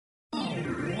Hello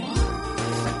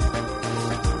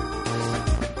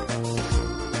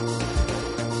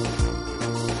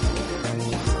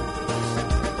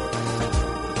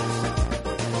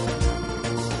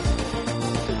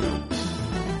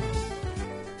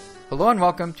and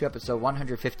welcome to episode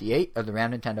 158 of the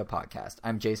Round Nintendo podcast.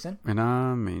 I'm Jason. And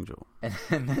I'm Angel. And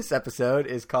this episode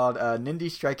is called Nindy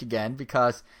Strike Again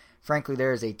because, frankly,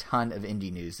 there is a ton of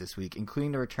indie news this week,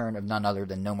 including the return of none other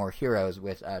than No More Heroes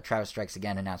with Travis Strikes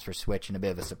Again announced for Switch and a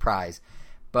bit of a surprise.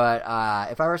 But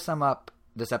if I were to sum up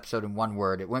this episode in one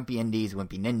word, it wouldn't be indies, it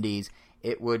wouldn't be nindies,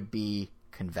 it would be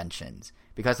conventions.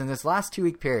 Because in this last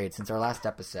 2-week period since our last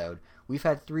episode, we've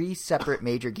had 3 separate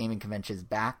major gaming conventions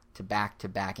back to back to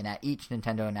back, and at each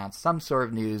Nintendo announced some sort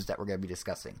of news that we're going to be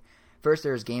discussing. First,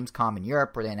 there was Gamescom in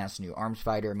Europe, where they announced a new Arms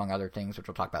Fighter, among other things, which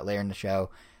we'll talk about later in the show.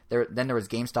 Then there was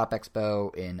GameStop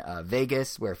Expo in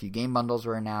Vegas, where a few game bundles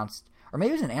were announced. Or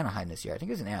maybe it was in Anaheim this year. I think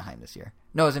it was in Anaheim this year.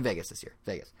 No, it was in Vegas this year.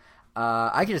 Vegas.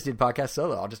 I could just do the podcast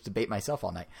solo. I'll just debate myself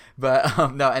all night.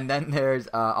 But no, and then there's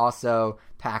also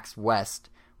PAX West,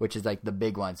 which is like the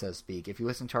big one, so to speak. If you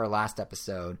listen to our last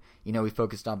episode, you know we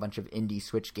focused on a bunch of indie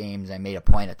Switch games. I made a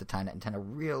point at the time that Nintendo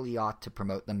really ought to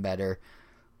promote them better.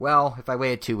 Well, if I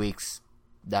waited 2 weeks,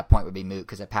 that point would be moot,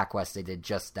 because at PAX West they did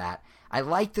just that. I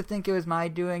like to think it was my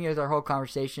doing. It was our whole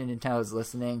conversation. Nintendo was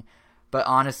listening. But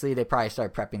honestly, they probably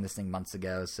started prepping this thing months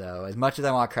ago. So as much as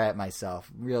I want to credit myself,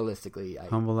 realistically,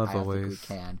 Humble as I always. think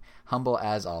we can. Humble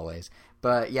as always.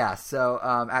 But yeah, so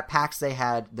at PAX they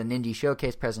had the Nindy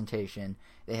Showcase presentation.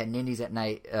 They had Nindies at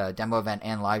Night demo event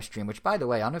and live stream, which, by the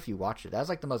way, I don't know if you watched it. That was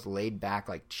like the most laid-back,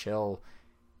 like chill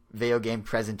video game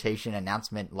presentation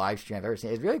announcement live stream I've ever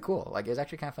seen. It's really cool. Like, it was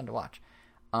actually kind of fun to watch.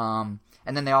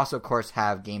 And then they also, of course,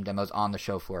 have game demos on the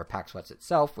show floor of PAX West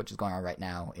itself, which is going on right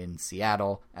now in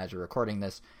Seattle as we're recording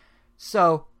this.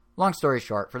 So, long story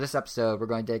short, for this episode, we're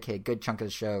going to dedicate a good chunk of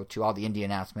the show to all the indie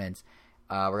announcements.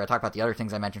 We're going to talk about the other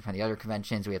things I mentioned from the other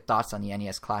conventions. We have thoughts on the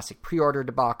NES Classic pre-order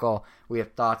debacle. We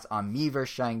have thoughts on Miiverse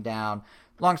shutting down.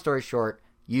 Long story short,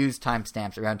 use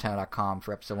timestamps at roundnintendo.com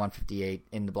for episode 158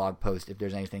 in the blog post if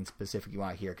there's anything specific you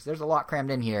want to hear. Because there's a lot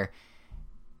crammed in here.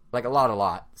 Like a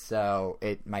lot. So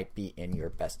it might be in your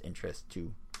best interest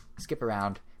to skip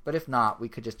around. But if not, we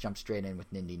could just jump straight in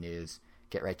with Nindy news.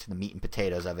 Get right to the meat and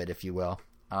potatoes of it, if you will.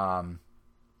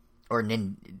 Or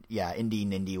indie,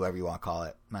 Nindy, whatever you want to call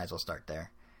it. Might as well start there.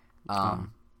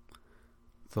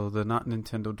 So the not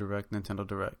Nintendo Direct,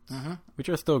 which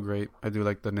are still great. I do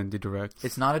like the Nindy Directs.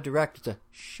 It's not a Direct, it's a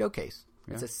showcase.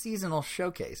 Yeah. It's a seasonal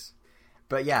showcase.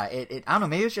 But yeah, I don't know,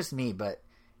 maybe it's just me, but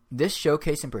this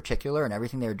showcase in particular and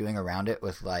everything they were doing around it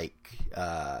with like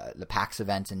the PAX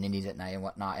events and Nindies at Night and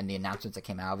whatnot and the announcements that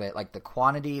came out of it, like the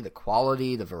quantity, the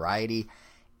quality, the variety,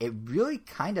 it really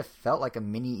kind of felt like a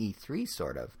mini E3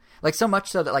 sort of. Like so much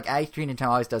so that like at E3 Nintendo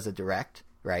always does a Direct,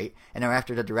 right? And then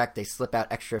after the Direct they slip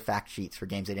out extra fact sheets for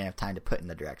games they didn't have time to put in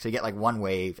the Direct. So you get like one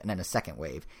wave and then a second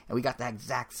wave. And we got the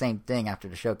exact same thing after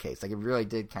the showcase. Like it really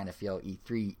did kind of feel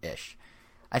E3-ish.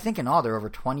 I think in all there are over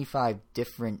 25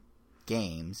 different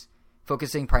games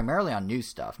focusing primarily on new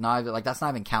stuff. Not like that's not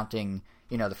even counting,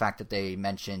 you know, the fact that they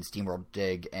mentioned SteamWorld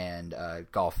Dig and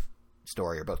Golf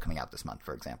Story are both coming out this month,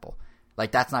 for example.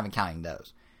 Like that's not even counting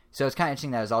those. So it's kind of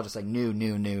interesting that it's all just like new.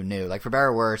 Like for better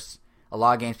or worse, a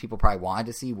lot of games people probably wanted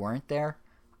to see weren't there.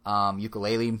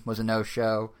 Yooka-Laylee was a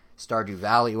no-show. Stardew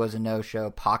Valley was a no-show.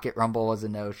 Pocket Rumble was a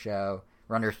no-show.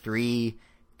 Runner 3,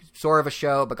 sort of a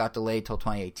show, but got delayed till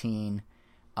 2018.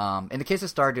 In the case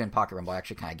of Stardew and Pocket Rumble, I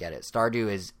actually kind of get it. Stardew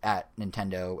is at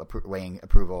Nintendo weighing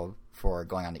approval for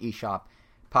going on the eShop.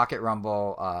 Pocket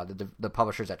Rumble, the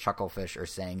publishers at Chucklefish are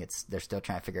saying they're still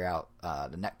trying to figure out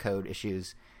the netcode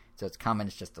issues, so it's coming,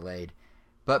 it's just delayed.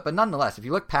 But nonetheless, if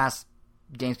you look past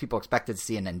games people expected to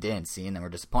see and then didn't see and then were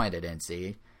disappointed they didn't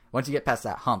see, once you get past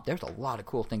that hump, there's a lot of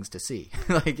cool things to see.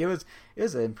 Like it was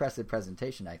an impressive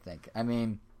presentation, I think. I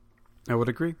mean, I would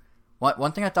agree.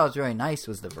 One thing I thought was really nice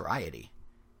was the variety.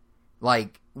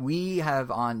 Like we have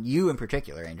on you in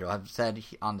particular, Angel, have said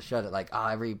on the show that like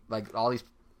all these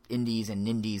indies and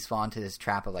nindies fall into this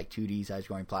trap of like 2D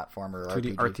side-scrolling platformer or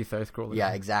 2D artsy side-scrolling.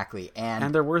 Yeah, exactly.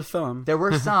 And there were some. There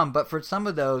were some, but for some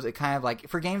of those, it kind of like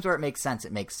for games where it makes sense,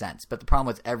 it makes sense. But the problem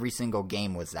was every single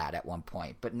game was that at one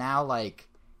point. But now, like,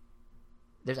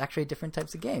 there's actually different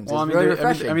types of games. Well, it's really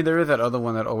refreshing. I mean, there is that other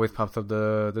one that always pops up,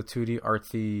 the 2D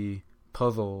artsy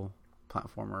puzzle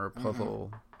platformer or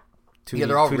puzzle. 2D, yeah,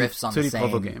 they're all riffs on 2D the same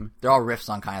puzzle game. They're all riffs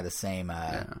on kind of the same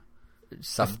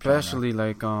stuff. Especially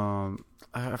like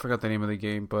I forgot the name of the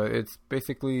game, but it's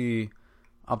basically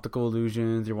optical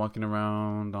illusions. You're walking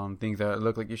around on things that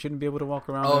look like you shouldn't be able to walk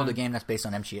around. Oh, the game that's based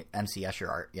on MC Escher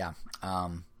art. Yeah.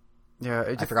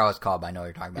 Yeah, I forgot what it's called, but I know what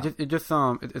you're talking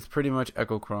about. It's pretty much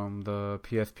Echochrome, the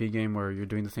PSP game where you're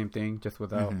doing the same thing just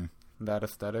without that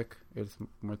aesthetic. It's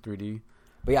more 3D.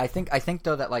 But yeah, I think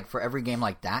though that like for every game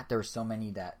like that, there were so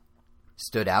many that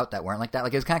stood out that weren't like that.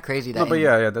 Like it was kind of crazy that.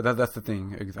 No, but that's the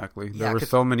thing exactly. There were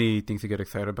so many things to get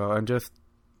excited about, and just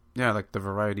like the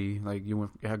variety. Like you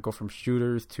go from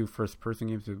shooters to first person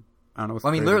games to I don't know.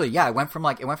 I mean, literally, it went from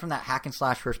that hack and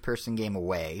slash first person game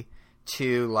away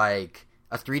to like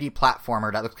a 3D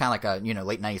platformer that looks kind of like a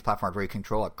late 90s platformer where you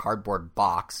control a cardboard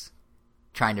box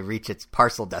trying to reach its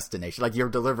parcel destination. Like you're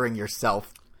delivering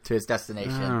yourself to its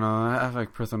destination. I don't know. I have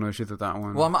like personal issues with that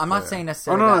one. Well, I'm not saying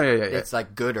necessarily it's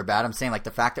like good or bad. I'm saying like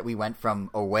the fact that we went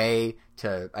from away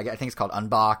to I think it's called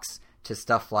Unbox to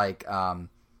stuff like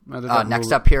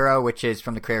Next Up Hero, which is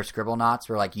from the creator of Scribblenauts,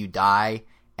 where like you die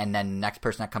and then the next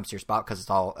person that comes to your spot because it's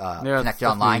all connected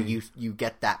online, you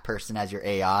get that person as your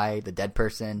AI, the dead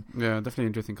person. Yeah, definitely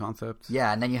interesting concept.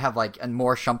 Yeah, and then you have like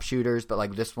more shump shooters, but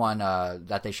like this one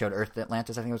that they showed, Earth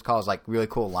Atlantis, I think it was called, is like really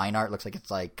cool line art. Looks like it's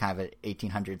like kind of an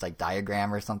 1800s like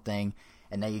diagram or something.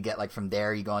 And then you get like from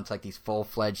there you go into like these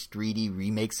full-fledged 3D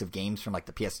remakes of games from like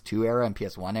the PS2 era and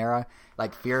PS1 era.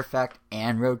 Like Fear Effect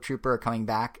and Road Trooper are coming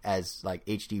back as like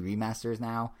HD remasters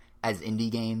now as indie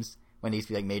games when they used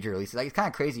to be like major releases. Like it's kind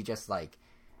of crazy just like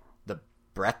the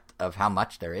breadth of how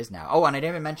much there is now. Oh, and I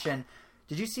didn't even mention,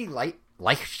 did you see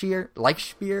Leichspiel?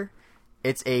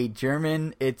 It's a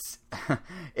German, it's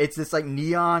this like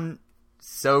neon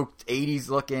soaked 80s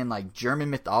looking like German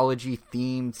mythology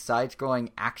themed side-scrolling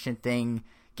action thing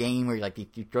game where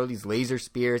you throw these laser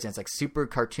spears and it's like super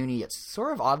cartoony. It's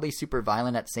sort of oddly super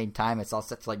violent at the same time. It's all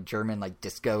set to like German like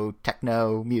disco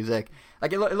techno music.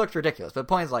 Like it looks ridiculous, but the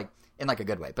point is like in like a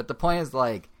good way. But the point is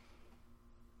like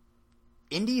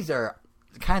indies are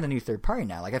kind of the new third party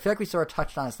now. Like I feel like we sort of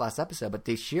touched on this last episode, but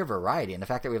the sheer variety and the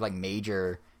fact that we have like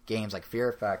major games like Fear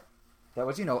Effect that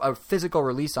was, a physical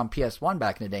release on PS1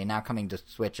 back in the day, now coming to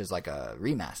Switch as like a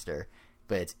remaster,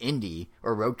 but it's indie,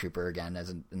 or Road Trooper again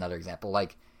as another example.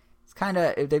 Like, it's kind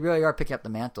of, they really are picking up the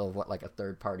mantle of what like a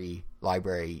third-party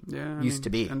library used to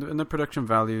be. And the production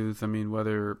values, I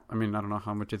don't know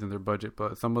how much is in their budget,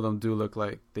 but some of them do look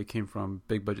like they came from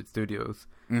big-budget studios.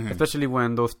 Mm-hmm. Especially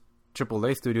when those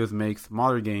AAA studios make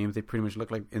smaller games, they pretty much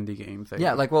look like indie games.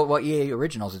 Like what EA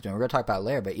Originals is doing. We're going to talk about it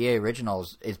later, but EA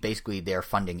Originals is basically they're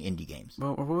funding indie games.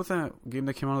 Well, what was that game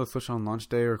that came out on the Switch on launch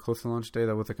day or close to launch day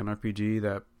that was like an RPG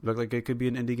that looked like it could be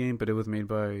an indie game, but it was made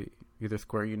by either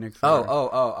Square Enix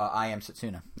or... I Am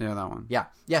Setsuna. Yeah, that one. Yeah,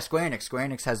 Square Enix. Square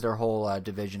Enix has their whole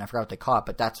division. I forgot what they call it,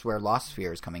 but that's where Lost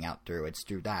Sphere is coming out through. It's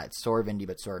through that. It's sort of indie,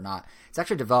 but sort of not. It's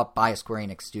actually developed by a Square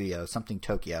Enix studio, something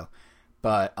Tokyo.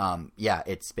 But,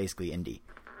 it's basically indie.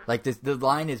 Like, the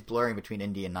line is blurring between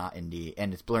indie and not indie,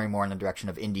 and it's blurring more in the direction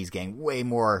of indies getting way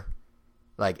more,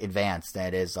 like, advanced than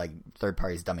it is, like, third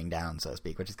parties dumbing down, so to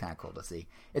speak, which is kind of cool to see.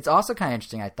 It's also kind of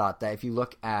interesting, I thought, that if you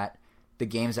look at the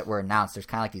games that were announced, there's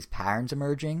kind of like these patterns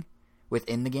emerging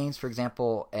within the games, for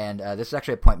example, and this is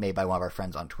actually a point made by one of our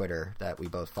friends on Twitter that we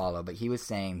both follow, but he was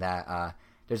saying that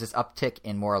there's this uptick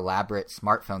in more elaborate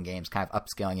smartphone games kind of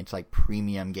upscaling into, like,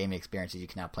 premium gaming experiences you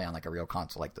can now play on, like, a real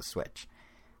console like the Switch.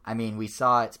 I mean, we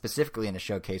saw it specifically in a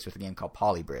showcase with a game called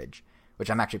Polybridge, which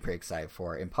I'm actually pretty excited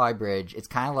for. In Polybridge, it's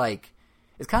kind of like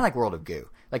World of Goo.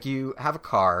 Like, you have a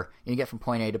car, and you get from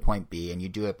point A to point B, and you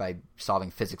do it by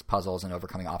solving physics puzzles and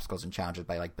overcoming obstacles and challenges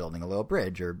by, like, building a little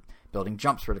bridge or building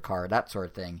jumps for the car, that sort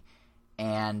of thing.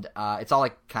 And it's all,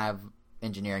 like, kind of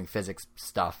engineering physics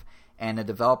stuff. And the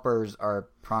developers are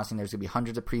promising there's going to be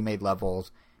hundreds of pre-made levels,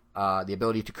 the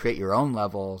ability to create your own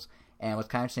levels. And what's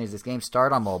kind of interesting is this game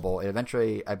started on mobile. It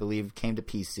eventually, I believe, came to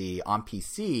PC. On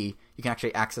PC, you can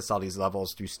actually access all these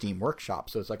levels through Steam Workshop.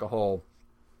 So it's like a whole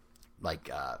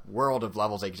world of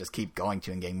levels that you just keep going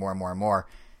to and getting more and more and more.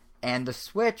 And the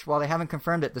Switch, while they haven't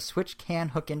confirmed it, the Switch can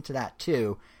hook into that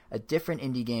too. A different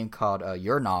indie game called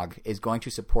Yurnog is going to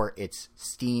support its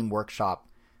Steam Workshop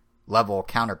level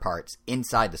counterparts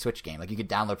inside the Switch game. Like, you could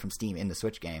download from Steam in the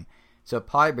Switch game. So if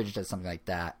Polybridge does something like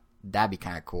that, that'd be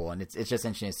kind of cool. And it's just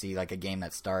interesting to see, like, a game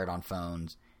that started on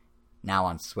phones, now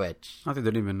on Switch. I think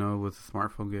they didn't even know it was a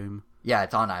smartphone game. Yeah,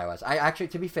 it's on iOS. I actually,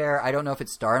 to be fair, I don't know if it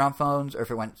started on phones or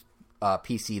if it went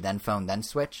PC, then phone, then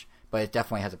Switch, but it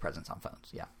definitely has a presence on phones,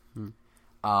 yeah.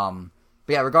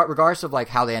 But yeah, regardless of, like,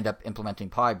 how they end up implementing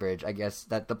Polybridge, I guess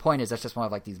that the point is that's just one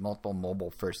of, like, these multiple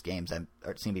mobile-first games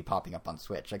that seem to be popping up on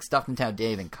Switch. Like, stuff Nintendo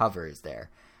didn't even cover is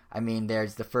there. I mean,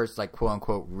 there's the first, like,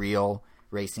 quote-unquote real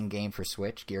racing game for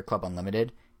Switch, Gear Club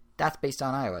Unlimited. That's based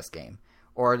on an iOS game.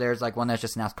 Or there's like one that's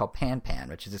just announced called Pan,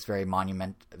 which is this very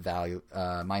monument value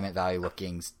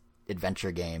looking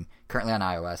adventure game currently on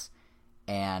iOS.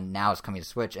 and now it's coming to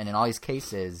Switch. And in all these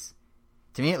cases,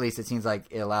 to me at least, it seems like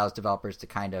it allows developers to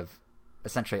kind of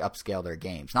essentially upscale their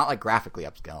games. Not like graphically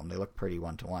upscale them. They look pretty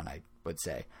one-to-one, I would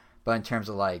say. But in terms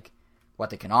of like what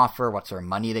they can offer, what sort of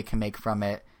money they can make from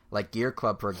it. Like Gear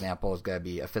Club, for example, is going to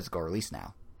be a physical release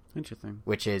now. Interesting.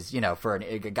 Which is, for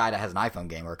a guy that has an iPhone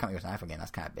game or a company with an iPhone game,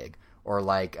 that's kind of big. Or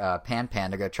like Pan,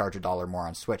 they're going to charge $1 more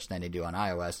on Switch than they do on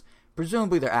iOS.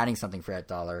 Presumably they're adding something for that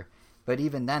 $1. But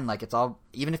even then, like, it's all,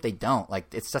 even if they don't,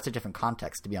 like, it's such a different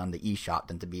context to be on the eShop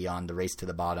than to be on the Race to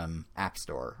the Bottom app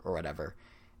store or whatever.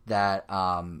 That,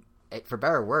 for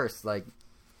better or worse, like,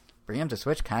 bringing them to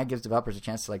Switch kind of gives developers a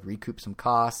chance to, like, recoup some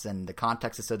costs, and the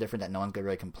context is so different that no one's going to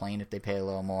really complain if they pay a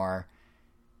little more.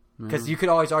 Because you could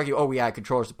always argue, oh, we had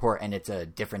controller support, and it's a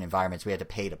different environment, so we had to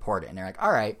pay to port it. And they're like,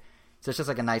 all right. So it's just,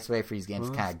 like, a nice way for these games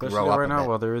to kind of grow up right a now, bit.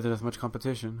 while there isn't as much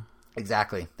competition.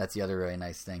 Exactly. That's the other really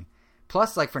nice thing.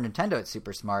 Plus, like, for Nintendo, it's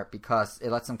super smart because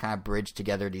it lets them kind of bridge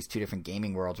together these two different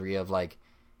gaming worlds where you have, like,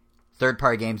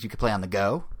 third-party games you could play on the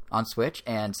go on Switch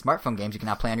and smartphone games you can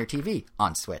now play on your TV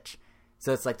on Switch.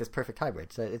 So it's, like, this perfect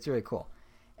hybrid. So it's really cool.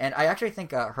 And I actually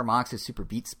think Harmonix's Super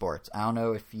Beat Sports, I don't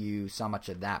know if you saw much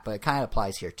of that, but it kind of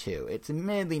applies here, too. It's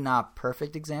admittedly not a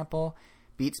perfect example.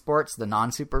 Beat Sports, the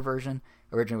non-super version,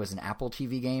 originally was an Apple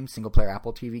TV game, single-player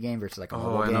Apple TV game versus, like, a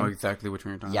mobile game. I know exactly which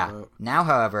one you're talking about. Now,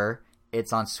 however,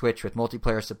 it's on Switch with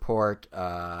multiplayer support,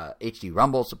 HD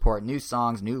Rumble support, new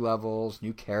songs, new levels,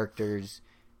 new characters.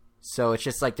 So it's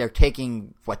just like they're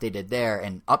taking what they did there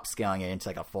and upscaling it into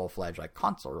like a full-fledged like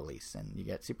console release, and you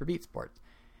get Super Beat Sports.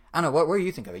 I don't know, what do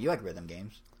you think of it? You like rhythm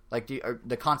games, like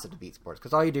the concept of Beat Sports?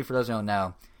 Because all you do, for those who don't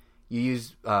know, you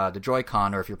use the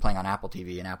Joy-Con, or if you're playing on Apple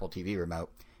TV, an Apple TV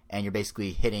remote, and you're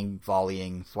basically hitting,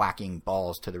 volleying, thwacking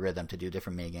balls to the rhythm to do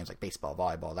different mini games like baseball,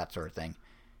 volleyball, that sort of thing.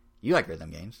 You like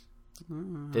rhythm games?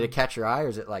 Did it catch your eye, or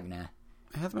is it like, nah?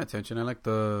 It has my attention. I like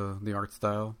the art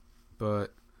style,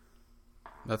 but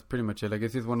that's pretty much it. Like,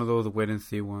 it's just one of those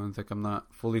wait-and-see ones. Like, I'm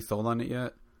not fully sold on it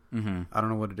yet. Mm-hmm. I don't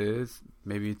know what it is.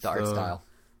 Maybe it's the art style.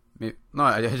 No,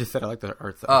 I just said I like the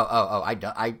art style. Oh, I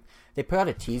don't. They put out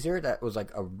a teaser that was like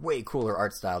a way cooler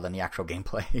art style than the actual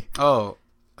gameplay.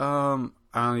 I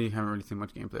haven't really seen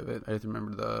much gameplay of it. I just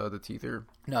remember the teaser.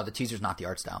 No, the teaser's not the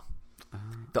art style.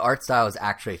 The art style is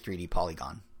actually 3D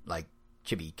polygon, like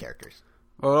chibi characters.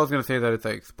 Well, I was gonna say that it's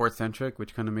like sports centric,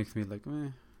 which kind of makes me like,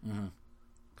 kind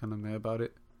of mad about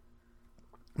it.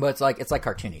 But it's like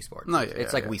cartoony sports. No,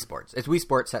 it's like Wii Sports. It's Wii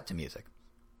Sports set to music,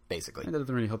 basically. It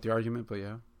doesn't really help the argument, but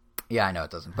yeah. Yeah, I know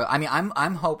it doesn't. But I mean,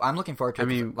 I'm looking forward to it. I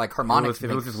mean, like Harmonix. If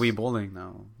it was just Wii Bowling,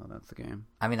 no, that's the game.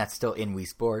 I mean, that's still in Wii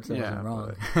Sports. That wasn't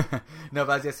wrong. No,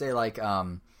 but I was gonna say like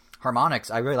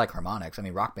Harmonix. I really like Harmonix. I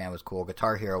mean, Rock Band was cool.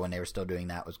 Guitar Hero, when they were still doing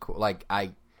that, was cool. Like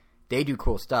they do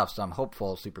cool stuff. So I'm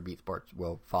hopeful Super Beat Sports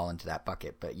will fall into that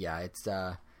bucket. But yeah, it's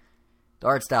the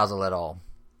art style's a little.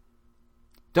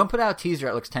 Don't put out a teaser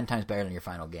that looks 10 times better than your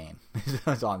final game.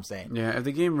 That's all I'm saying. Yeah, if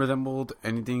the game resembled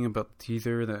anything about the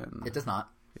teaser, then it does not.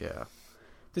 Yeah.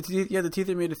 The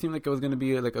teaser made it seem like it was going to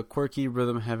be like a quirky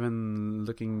Rhythm Heaven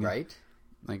looking, right?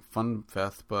 Like fun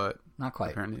fest, but not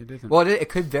quite. Apparently it isn't. Well, it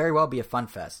could very well be a fun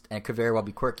fest, and it could very well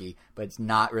be quirky, but it's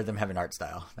not Rhythm Heaven art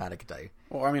style. That I can tell you.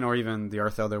 Well, I mean, or even the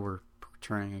art style that we're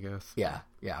portraying, I guess. Yeah,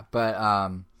 but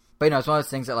it's one of those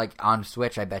things that like on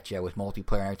Switch, I bet you with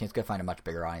multiplayer and everything, it's gonna find a much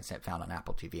bigger audience than it found on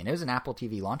Apple TV, and it was an Apple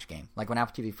TV launch game. Like when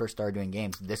Apple TV first started doing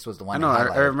games, this was the one.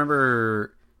 I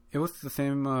remember. It was the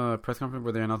same press conference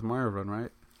where they announced Mario Run, right?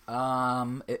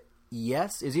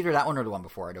 Yes. It was either that one or the one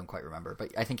before. I don't quite remember,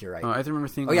 but I think you're right. I just remember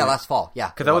seeing... last fall. Yeah.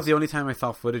 Because that was the only time I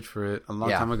saw footage for it a long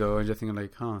time ago, and just thinking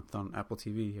like, it's on Apple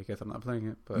TV. I guess I'm not playing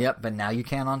it. But... Yep, but now you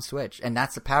can on Switch. And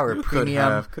that's the power of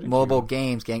premium mobile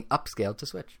games getting upscaled to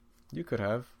Switch. You could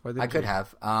have. I could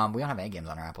have. We don't have any games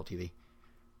on our Apple TV.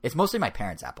 It's mostly my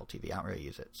parents' Apple TV. I don't really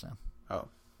use it, so... Oh.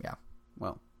 Yeah.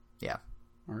 Well. Yeah.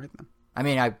 All right, then. I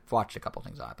mean, I've watched a couple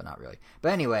things on it, but not really.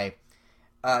 But anyway,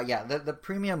 the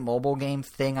premium mobile game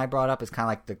thing I brought up is kind of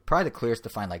like probably the clearest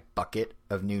defined like bucket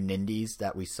of new Nindies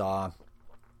that we saw,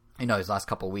 these last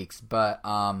couple of weeks. But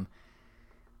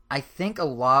I think a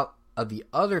lot of the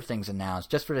other things announced,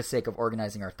 just for the sake of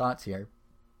organizing our thoughts here,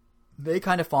 they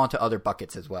kind of fall into other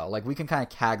buckets as well. Like we can kind of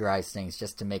categorize things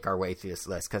just to make our way through this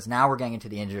list, because now we're getting into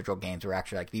the individual games where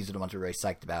actually like these are the ones we're really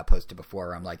psyched about, opposed to before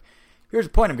where I'm like, here's a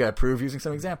point I'm going to prove using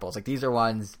some examples. Like, these are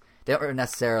ones, they don't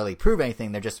necessarily prove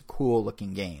anything. They're just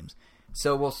cool-looking games.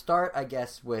 So we'll start, I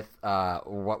guess, with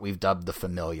what we've dubbed the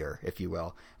familiar, if you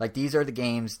will. Like, these are the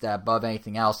games that, above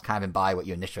anything else, kind of embody what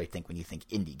you initially think when you think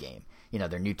indie game.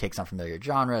 They're new takes on familiar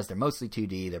genres. They're mostly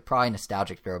 2D. They're probably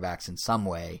nostalgic throwbacks in some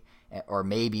way, or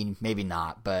maybe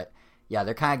not. But, yeah,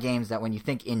 they're kind of games that when you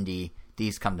think indie,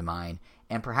 these come to mind.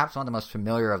 and perhaps one of the most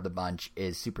familiar of the bunch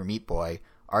is Super Meat Boy,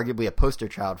 arguably a poster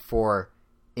child for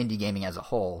indie gaming as a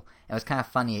whole. And what's kind of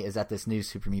funny is that this new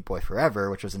Super Meat Boy Forever,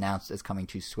 which was announced as coming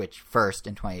to Switch first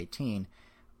in 2018,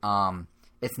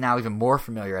 it's now even more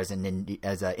familiar as an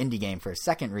indie game for a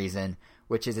second reason,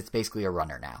 which is it's basically a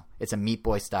runner now. It's a Meat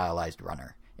Boy stylized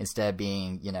runner instead of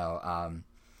being,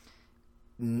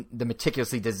 the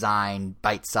meticulously designed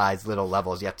bite-sized little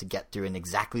levels you have to get through in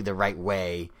exactly the right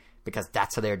way because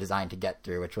that's how they're designed to get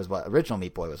through, which was what original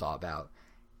Meat Boy was all about.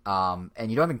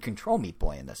 And you don't even control Meat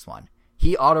Boy in this one.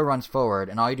 He auto-runs forward,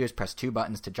 and all you do is press 2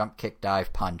 buttons to jump, kick,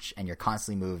 dive, punch, and you're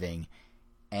constantly moving.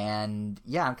 And,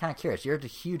 yeah, I'm kind of curious. You're the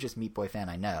hugest Meat Boy fan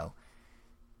I know.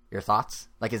 Your thoughts?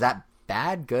 Like, is that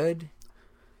bad, good?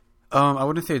 I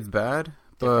wouldn't say it's bad.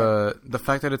 But the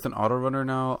fact that it's an auto runner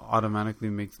now automatically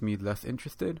makes me less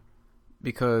interested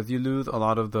because you lose a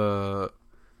lot of the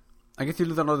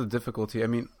difficulty. I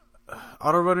mean,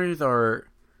 auto runners are,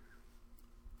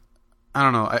 I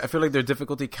don't know. I feel like their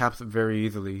difficulty caps very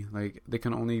easily. Like they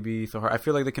can only be so hard. I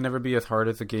feel like they can never be as hard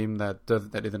as a game that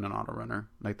isn't an auto runner.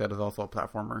 Like that is also a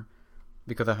platformer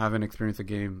because I haven't experienced a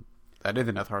game that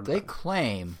isn't as hard. They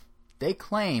claim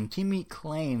Team Meat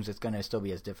claims it's going to still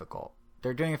be as difficult.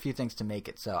 They're doing a few things to make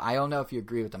it so. I don't know if you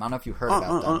agree with them. I don't know if you heard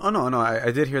about them. No. I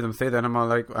did hear them say that. I'm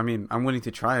like, I mean, I'm willing to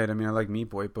try it. I mean, I like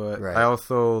Meat Boy, but right. I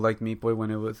also like Meat Boy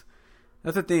when it was.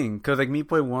 That's the thing, because like Meat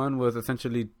Boy 1 was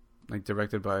essentially like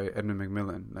directed by Edmund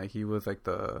McMillen. Like he was like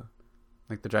the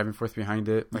driving force behind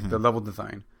it, like the level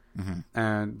design. Mm-hmm.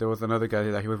 And there was another guy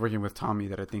that he was working with, Tommy,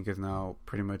 that I think is now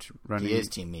pretty much running. He is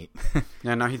Team Meat.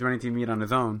 Yeah, now he's running Team Meat on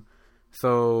his own.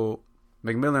 So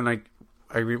McMillan, like.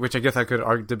 Which I guess I could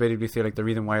debatably say like the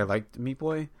reason why I liked Meat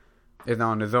Boy is now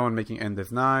on his own making End This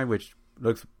Nigh, which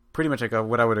looks pretty much like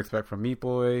what I would expect from Meat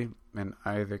Boy and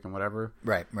Isaac and whatever.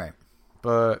 Right.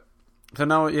 But so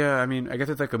now, yeah, I mean, I guess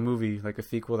it's like a movie, like a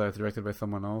sequel that's directed by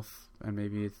someone else, and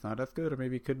maybe it's not as good, or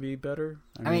maybe it could be better.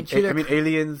 I mean,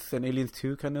 Aliens and Aliens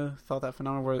 2 kind of saw that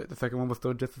phenomenon where the second one was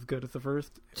still just as good as the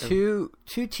first. To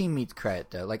Team Meat's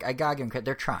credit, though, like I gotta give them credit,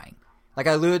 they're trying. Like,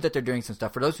 I alluded that they're doing some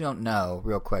stuff. For those who don't know,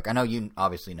 real quick, I know you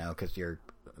obviously know because you're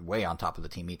way on top of the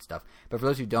Team Meat stuff. But for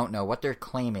those who don't know, what they're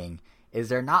claiming is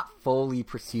they're not fully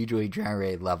procedurally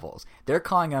generated levels. They're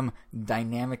calling them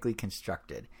dynamically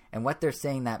constructed. And what they're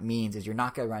saying that means is you're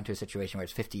not going to run into a situation where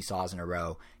it's 50 saws in a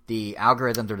row. The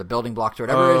algorithms or the building blocks or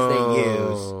whatever it is they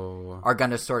use are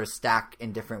going to sort of stack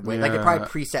in different ways. Yeah. Like, they're probably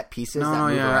preset pieces that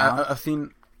move around.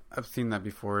 I've seen that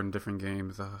before in different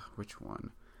games. Which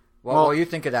one? Well, what do you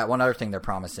think of that? One other thing they're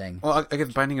promising. Well, I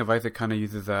guess Binding of Isaac kind of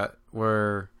uses that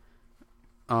where,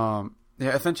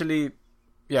 essentially,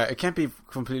 it can't be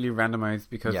completely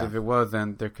randomized because if it was,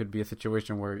 then there could be a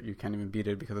situation where you can't even beat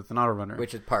it because it's an auto runner.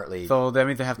 Which is partly... So that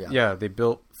means they have, they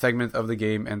built segments of the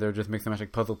game and they're just mixing and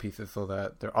matching puzzle pieces so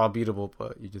that they're all beatable,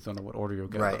 but you just don't know what order you'll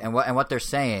get. Right, and what they're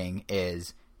saying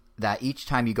is that each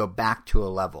time you go back to a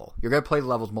level, you're going to play the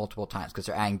levels multiple times because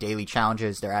they're adding daily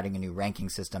challenges, they're adding a new ranking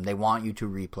system, they want you to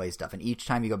replay stuff, and each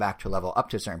time you go back to a level, up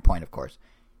to a certain point, of course,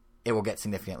 it will get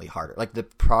significantly harder. Like,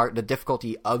 the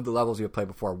difficulty of the levels you have played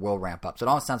before will ramp up. So it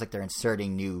almost sounds like they're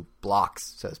inserting new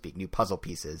blocks, so to speak, new puzzle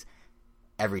pieces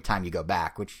every time you go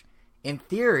back, which, in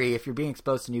theory, if you're being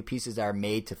exposed to new pieces that are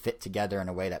made to fit together in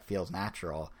a way that feels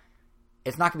natural,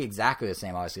 it's not going to be exactly the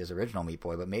same, obviously, as original Meat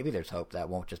Boy, but maybe there's hope that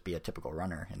won't just be a typical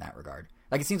runner in that regard.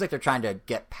 Like, it seems like they're trying to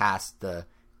get past the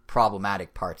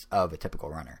problematic parts of a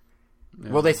typical runner. Yeah.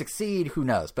 Will they succeed? Who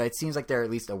knows? But it seems like they're at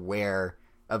least aware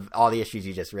of all the issues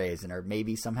you just raised and are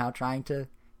maybe somehow trying to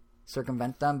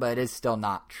circumvent them, but it is still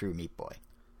not true Meat Boy.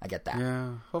 I get that.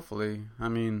 Yeah, hopefully. I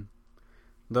mean,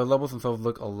 the levels themselves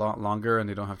look a lot longer and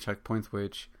they don't have checkpoints,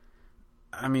 which...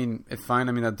 I mean, it's fine.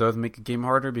 I mean, that does make a game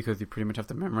harder because you pretty much have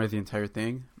to memorize the entire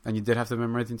thing. And you did have to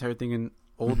memorize the entire thing in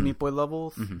old Meat Boy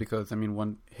levels because, I mean,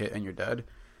 one hit and you're dead.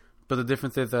 But the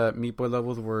difference is that Meat Boy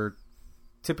levels were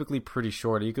typically pretty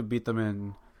short. You could beat them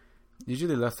in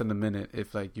usually less than a minute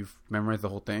if, like, you've memorized the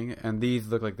whole thing. And these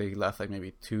look like they last, like,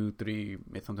 maybe 2, 3,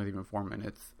 sometimes even 4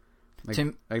 minutes.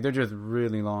 Like they're just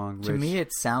really long. To me,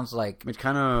 it sounds like... Which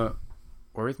kind of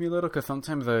worries me a little because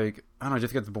sometimes, like, I don't know, it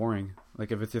just gets boring.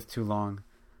 Like, if it's just too long.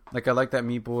 Like, I like that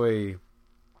Meat Boy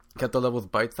kept the levels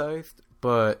bite-sized,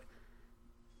 but,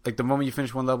 like, the moment you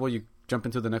finish one level, you jump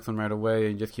into the next one right away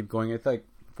and you just keep going. It's like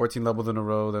 14 levels in a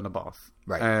row, then a boss.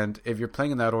 Right. And if you're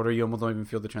playing in that order, you almost don't even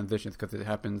feel the transitions because it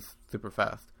happens super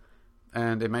fast.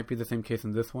 And it might be the same case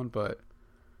in this one, but...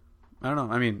 I don't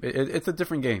know. I mean, it's a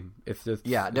different game. It's just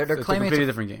they're claiming it's a completely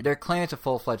different game. They're claiming it's a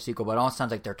full-fledged sequel, but it almost sounds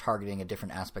like they're targeting a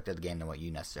different aspect of the game than what you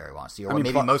necessarily want to see, or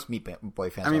maybe most Meat Boy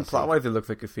fans. I mean, plot-wise, it looks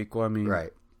like a sequel. I mean,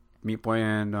 right. Meat Boy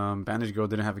and Bandage Girl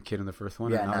didn't have a kid in the first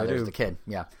one. Yeah, and now there's the kid.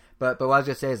 Yeah, but what I was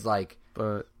gonna say is like,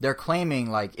 but they're claiming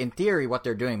like in theory what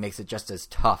they're doing makes it just as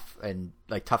tough and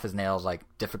like tough as nails, like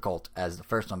difficult as the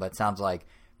first one. But it sounds like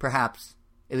perhaps,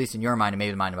 at least in your mind and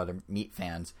maybe the mind of other meat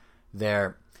fans,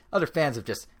 they're other fans of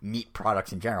just meat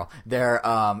products in general. They're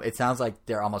it sounds like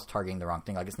they're almost targeting the wrong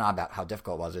thing. Like it's not about how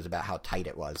difficult it was; it's about how tight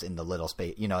it was in the little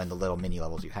space, in the little mini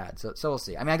levels you had. So we'll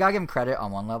see. I mean, I gotta give them credit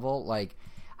on one level. Like,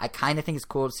 I kind of think it's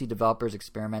cool to see developers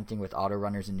experimenting with auto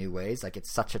runners in new ways. Like,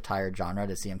 it's such a tired genre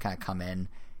to see them kind of come in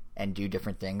and do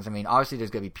different things. I mean, obviously there's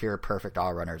gonna be pure perfect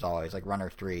auto runners always, like Runner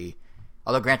 3.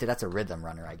 Although, granted, that's a rhythm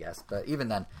runner, I guess. But even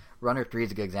then, Runner 3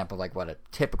 is a good example of like what a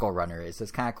typical runner is. So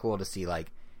it's kind of cool to see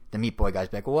like the Meat Boy guys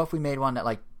be like, well, what if we made one that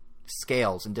like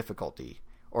scales in difficulty?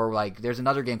 Or like there's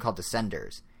another game called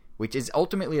Descenders, which is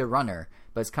ultimately a runner,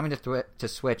 but it's coming to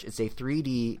Switch. It's a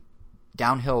 3D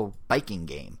downhill biking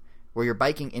game where you're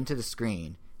biking into the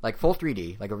screen, like full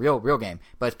 3D, like a real game,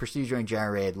 but it's procedurally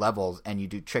generated levels, and you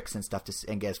do tricks and stuff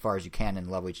and get as far as you can in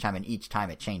the level each time, and each time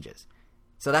it changes.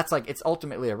 So that's like, it's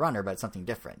ultimately a runner, but it's something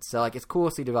different. So like, it's cool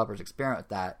to see developers experiment with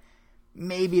that.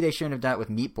 Maybe they shouldn't have done it with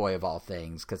Meat Boy of all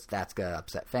things, because that's gonna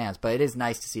upset fans. But it is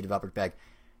nice to see developers be like,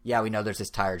 yeah, we know there's this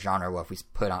tired genre. Well, if we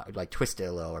twist it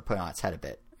a little or put it on its head a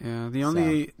bit. Yeah, the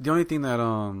only thing that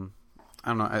I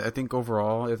don't know, I think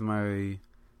overall is my,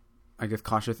 I guess,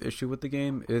 cautious issue with the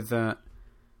game is that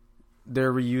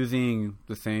they're reusing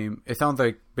the same. It sounds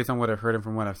like, based on what I've heard and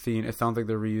from what I've seen, it sounds like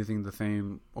they're reusing the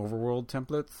same overworld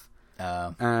templates.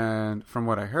 And from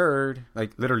what I heard,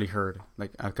 like literally heard,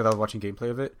 like because I was watching gameplay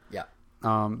of it. Yeah.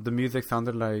 The music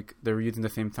sounded like they were using the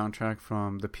same soundtrack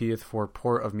from the PS4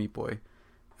 port of Meat Boy,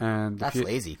 and that's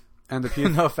lazy. And the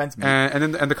PS no offense, Meat.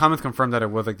 And the comments confirmed that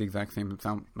it was like the exact same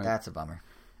sound. Like, that's a bummer.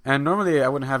 And normally I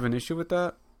wouldn't have an issue with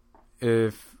that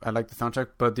if I liked the soundtrack,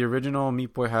 but the original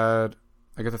Meat Boy had,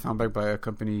 I guess, a soundtrack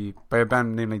by a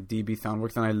band named like DB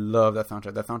Soundworks, and I love that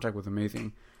soundtrack. That soundtrack was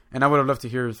amazing, and I would have loved to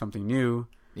hear something new.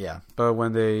 Yeah. But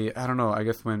when I don't know, I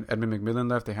guess when Edmund McMillan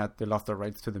left, they lost the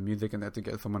rights to the music and they had to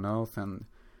get someone else, and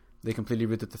they completely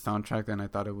redid the soundtrack, and I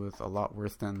thought it was a lot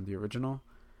worse than the original.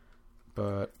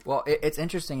 But well, it's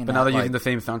interesting. But now they're using the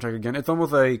same soundtrack again. It's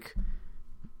almost like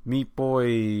Meat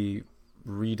Boy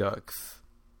Redux.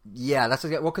 Yeah, that's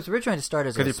because originally it started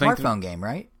as a smartphone game,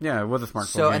 right? Yeah, it was a smartphone game.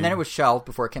 So, and then it was shelved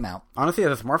before it came out. Honestly,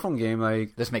 as a smartphone game,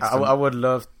 like this makes I would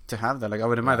love to have that. Like I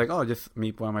would imagine, like, just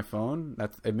Meat Boy on my phone.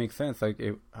 It makes sense. Like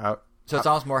so it's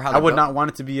almost more how I would not want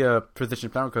it to be a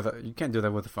precision platform because you can't do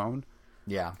that with a phone.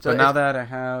 Yeah. So now that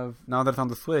it's on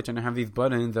the Switch and I have these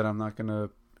buttons that I'm not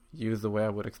gonna use the way I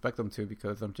would expect them to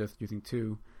because I'm just using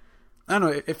two. I don't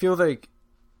know. It feels like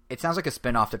it sounds like a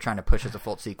spin-off they're trying to push as a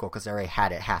full sequel because they already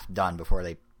had it half done before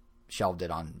they shelved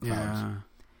it on phones. Yeah.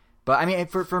 But I mean,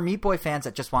 for Meat Boy fans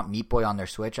that just want Meat Boy on their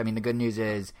Switch, I mean, the good news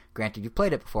is, granted, you've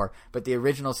played it before, but the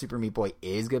original Super Meat Boy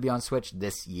is going to be on Switch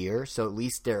this year, so at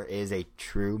least there is a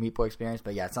true Meat Boy experience.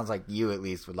 But yeah, it sounds like you at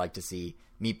least would like to see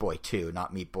Meat Boy 2,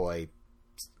 not Meat Boy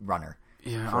Runner.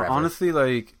 Yeah, forever. Honestly,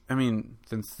 like, I mean,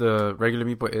 since the regular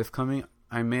Meat Boy is coming,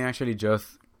 I may actually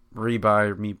just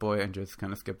rebuy Meat Boy and just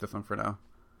kind of skip this one for now.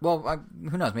 Well,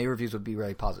 who knows? Maybe reviews would be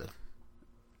really positive.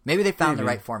 Maybe they found the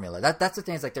right formula. That's the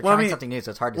thing. Is like they're trying something new,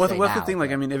 so it's hard to say what's now. The thing? Like,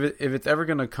 I mean, if it's ever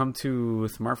gonna come to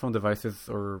smartphone devices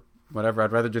or whatever,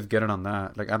 I'd rather just get it on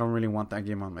that. Like, I don't really want that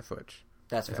game on my Switch.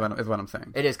 That's is what I'm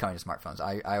saying. It is coming to smartphones.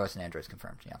 iOS and Android is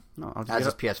confirmed. Yeah, no, as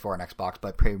is PS4 and Xbox,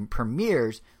 but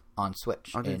premieres on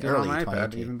Switch in early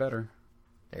 2018. Even better.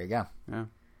 There you go. Yeah.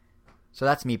 So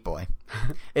that's Meat Boy.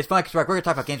 It's funny because we're going to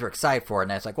talk about games we're excited for,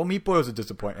 and then it's like, well, Meat Boy was a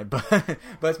disappointment. But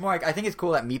it's more like, I think it's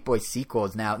cool that Meat Boy sequel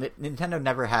is now. Nintendo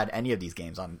never had any of these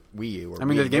games on Wii U. Or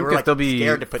the game could still be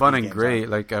fun and great.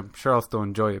 Like, I'm sure I'll still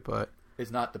enjoy it, but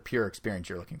it's not the pure experience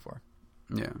you're looking for.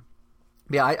 Yeah.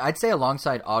 Yeah, I'd say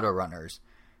alongside auto runners,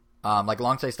 like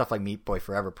alongside stuff like Meat Boy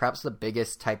Forever, perhaps the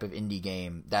biggest type of indie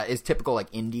game that is typical, like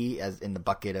indie, as in the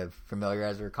bucket of familiar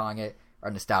as we're calling it,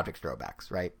 are nostalgic throwbacks,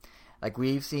 right? Like,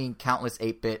 we've seen countless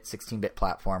 8-bit, 16-bit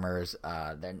platformers.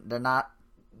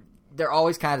 They're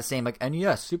always kind of the same, like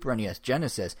NES, Super NES,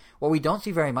 Genesis. What we don't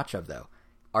see very much of, though,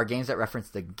 are games that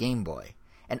reference the Game Boy.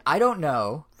 And I don't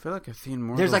know. I feel like I've seen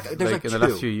more there's of those, like in the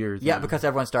last few years. Yeah, because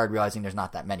everyone started realizing there's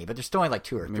not that many. But there's still only like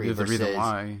 2 or 3 Maybe there's a reason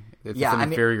why. It's an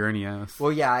inferior NES.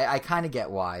 Well, yeah, I kind of get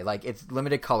why. Like, it's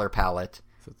limited color palette.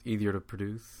 So it's easier to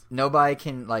produce. Nobody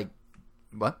can, like...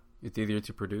 What? It's easier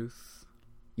to produce.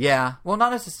 Yeah, well,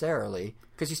 not necessarily,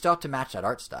 because you still have to match that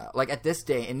art style. Like, in this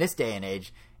day and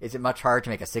age, is it much harder to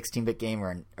make a 16-bit game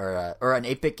or an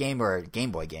 8-bit game or a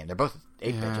Game Boy game? They're both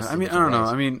 8-bit. Yeah, I mean, I don't know.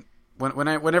 I mean,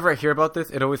 whenever I hear about this,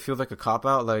 it always feels like a cop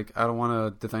out. Like I don't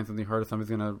want to design something harder. Somebody's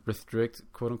gonna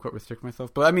quote unquote restrict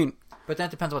myself. But I mean, but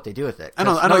that depends what they do with it. I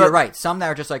know you're right. Some that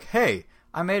are just like, hey,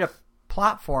 I made a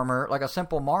platformer like a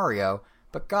simple Mario,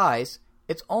 but guys,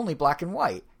 it's only black and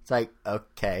white. It's like,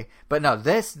 okay. But no,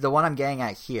 the one I'm getting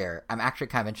at here, I'm actually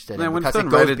kind of interested in because it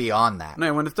goes beyond that.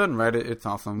 No, when it's done right, it's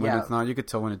awesome. When it's not, you could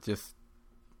tell when it just,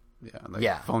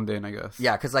 phoned in, I guess.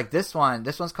 Yeah, because like this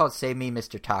one's called Save Me,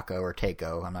 Mr. Taco, or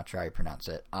Taco. I'm not sure how you pronounce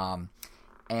it.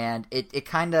 And it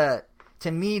kind of, to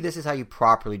me, this is how you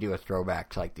properly do a throwback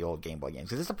to like the old Game Boy games.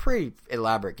 Because it's a pretty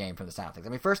elaborate game from the sound of things.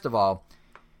 I mean, first of all,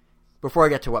 before I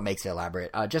get to what makes it elaborate,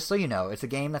 just so you know, it's a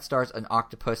game that stars an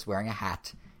octopus wearing a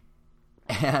hat.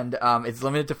 And it's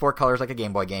limited to 4 colors like a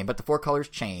Game Boy game, but the 4 colors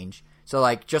change. So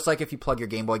like just like if you plug your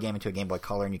Game Boy game into a Game Boy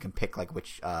Color and you can pick like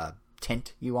which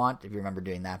tint you want, if you remember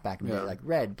doing that back in the day, like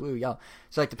red, blue, yellow.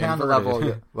 So like depending inverted. on the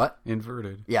level, what?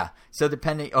 Inverted. Yeah. So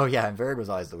inverted was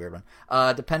always the weird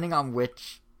one. Depending on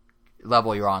which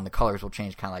level you're on, the colors will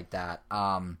change kind of like that.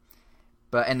 And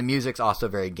the music's also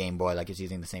very Game Boy, like it's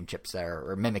using the same chipset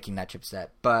or mimicking that chipset.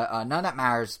 But none of that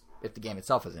matters if the game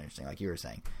itself is interesting, like you were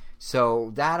saying.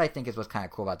 So that, I think, is what's kind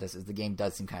of cool about this, is the game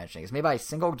does seem kind of interesting. It's made by a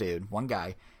single dude, one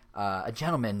guy, a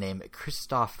gentleman named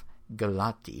Christophe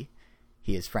Galati.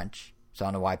 He is French, so I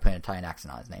don't know why I put an Italian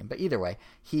accent on his name. But either way,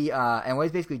 and what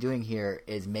he's basically doing here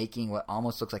is making what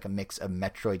almost looks like a mix of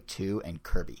Metroid 2 and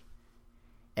Kirby.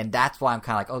 And that's why I'm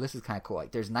kind of like, oh, this is kind of cool.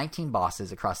 Like, there's 19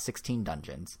 bosses across 16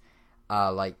 dungeons,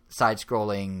 like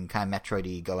side-scrolling, kind of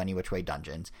Metroid-y, go-any-which-way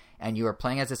dungeons. And you are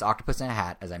playing as this octopus in a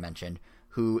hat, as I mentioned,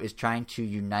 who is trying to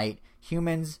unite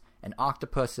humans and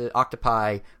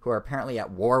octopi who are apparently at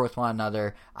war with one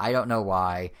another. I don't know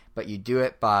why, but you do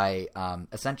it by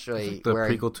essentially the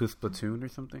prequel to Splatoon or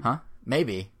something? Huh?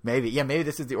 Maybe. Yeah, maybe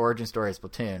this is the origin story of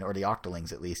Splatoon, or the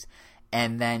Octolings at least.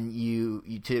 And then you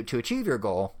to achieve your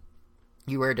goal,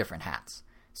 you wear different hats.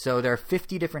 So there are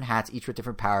 50 different hats, each with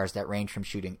different powers that range from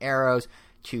shooting arrows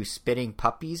to spitting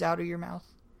puppies out of your mouth.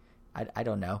 I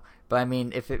don't know. But I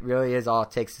mean, if it really is all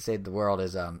it takes to save the world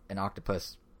is an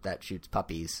octopus that shoots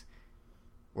puppies,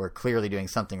 we're clearly doing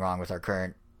something wrong with our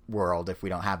current world if we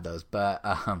don't have those. But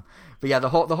yeah, the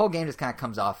whole game just kind of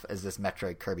comes off as this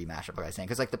Metroid Kirby mashup, like I was saying.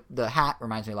 Because like the hat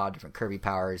reminds me a lot of different Kirby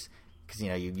powers. Because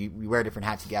you wear different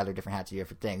hats, you gather different hats, you do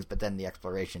different things. But then the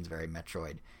exploration is very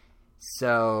Metroid.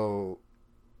 So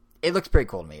it looks pretty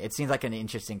cool to me. It seems like an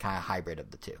interesting kind of hybrid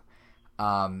of the two.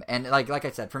 And like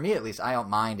I said, for me at least, I don't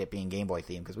mind it being Game Boy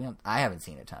themed because I haven't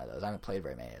seen a ton of those. I haven't played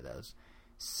very many of those.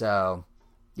 So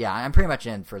yeah, I'm pretty much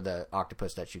in for the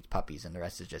octopus that shoots puppies, and the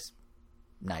rest is just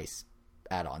nice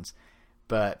add-ons.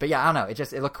 But yeah, I don't know.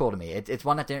 It looked cool to me. It's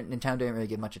one that Nintendo didn't really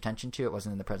give much attention to. It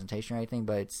wasn't in the presentation or anything,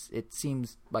 but it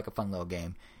seems like a fun little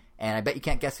game. And I bet you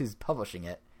can't guess who's publishing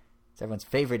it. It's everyone's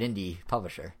favorite indie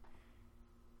publisher.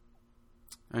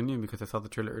 I knew because I saw the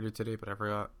trailer earlier today, but I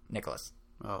forgot. Nicholas.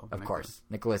 Oh, of course.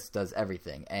 Nicholas does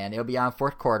everything. And it'll be on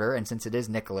fourth quarter, and since it is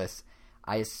Nicholas,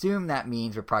 I assume that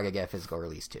means we're probably going to get a physical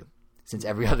release too. Since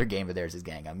every other game of theirs is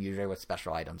getting them, usually with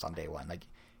special items on day one. Like,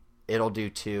 It'll Do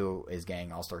 2 is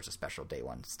getting all sorts of special day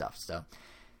one stuff. So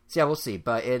yeah, we'll see.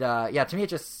 But to me,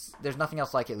 there's nothing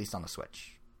else like it, at least on the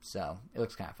Switch. So it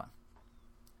looks kind of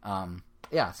fun.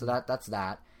 So that's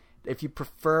that. If you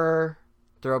prefer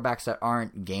throwbacks that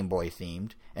aren't Game Boy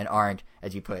themed and aren't,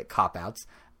 as you put it, cop-outs,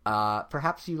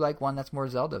 perhaps you like one that's more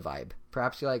Zelda vibe.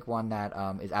 Perhaps you like one that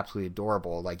is absolutely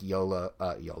adorable, like Yono.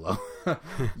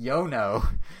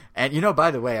 And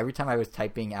by the way, every time I was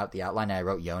typing out the outline and I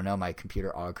wrote Yono, my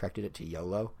computer auto-corrected it to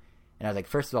YOLO. And I was like,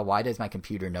 first of all, why does my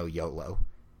computer know YOLO?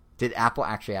 Did Apple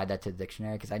actually add that to the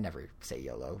dictionary? Because I never say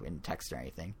YOLO in text or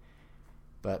anything.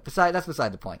 But that's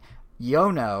beside the point.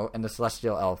 Yono and the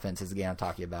Celestial Elephants is the game I'm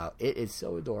talking about. It is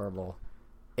so adorable.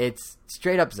 It's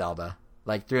straight up Zelda,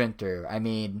 like through and through. I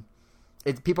mean,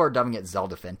 people are dubbing it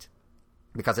Zeldafint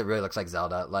because it really looks like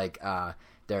Zelda. Like,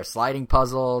 there are sliding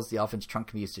puzzles. The elephant's trunk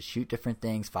can be used to shoot different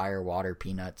things: fire, water,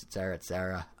 peanuts, etc.,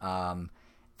 etc.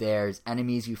 There's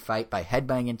enemies you fight by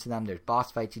headbanging into them. There's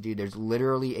boss fights you do. There's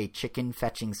literally a chicken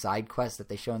fetching side quest that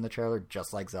they show in the trailer,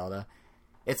 just like Zelda.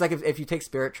 It's like if you take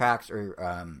Spirit Tracks or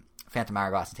Phantom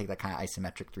Hourglass and take that kind of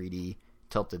isometric 3D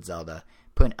tilted Zelda,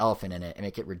 put an elephant in it, and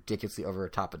make it ridiculously over the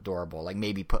top adorable. Like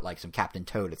maybe put like some Captain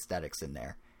Toad aesthetics in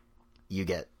there. You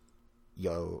get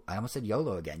I almost said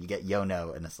YOLO again. You get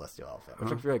Yono and the Celestial Elephant, which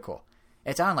looks really cool.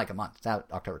 It's out in like a month. It's out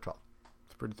October 12th.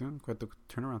 It's pretty soon. Quite the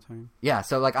turnaround time. Yeah,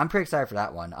 so like I'm pretty excited for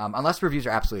that one. Unless reviews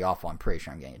are absolutely awful, I'm pretty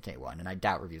sure I'm getting it day one, and I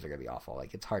doubt reviews are going to be awful.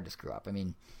 Like it's hard to screw up. I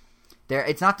mean,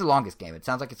 it's not the longest game. It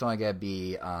sounds like it's only going to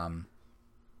be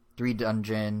 3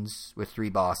 dungeons with 3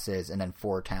 bosses and then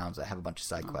 4 towns that have a bunch of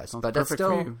side quests. But that's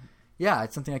still, yeah,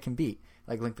 it's something I can beat,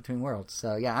 like Link Between Worlds.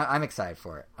 So yeah, I'm excited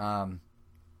for it.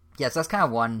 Yeah, so that's kind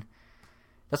of one.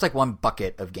 That's like one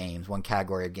bucket of games, one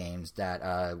category of games that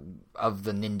of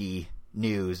the Nindy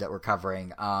news that we're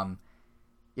covering.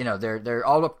 You know, they're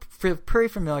all pretty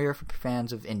familiar for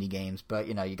fans of indie games, but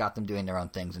you know, you got them doing their own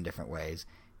things in different ways.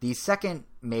 The second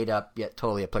made up yet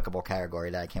totally applicable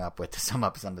category that I came up with to sum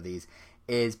up some of these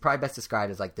is probably best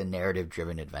described as like the narrative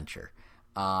driven adventure.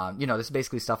 You know, this is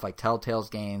basically stuff like Telltale's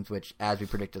games, which, as we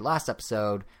predicted last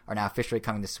episode, are now officially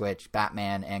coming to Switch.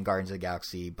 Batman and Guardians of the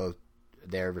Galaxy, both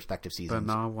their respective seasons.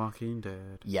 But not Walking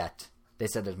Dead. Yet. They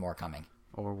said there's more coming.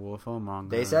 Or Wolf Among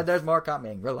Us. They said there's more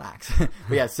coming. Relax. But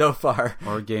yeah, so far.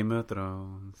 Or Game of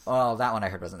Thrones. Well, that one I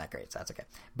heard wasn't that great, so that's okay.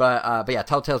 But yeah,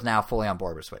 Telltale's now fully on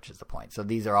board with Switch is the point. So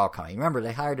these are all coming. Remember,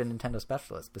 they hired a Nintendo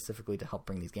specialist specifically to help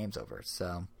bring these games over.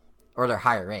 So, or they're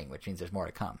hiring, which means there's more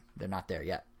to come. They're not there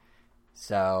yet.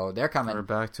 So they're coming. Or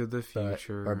Back to the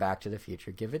Future. Or Back to the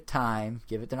Future. Give it time.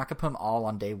 They're not going to put them all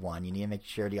on day one. You need to make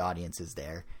sure the audience is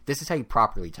there. This is how you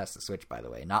properly test the Switch, by the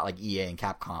way. Not like EA and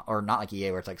Capcom, or not like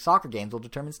EA where it's like soccer games will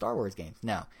determine Star Wars games.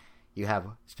 No. You have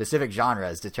specific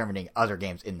genres determining other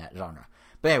games in that genre.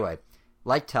 But anyway,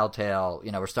 like Telltale,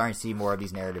 you know, we're starting to see more of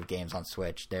these narrative games on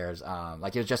Switch. There's,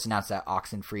 like it was just announced that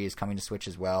Oxenfree is coming to Switch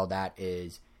as well. That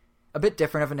is a bit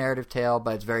different of a narrative tale,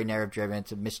 but it's very narrative driven.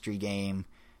 It's a mystery game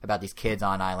about these kids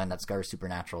on an island that discover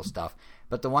supernatural stuff.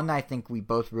 But the one that I think we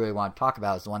both really want to talk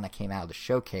about is the one that came out of the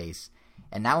showcase.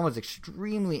 And that one was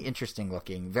extremely interesting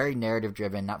looking, very narrative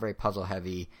driven, not very puzzle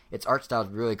heavy. Its art style is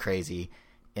really crazy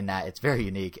in that it's very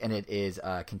unique, and it is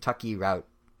Kentucky Route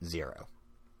Zero.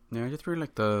 Yeah, I just really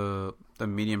like the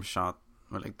medium shot,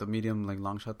 or like the medium like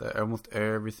long shot that almost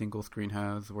every single screen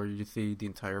has, where you see the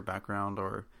entire background,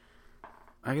 or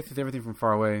I guess it's everything from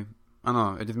far away. I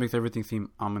don't know, it just makes everything seem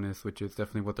ominous, which is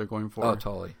definitely what they're going for. Oh,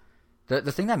 totally.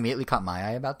 The thing that immediately caught my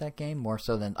eye about that game, more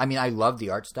so than... I mean, I love the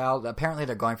art style. Apparently,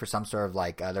 they're going for some sort of,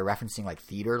 like... they're referencing, like,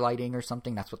 theater lighting or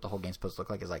something. That's what the whole game's supposed to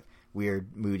look like, is, like,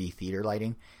 weird, moody theater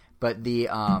lighting. But the...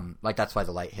 like, that's why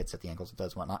the light hits at the angles it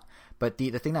does and whatnot. But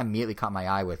the thing that immediately caught my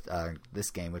eye with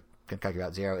this game, with Kentucky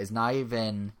Route Zero, is not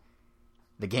even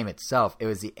the game itself. It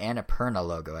was the Annapurna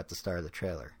logo at the start of the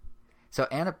trailer. So,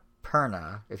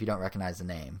 Annapurna, if you don't recognize the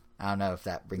name... I don't know if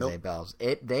that rings any bells.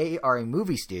 They are a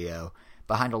movie studio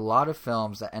behind a lot of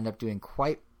films that end up doing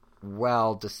quite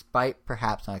well, despite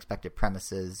perhaps unexpected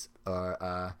premises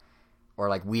or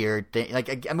like weird thing.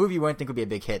 Like a movie you wouldn't think would be a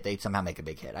big hit, they somehow make a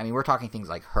big hit. I mean, we're talking things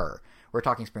like Her. We're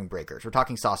talking Spring Breakers. We're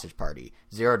talking Sausage Party.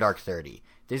 Zero Dark 30.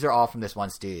 These are all from this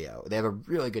one studio. They have a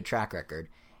really good track record.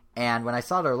 And when I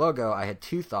saw their logo, I had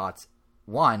two thoughts.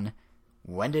 One,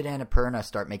 when did Annapurna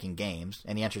start making games?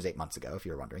 And the answer is 8 months ago, if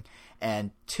you're wondering. And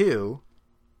two,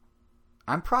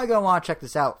 I'm probably going to want to check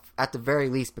this out at the very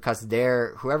least because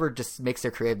whoever just makes their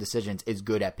creative decisions is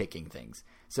good at picking things.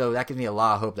 So that gives me a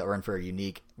lot of hope that we're in for a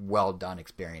unique, well-done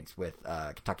experience with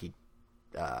Kentucky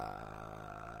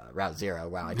Route Zero.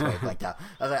 Wow, I totally blanked out.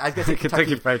 I was going to say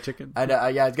Kentucky Fried Chicken. I know,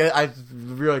 yeah, I was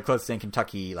really close to saying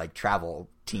Kentucky like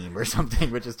travel team or something,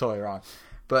 which is totally wrong.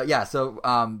 But yeah, so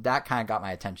that kind of got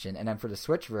my attention. And then for the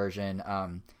Switch version,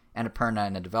 Annapurna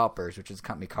and the developers, which is a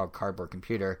company called Cardboard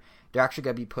Computer, they're actually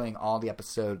going to be putting all the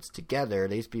episodes together.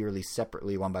 They used to be released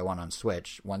separately one by one on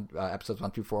Switch. Episodes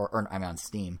 1 through 4, or I mean on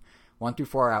Steam. 1 through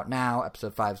 4 are out now.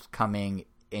 Episode 5 is coming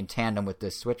in tandem with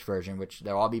this Switch version, which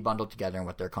they'll all be bundled together in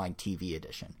what they're calling TV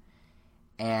Edition.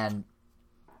 And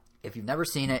if you've never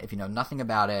seen it, if you know nothing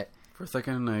about it, for a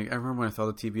second, like I remember when I saw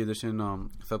the TV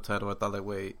edition subtitle, I thought like,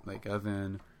 wait, like as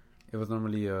in it was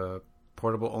normally a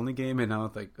portable only game, and now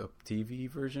it's like a TV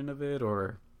version of it,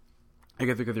 or I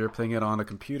guess because they were playing it on a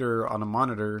computer on a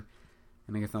monitor,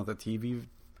 and I guess now it's a TV.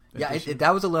 Yeah,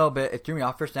 that was a little bit. It threw me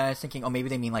off first. And I was thinking, oh, maybe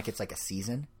they mean like it's like a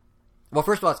season. Well,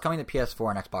 first of all, it's coming to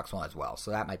PS4 and Xbox One as well, so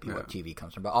that might be what TV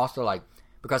comes from. But also, like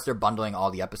because they're bundling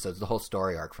all the episodes, the whole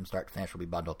story arc from start to finish will be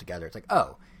bundled together. It's like,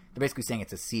 oh. They're basically saying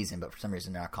it's a season, but for some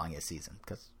reason they're not calling it a season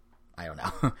because I don't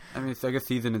know. I mean, I guess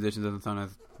season edition doesn't sound as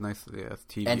nicely as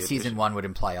TV. And edition. Season 1 would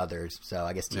imply others, so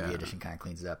I guess TV edition kind of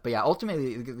cleans it up. But yeah,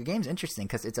 ultimately the game's interesting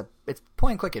because it's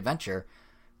point and click adventure,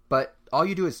 but all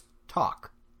you do is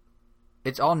talk.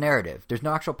 It's all narrative. There's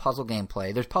no actual puzzle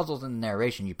gameplay. There's puzzles in the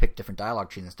narration. You pick different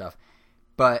dialogue trees and stuff,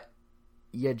 but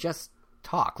you just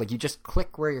talk. Like you just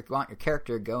click where you want your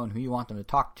character to go and who you want them to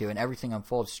talk to, and everything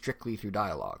unfolds strictly through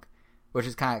dialogue. Which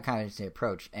is kind of an interesting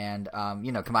approach. And,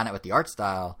 combine it with the art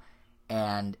style,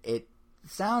 and it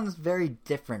sounds very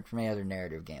different from any other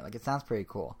narrative game. Like, it sounds pretty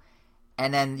cool.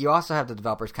 And then you also have the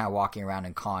developers kind of walking around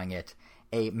and calling it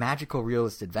a magical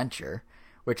realist adventure,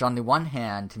 which on the one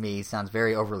hand, to me, sounds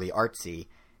very overly artsy,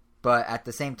 but at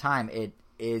the same time, it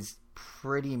is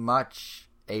pretty much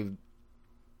a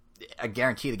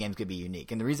guarantee the game's going to be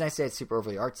unique. And the reason I say it's super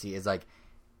overly artsy is like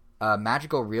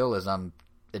magical realism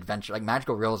adventure, like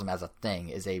magical realism as a thing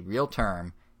is a real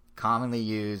term commonly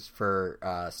used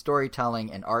for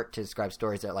storytelling and art to describe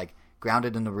stories that are like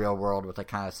grounded in the real world with like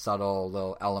kind of subtle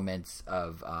little elements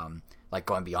of like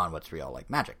going beyond what's real, like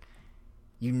magic.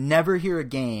 You never hear a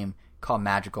game called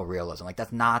magical realism. Like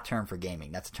that's not a term for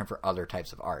gaming. That's a term for other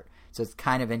types of art. So it's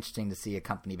kind of interesting to see a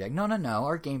company be like, no,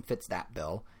 our game fits that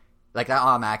bill. Like that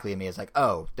automatically to me is like,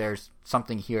 oh, there's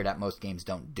something here that most games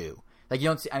don't do. Like you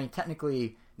don't see. I mean,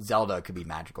 technically, Zelda could be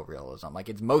magical realism. Like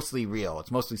it's mostly real.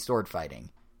 It's mostly sword fighting.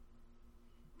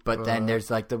 But then there's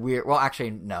like the weird. Well,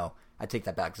 actually, no. I take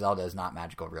that back. Zelda is not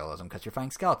magical realism because you're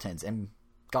fighting skeletons and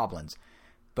goblins.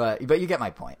 But you get my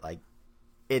point. Like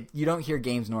you don't hear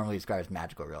games normally described as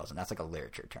magical realism. That's like a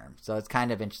literature term. So it's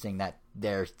kind of interesting that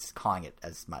they're calling it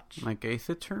as much. Like Ace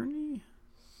Attorney?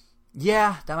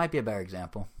 Yeah, that might be a better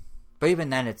example. But even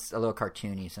then, it's a little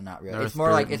cartoony, so not really. It's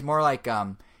more like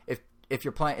if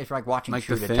you're like watching like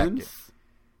True The Detective. Sims?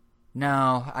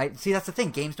 No, I see. That's the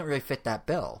thing. Games don't really fit that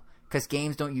bill because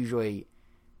games don't usually.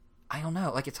 I don't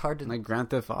know. Like it's hard to like Grand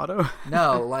Theft Auto.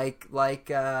 No, like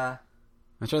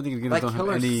I'm trying to think of games like that don't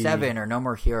Killer have any... 7 or No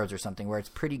More Heroes or something where it's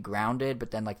pretty grounded,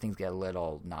 but then like things get a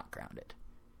little not grounded.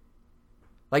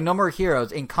 Like No More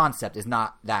Heroes in concept is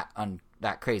not that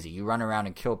crazy. You run around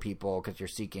and kill people because you're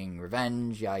seeking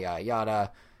revenge, yada yada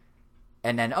yada,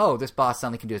 and then this boss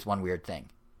suddenly can do this one weird thing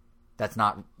that's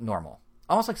not normal.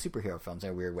 Almost like superhero films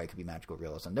in a weird way could be magical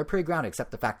realism. They're pretty grounded,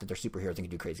 except the fact that they're superheroes and can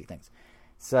do crazy things.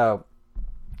 So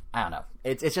I don't know.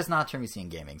 It's just not a term you see in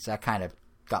gaming. So that kind of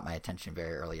got my attention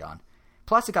very early on.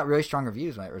 Plus, it got really strong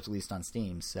reviews when it was released on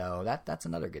Steam, so that's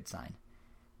another good sign.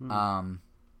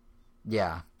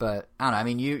 Yeah, but I don't know. I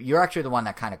mean, you're actually the one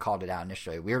that kind of called it out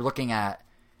initially. We were looking at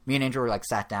me and Angel were like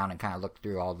sat down and kind of looked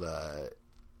through all the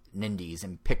Nindies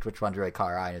and picked which ones really caught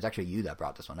our eye. And it was actually you that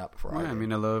brought this one up before. Yeah, I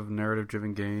mean, I love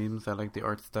narrative-driven games. I like the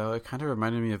art style. It kind of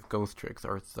reminded me of Ghost Trick's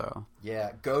art style.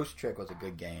 Yeah, Ghost Trick was a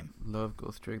good game. Love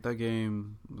Ghost Trick. That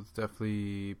game was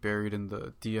definitely buried in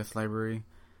the DS library.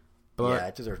 But, yeah,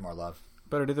 it deserves more love.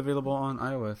 But it is available on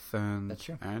iOS and That's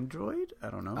true. Android? I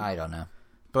don't know.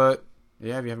 But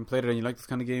yeah, if you haven't played it and you like this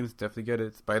kind of games, definitely get it.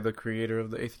 It's by the creator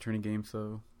of the Ace Attorney game,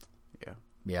 so yeah.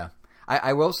 Yeah.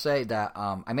 I will say that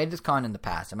I made this comment in the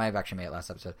past. I might have actually made it last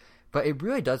episode. But it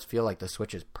really does feel like the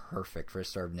Switch is perfect for a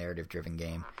sort of narrative-driven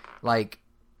game. Like,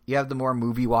 you have the more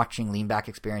movie-watching lean-back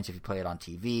experience if you play it on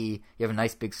TV. You have a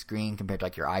nice big screen compared to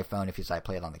like your iPhone if you decide to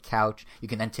play it on the couch. You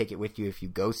can then take it with you if you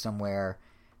go somewhere.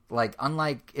 Like,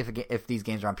 unlike if these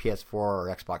games are on PS4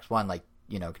 or Xbox One, like,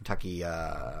 you know, Kentucky,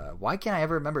 why can't I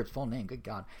ever remember its full name? Good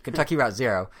God. Kentucky Route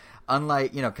Zero.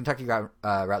 Unlike, you know, Kentucky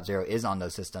Route Zero is on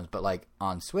those systems, but like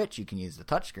on Switch, you can use the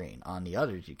touchscreen. On the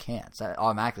others, you can't. So that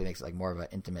automatically makes it like more of an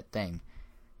intimate thing.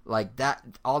 Like that,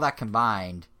 all that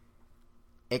combined,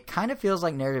 it kind of feels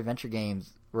like narrative adventure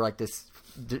games were like this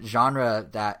genre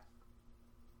that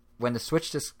when the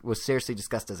Switch was seriously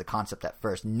discussed as a concept at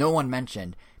first, no one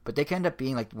mentioned, but they can end up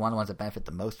being like one of the ones that benefit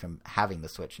the most from having the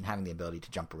Switch and having the ability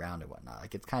to jump around and whatnot.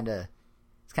 Like it's kind of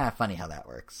funny how that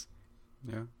works.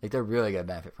 Yeah, like they're really going to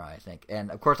benefit from it, I think. And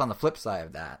of course, on the flip side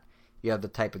of that, you have the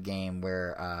type of game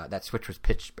where that Switch was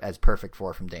pitched as perfect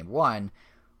for from day one,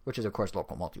 which is of course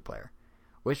local multiplayer.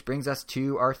 Which brings us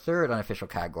to our third unofficial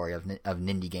category of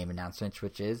Nindy game announcements,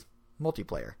 which is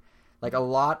multiplayer. Like, a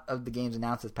lot of the games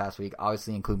announced this past week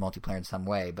obviously include multiplayer in some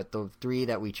way, but the three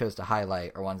that we chose to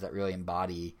highlight are ones that really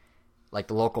embody, like,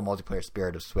 the local multiplayer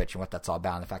spirit of Switch and what that's all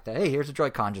about, and the fact that, hey, here's a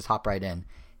Joy-Con, just hop right in.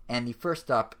 And the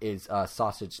first up is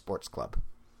Sausage Sports Club,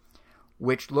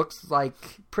 which looks like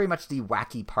pretty much the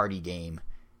wacky party game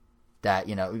that,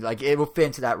 you know, like, it will fit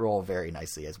into that role very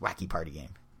nicely as wacky party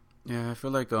game. Yeah, I feel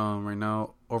like right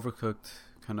now, Overcooked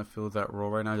kind of fills that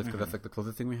role right now, just because that's, like, the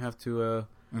closest thing we have to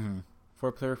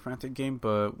four-player frantic game,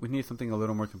 but we need something a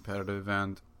little more competitive,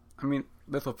 and I mean,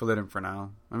 this will fill it in for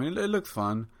now. I mean, it looks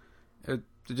fun. It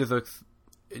just looks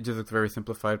very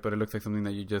simplified, but it looks like something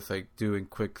that you just like do in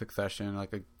quick succession,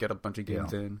 like get a bunch of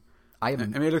games in. I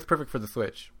mean, it looks perfect for the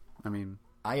Switch. I mean,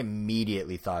 I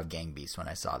immediately thought of Gang Beasts when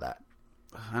I saw that.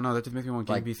 I know, that just makes me want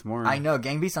Gang Beasts more. I know,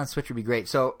 Gang Beasts on Switch would be great.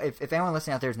 So if anyone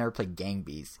listening out there has never played Gang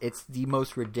Beasts, it's the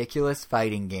most ridiculous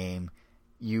fighting game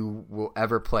you will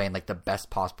ever play in like the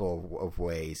best possible of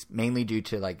ways, mainly due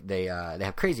to like they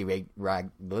have crazy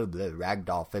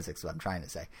ragdoll physics, what I'm trying to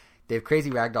say. They have crazy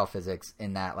ragdoll physics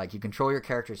in that like you control your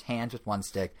character's hands with one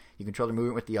stick, you control the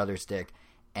movement with the other stick,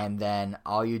 and then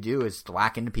all you do is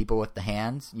whack into people with the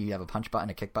hands. You have a punch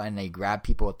button, a kick button, and you grab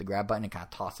people with the grab button and kind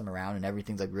of toss them around, and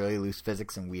everything's like really loose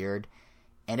physics and weird.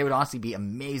 and it would honestly be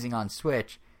amazing on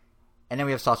Switch. And then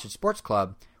we have Sausage Sports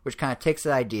Club, which kind of takes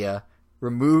that idea,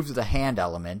 removes the hand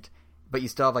element, but you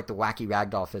still have like the wacky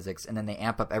ragdoll physics, and then they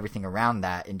amp up everything around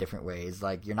that in different ways.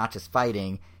 Like, you're not just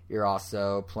fighting, you're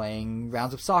also playing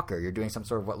rounds of soccer. You're doing some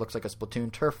sort of what looks like a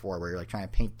Splatoon turf war, where you're like trying to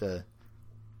paint the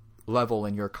level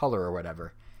in your color or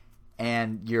whatever.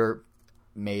 And you're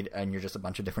just a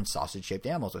bunch of different sausage-shaped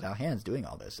animals without hands doing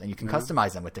all this. And you can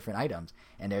customize them with different items.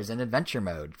 And there's an adventure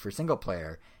mode for single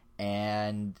player.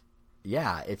 And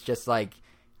yeah, it's just like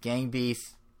Gang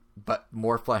Beasts, but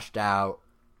more fleshed out,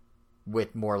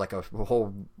 with more like a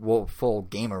whole full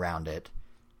game around it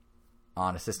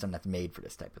on a system that's made for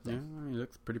this type of thing. Yeah, I mean, it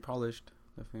looks pretty polished.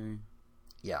 Definitely.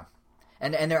 Yeah.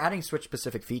 And they're adding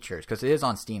Switch-specific features, because it is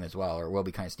on Steam as well, or will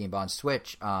be kind of Steam. But on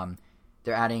Switch,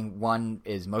 they're adding, one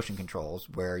is motion controls,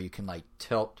 where you can like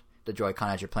tilt the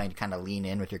Joy-Con as you're playing to kind of lean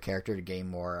in with your character to gain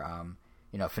more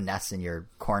finesse in your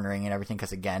cornering and everything,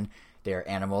 because again, they're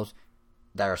animals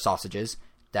that are sausages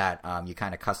that you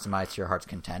kind of customize to your heart's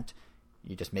content.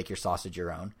 You just make your sausage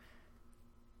your own.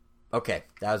 Okay,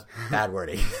 that was bad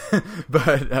wording.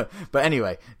 but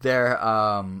anyway, there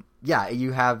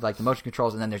you have like the motion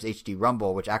controls, and then there's HD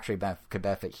Rumble, which actually could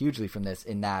benefit hugely from this,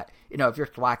 in that, if you're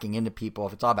thwacking into people,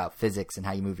 if it's all about physics and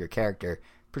how you move your character,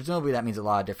 presumably that means a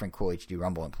lot of different cool HD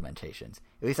Rumble implementations.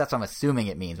 At least that's what I'm assuming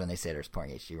it means when they say they're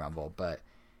supporting HD Rumble, but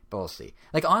we'll see.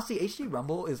 Like, honestly, HD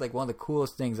Rumble is like one of the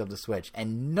coolest things of the Switch,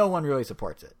 and no one really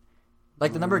supports it.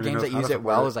 Like, the number of games that use it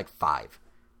well is like 5.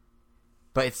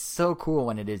 But it's so cool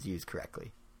when it is used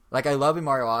correctly. Like, I love in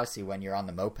Mario Odyssey when you're on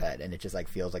the moped and it just like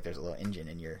feels like there's a little engine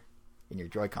in your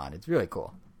Joy-Con. It's really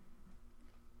cool.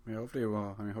 Yeah, hopefully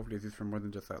it's used for more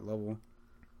than just that level.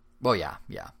 Well, yeah.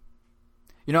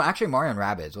 Actually, Mario and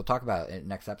Rabbids, we'll talk about it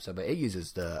next episode, but it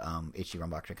uses the HD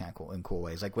Rumble actually kind of cool in cool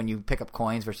ways. Like, when you pick up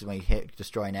coins versus when you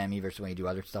destroy an enemy versus when you do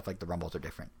other stuff, like the rumbles are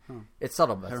different. It's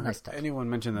subtle, but it's a nice touch. Anyone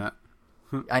mention that?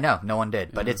 I know, no one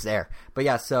did, but it's there. But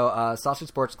yeah, so Sausage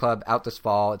Sports Club out this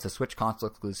fall. It's a Switch console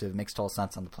exclusive. It makes total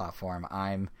sense on the platform.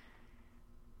 I'm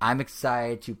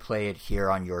excited to play it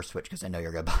here on your Switch, because I know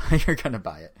you're gonna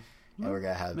buy it, and we're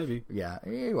gonna have maybe. Yeah,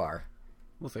 you are.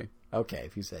 We'll see. Okay,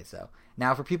 if you say so.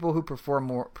 Now, for people who prefer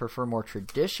more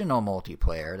traditional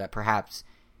multiplayer that perhaps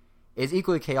is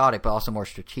equally chaotic but also more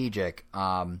strategic,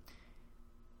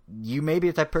 you may be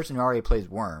the type of person who already plays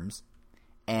Worms.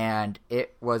 And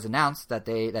it was announced that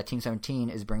Team 17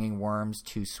 is bringing Worms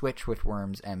to Switch with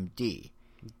Worms MD.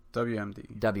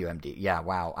 WMD. Yeah,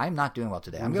 wow. I'm not doing well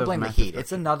today. I'm going to blame the heat.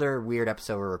 It's another weird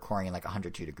episode we're recording in like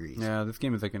 102 degrees. Yeah, this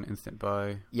game is like an instant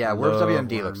buy. Yeah, Worms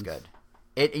WMD looks good.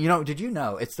 Did you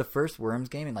know it's the first Worms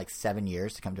game in like 7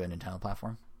 years to come to a Nintendo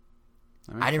platform?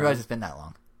 I didn't realize it's been that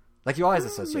long. Like, you always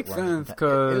associate Worms with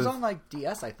Nintendo. It was on like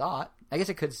DS, I thought. I guess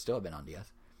it could still have been on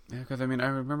DS. Yeah, because I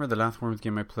remember the last Worms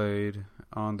game I played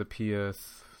on the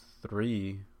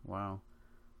PS3. Wow,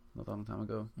 not that long time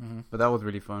ago. Mm-hmm. But that was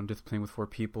really fun. Just playing with 4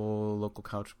 people, local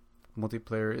couch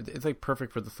multiplayer. It's like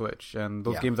perfect for the Switch, and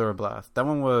those games are a blast. That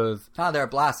one was they're a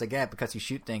blast again because you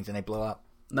shoot things and they blow up.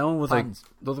 That one was Puns.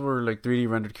 Like those were like 3D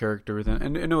rendered characters,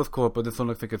 and it was cool. But this one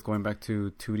looks like it's going back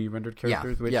to 2D rendered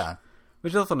characters, which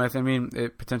is also nice. I mean,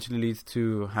 it potentially leads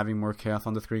to having more chaos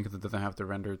on the screen because it doesn't have to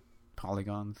render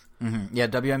polygons. Mm-hmm. Yeah,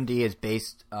 WMD is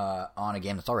based on a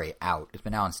game that's already out. It's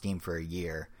been out on Steam for a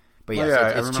year. But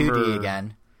yes, it's 2D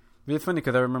again. It's funny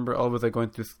because I remember always like going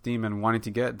through Steam and wanting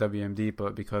to get WMD,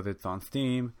 but because it's on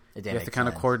Steam, you have to kind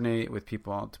of coordinate with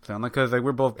people to play on. Because like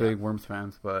we're both big Worms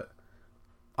fans, but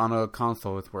on a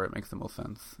console it's where it makes the most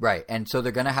sense. Right, and so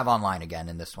they're going to have online again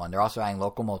in this one. They're also adding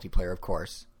local multiplayer, of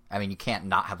course. I mean, you can't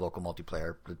not have local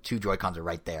multiplayer. The 2 Joy-Cons are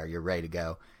right there. You're ready to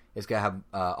go. It's going to have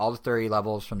all the 30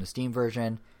 levels from the Steam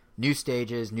version, new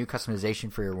stages, new customization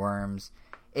for your Worms.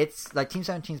 It's like Team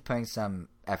 17 is putting some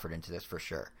effort into this for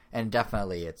sure. And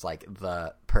definitely it's like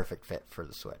the perfect fit for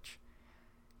the Switch.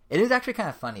 It is actually kind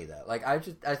of funny though. Like I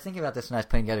was thinking about this when I was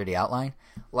putting together the outline.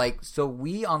 Like, so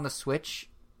we on the Switch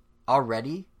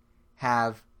already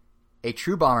have a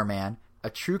true Bomberman, a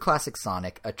true classic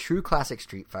Sonic, a true classic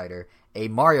Street Fighter, a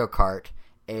Mario Kart,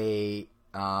 a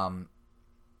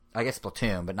I guess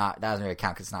Splatoon, but that doesn't really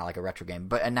count because it's not like a retro game.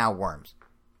 And now Worms.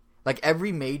 Like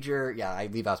every major, I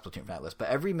leave out Splatoon from that list, but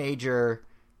every major,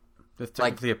 it's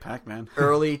technically a Pac-Man.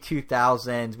 early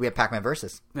 2000s, we have Pac-Man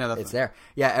Versus. Yeah, it's there.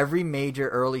 Yeah, every major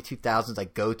early 2000s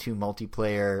like go-to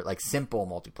multiplayer, like simple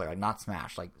multiplayer, like not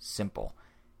Smash, like simple,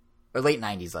 or late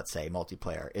 90s, let's say,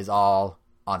 multiplayer is all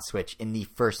on Switch in the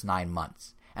first 9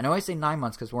 months. And I always say 9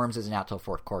 months because Worms isn't out till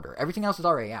fourth quarter. Everything else is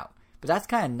already out. But that's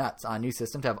kind of nuts on a new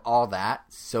system to have all that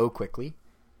so quickly.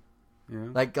 Yeah.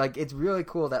 Like it's really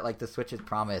cool that like the Switch's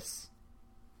promise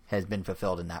has been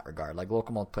fulfilled in that regard. Like,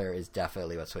 local multiplayer is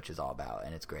definitely what Switch is all about,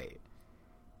 and it's great.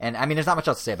 And, I mean, there's not much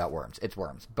else to say about Worms. It's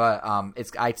Worms. But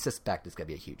I suspect it's going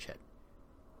to be a huge hit.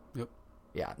 Yep.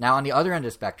 Yeah. Now, on the other end of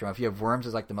the spectrum, if you have Worms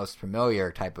as, like, the most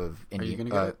familiar type of indie... Are you going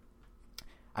to get it?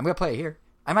 I'm going to play it here.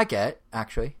 I might get it,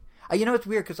 actually. You know, it's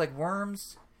weird, because, like,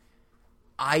 Worms...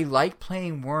 I like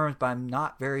playing Worms, but I'm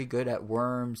not very good at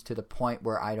Worms to the point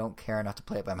where I don't care enough to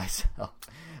play it by myself.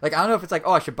 Like, I don't know if it's like,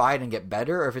 oh, I should buy it and get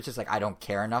better, or if it's just like, I don't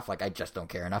care enough. Like, I just don't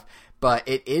care enough. But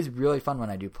it is really fun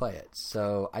when I do play it.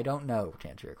 So, I don't know, to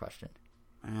answer your question.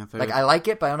 Like, I like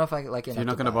it, but I don't know if I like it. So you're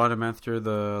not going to bother master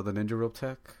the Ninja Rope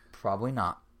tech? Probably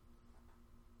not.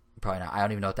 Probably not. I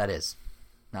don't even know what that is.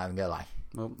 Not even going to lie.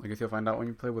 Well, I guess you'll find out when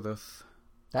you play with us.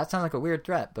 That sounds like a weird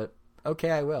threat, but...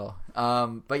 Okay, I will.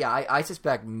 But yeah, I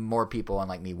suspect more people,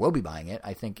 unlike me, will be buying it.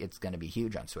 I think it's going to be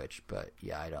huge on Switch, but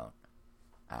yeah, I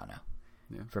don't know.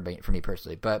 Yeah. For me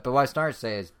personally. But what I started to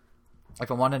say is, like,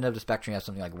 on one end of the spectrum, you have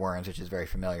something like Worms, which is very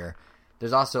familiar.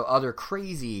 There's also other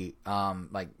crazy,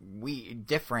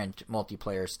 different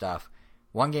multiplayer stuff.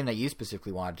 One game that you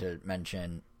specifically wanted to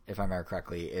mention, if I remember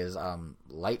correctly, is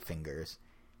Light Fingers,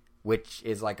 which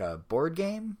is like a board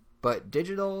game, but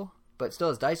digital. But still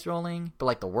has dice rolling, but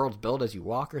like the world's built as you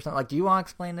walk or something. Like, do you want to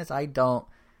explain this? I don't.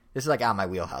 This is like out of my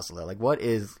wheelhouse a little. Like, what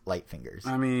is Light Fingers?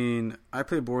 I mean, I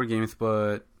play board games,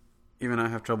 but even I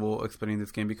have trouble explaining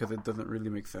this game because it doesn't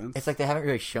really make sense. It's like they haven't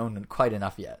really shown quite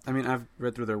enough yet. I mean, I've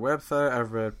read through their website,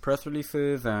 I've read press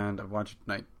releases, and I've watched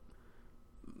like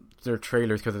their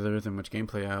trailers because there isn't much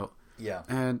gameplay out. Yeah.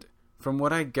 And from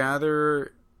what I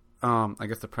gather, I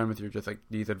guess the premise, you're just like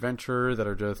these adventurers that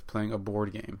are just playing a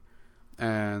board game.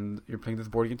 And you're playing this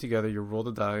board game together, you roll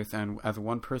the dice, and as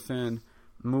one person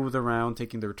moves around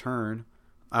taking their turn,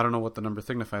 I don't know what the number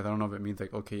signifies. I don't know if it means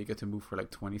like, okay, you get to move for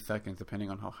like 20 seconds depending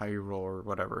on how high you roll or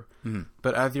whatever. Mm-hmm.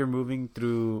 But as you're moving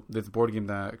through this board game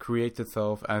that creates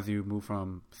itself as you move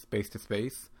from space to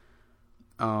space,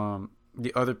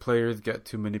 the other players get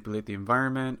to manipulate the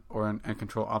environment and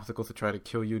control obstacles to try to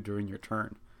kill you during your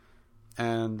turn.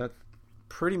 And that's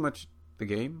pretty much the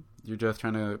game. You're just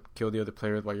trying to kill the other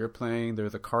players while you're playing.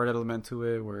 There's a card element to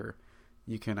it where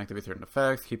you can activate certain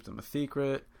effects, keep them a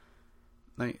secret.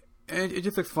 Like, it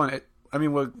just looks fun.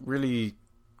 What really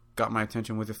got my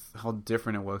attention was just how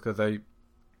different it was. Because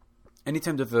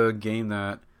anytime there's a game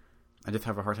that I just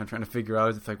have a hard time trying to figure out,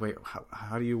 it's just like, wait,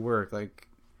 how do you work? Like,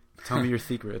 tell me your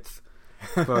secrets.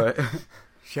 But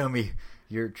show me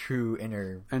your true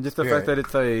inner. And just the fact that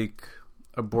it's like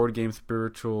a board game,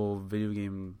 spiritual video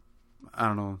game, I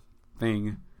don't know,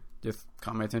 thing just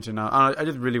caught my attention. Now I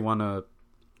just really want to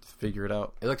figure it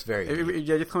out. It looks very I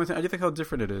just think how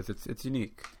different it is. It's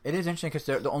unique. It is interesting because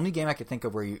the only game I could think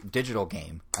of digital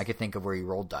game I could think of where you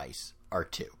roll dice are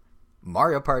two: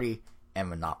 Mario Party and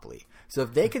Monopoly. So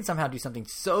if they can somehow do something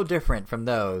so different from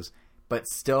those but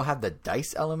still have the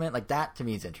dice element, like, that to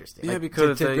me is interesting. Yeah, like,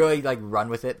 because to really like run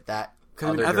with it that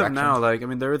because as of now,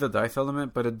 there is a dice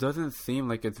element, but it doesn't seem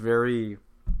like it's very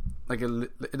like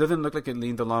it doesn't look like it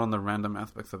leans a lot on the random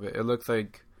aspects of it. It looks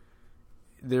like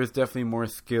there's definitely more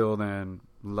skill than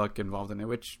luck involved in it,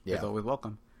 which is always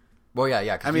welcome. Well,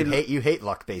 yeah. Cause you hate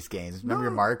luck-based games. Remember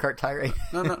your Mario Kart tirade?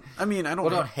 No. I mean, I don't.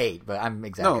 Don't hate, but I'm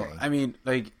exaggerating. No, I mean,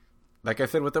 like I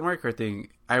said with the Mario Kart thing,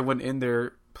 I went in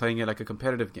there playing it like a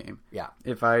competitive game. Yeah.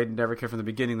 If I never cared from the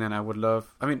beginning, then I would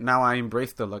love. I mean, now I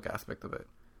embrace the luck aspect of it.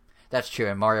 That's true.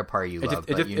 In Mario Party, it's luck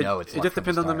it just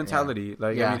depends on the mentality. Yeah.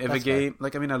 Like, I mean, if a game,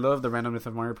 I love the randomness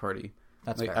of Mario Party.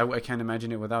 That's like, fair. I can't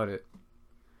imagine it without it.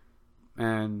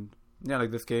 And yeah,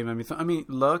 like this game.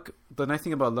 Luck. The nice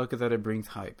thing about luck is that it brings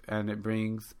hype and it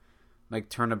brings like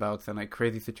turnabouts and like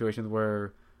crazy situations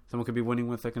where someone could be winning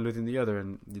 1 second, losing the other,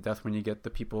 and that's when you get the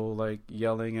people like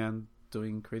yelling and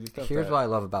doing crazy stuff. Here's what I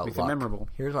love about luck. It memorable.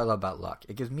 Here's what I love about luck.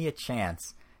 It gives me a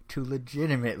chance to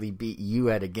legitimately beat you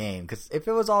at a game. Because if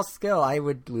it was all skill, I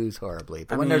would lose horribly.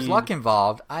 But when there's luck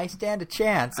involved, I stand a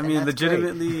chance.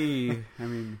 Legitimately.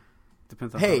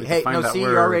 Depends on how you define that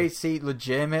word.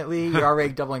 Legitimately, you're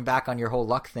already doubling back on your whole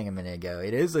luck thing a minute ago.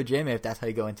 It is legitimate if that's how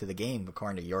you go into the game,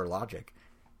 according to your logic.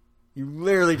 You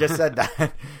literally just said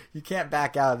that. You can't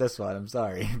back out of this one. I'm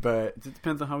sorry, but it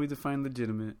depends on how we define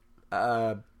legitimate.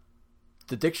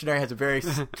 The dictionary has a very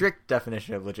strict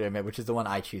definition of legitimate, which is the one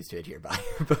I choose to adhere by.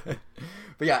 but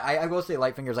yeah, I will say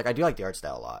Light Fingers, like, I do like the art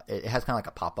style a lot. It has kind of like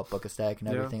a pop-up book aesthetic and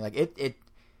everything. Yeah. Like,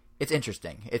 it's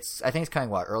interesting. I think it's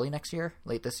kind of early next year,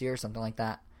 late this year, something like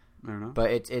that. I don't know.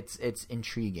 But it's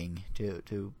intriguing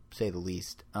to say the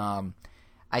least.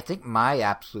 I think my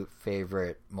absolute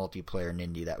favorite multiplayer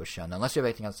Nindy that was shown, unless you have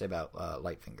anything else to say about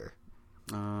Lightfinger.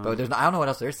 But I don't know what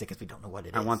else there is to say because we don't know what it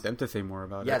is. I want them to say more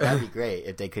about it. Yeah, that'd be great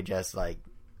if they could just like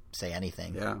say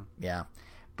anything. Yeah.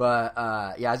 But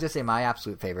I was gonna say my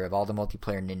absolute favorite of all the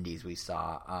multiplayer Nindies we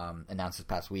saw announced this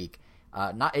past week.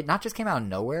 It not just came out of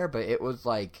nowhere, but it was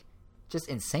like just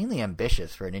insanely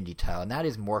ambitious for an indie title, and that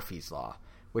is Morphe's Law,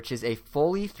 which is a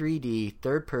fully 3D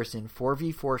third-person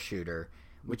 4v4 shooter,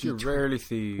 which you rarely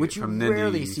see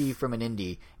from an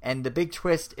indie. And the big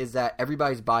twist is that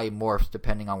everybody's body morphs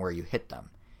depending on where you hit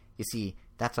them. You see,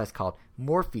 that's why it's called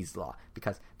Morphe's Law,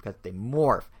 because they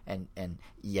morph, and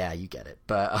yeah, you get it.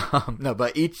 But no,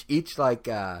 but each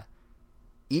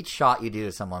shot you do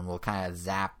to someone will kind of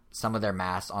zap some of their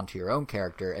mass onto your own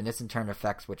character, and this in turn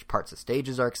affects which parts of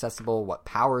stages are accessible, what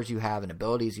powers you have and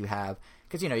abilities you have.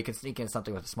 Because, you can sneak in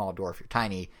something with a small door if you're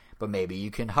tiny, but maybe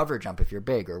you can hover jump if you're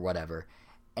big or whatever.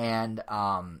 And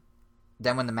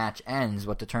then when the match ends,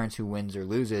 what determines who wins or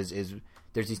loses is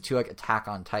there's these two Attack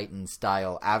on Titan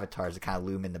style avatars that kind of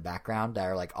loom in the background that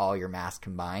are like all your mass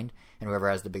combined, and whoever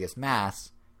has the biggest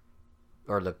mass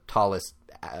or the tallest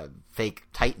fake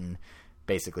Titan,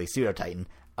 basically pseudo Titan,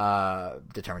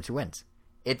 determines who wins.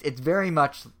 It's very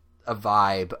much a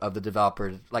vibe of the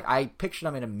developers. Like, I pictured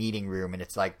them in a meeting room, and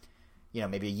it's like,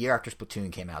 maybe a year after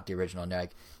Splatoon came out, the original, and they're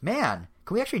like, man,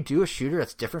 can we actually do a shooter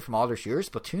that's different from all other shooters?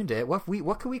 Splatoon did it.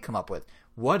 What could we come up with?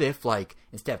 What if, like,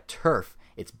 instead of turf,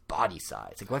 it's body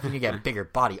size? Like, what if you get a bigger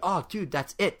body? Oh, dude,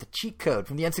 that's it. The cheat code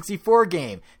from the N64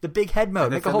 game. The big head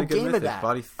mode. Make a whole game of that.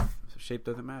 Body shape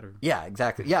doesn't matter. Yeah,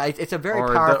 exactly. Yeah, it's a very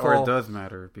powerful... Or it does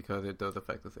matter, because it does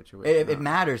affect the situation. It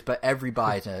matters, but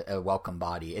everybody's a welcome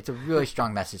body. It's a really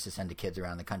strong message to send to kids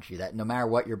around the country that no matter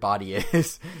what your body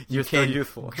is, you can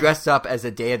dress up as a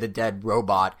Day of the Dead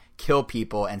robot, kill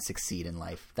people, and succeed in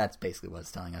life. That's basically what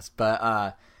it's telling us.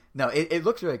 But no, it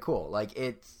looks really cool. Like,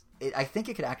 I think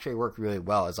it could actually work really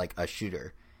well as like a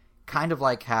shooter. Kind of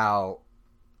like how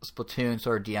Splatoon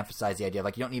sort of de-emphasized the idea of,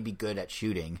 like, you don't need to be good at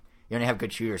shooting. You only have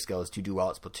good shooter skills to do well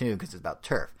at Splatoon because it's about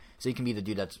turf. So you can be the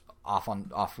dude that's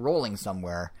off rolling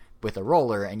somewhere with a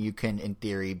roller, and you can, in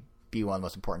theory, be one of the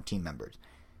most important team members.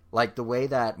 Like, the way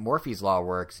that Morphe's Law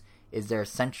works is they're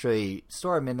essentially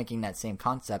sort of mimicking that same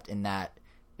concept in that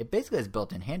it basically has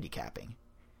built-in handicapping.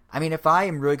 I mean, if I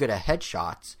am really good at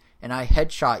headshots, and I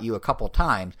headshot you a couple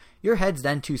times, your head's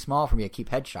then too small for me to keep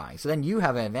headshotting. So then you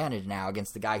have an advantage now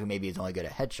against the guy who maybe is only good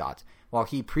at headshots, while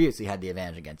he previously had the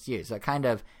advantage against you. So it kind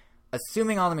of...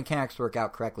 assuming all the mechanics work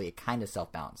out correctly, it kind of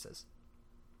self-balances.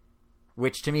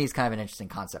 Which, to me, is kind of an interesting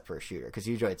concept for a shooter. Because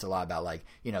usually it's a lot about, like,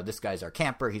 this guy's our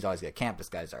camper. He's always going to camp. This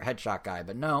guy's our headshot guy.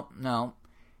 But no.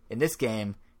 In this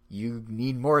game, you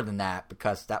need more than that,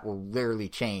 because that will literally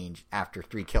change after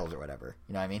 3 kills or whatever.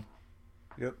 You know what I mean?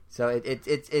 Yep. So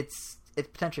it's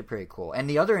potentially pretty cool. And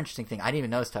the other interesting thing, I didn't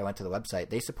even notice until I went to the website,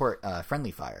 they support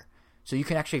friendly fire. So you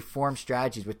can actually form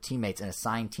strategies with teammates and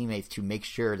assign teammates to make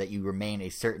sure that you remain a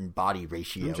certain body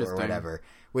ratio or whatever,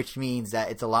 which means that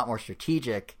it's a lot more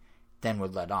strategic than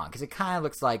would let on. Because it kind of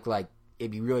looks like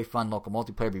it'd be really fun local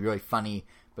multiplayer, it'd be really funny,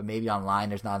 but maybe online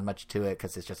there's not as much to it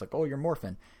because it's just like, oh, you're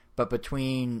morphing. But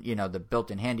between, the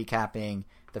built-in handicapping,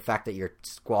 the fact that your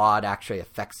squad actually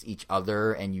affects each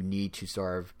other and you need to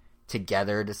sort of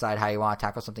together decide how you want to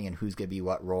tackle something and who's going to be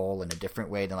what role in a different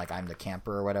way than, like, I'm the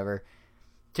camper or whatever.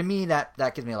 To me, that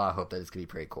gives me a lot of hope that this could be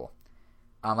pretty cool.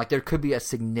 Like, there could be a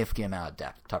significant amount of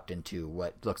depth tucked into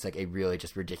what looks like a really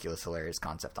just ridiculous, hilarious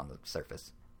concept on the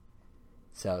surface.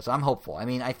 So I'm hopeful. I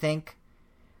mean, I think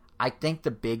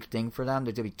the big thing for them,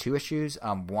 there's going to be 2 issues.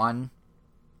 One,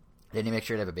 they need to make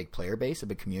sure they have a big player base, a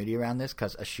big community around this,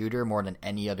 because a shooter, more than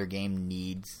any other game,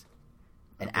 needs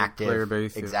an active player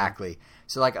base. Exactly. Yeah.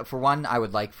 So, like, for one, I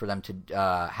would like for them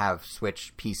to have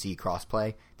Switch PC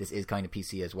crossplay. This is coming to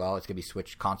PC as well. It's going to be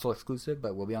Switch console exclusive,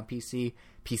 but will be on PC.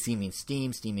 PC means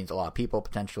Steam. Steam means a lot of people,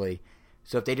 potentially.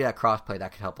 So if they do that crossplay,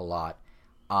 that could help a lot.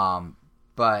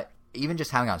 But even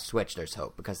just having on Switch, there's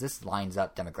hope, because this lines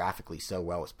up demographically so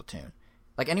well with Splatoon.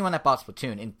 Like, anyone that bought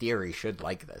Splatoon, in theory, should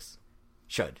like this.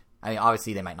 Should. I mean,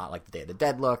 obviously, they might not like the Day of the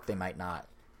Dead look. They might not,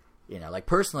 like,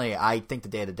 personally, I think the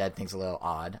Day of the Dead thing's a little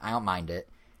odd. I don't mind it.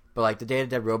 But, like, the Day of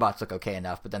the Dead robots look okay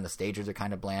enough, but then the stagers are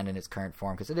kind of bland in its current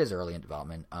form, because it is early in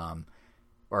development.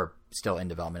 Or still in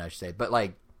development, I should say. But,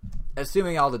 like,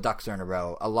 assuming all the ducks are in a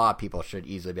row, a lot of people should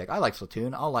easily be like, I like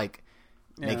Splatoon. I'll like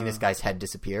making this guy's head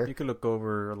disappear. You could look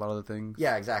over a lot of the things.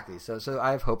 Yeah, exactly. So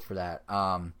I have hope for that.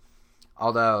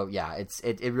 Although, yeah,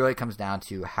 it really comes down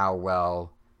to how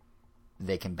well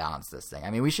they can balance this thing.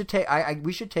 I mean, we should take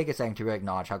a second to really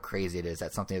acknowledge how crazy it is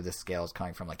that something of this scale is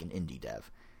coming from, like, an indie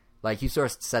dev. Like, you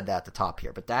sort of said that at the top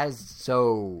here, but that is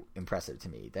so impressive to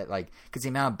me. That, like, because the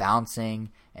amount of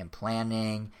balancing and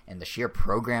planning and the sheer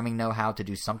programming know-how to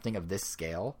do something of this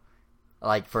scale,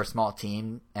 like, for a small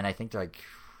team, and I think they're, like,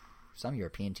 some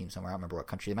European team somewhere. I don't remember what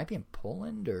country. It might be in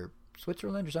Poland or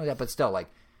Switzerland or something like that. But still, like,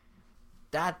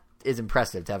 that is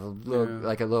impressive to have a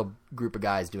little group of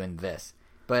guys doing this.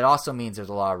 But it also means there's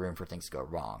a lot of room for things to go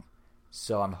wrong.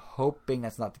 So I'm hoping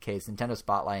that's not the case. Nintendo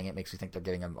spotlighting it makes me think they're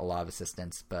giving them a lot of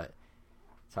assistance, but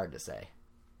it's hard to say.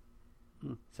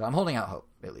 So I'm holding out hope,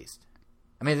 at least.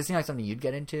 I mean, does this seem like something you'd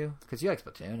get into? Because you like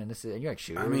Splatoon, and you like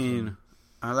shooters. I mean,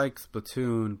 I like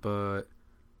Splatoon, but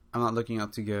I'm not looking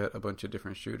out to get a bunch of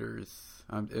different shooters.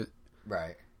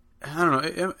 Right. I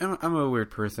don't know. I'm a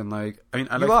weird person. Like, I mean,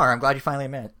 you are. I'm glad you finally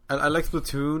admit it. I like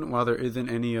Splatoon while there isn't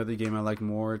any other game I like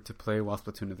more to play while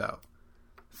Splatoon is out.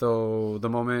 So the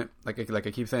moment, like I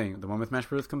keep saying, the moment Smash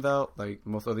Bros. Comes out, like,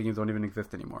 most other games don't even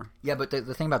exist anymore. Yeah, but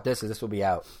the thing about this is this will be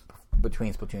out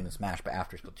between Splatoon and Smash, but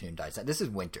after Splatoon dies. This is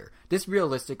winter. This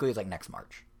realistically is like next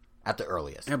March at the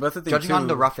earliest. Yeah, but that's the thing, judging on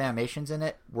the rough animations in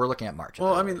it, we're looking at March.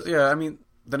 Well, I mean,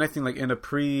 the nice thing, like, in a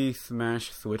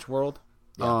pre-Smash Switch world,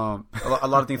 a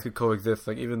lot of things could coexist.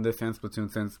 Like, even this and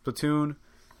Splatoon, since Splatoon,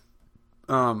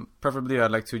 preferably I'd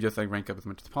like to just, like, rank up as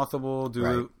much as possible,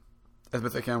 do as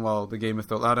best I can while the game is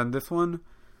still out. And this one,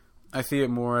 I see it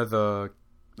more as a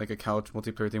couch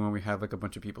multiplayer thing when we have, like, a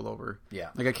bunch of people over. Yeah.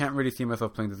 Like, I can't really see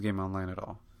myself playing this game online at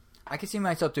all. I can see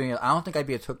myself doing it. I don't think I'd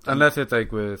be a took. Unless it's,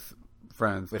 like, with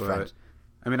friends. Friends.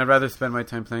 I mean, I'd rather spend my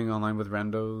time playing online with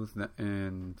randos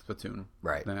in Splatoon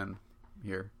than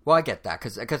here. Well, I get that,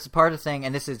 because part of the thing,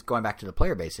 and this is going back to the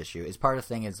player base issue, is part of the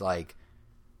thing is, like,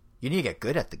 you need to get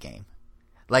good at the game.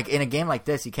 Like, in a game like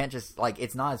this, you can't just, like,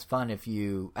 it's not as fun if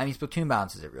you... I mean, Splatoon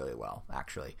balances it really well,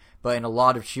 actually. But in a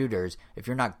lot of shooters, if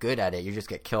you're not good at it, you just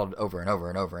get killed over and over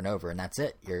and over and over, and that's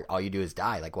it. All you do is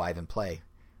die. Like, why even play?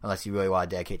 Unless you really want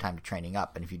to dedicate time to training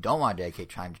up. And if you don't want to dedicate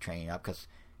time to training up, because,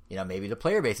 you know, maybe the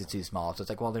player base is too small, so it's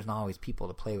like, well, there's not always people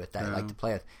to play with that I like to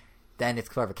play with. Then it's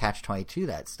clever catch-22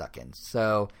 that's stuck in.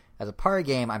 So, as a party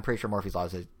game, I'm pretty sure Morphe's Law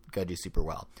is going to do super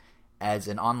well. As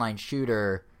an online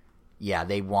shooter... Yeah,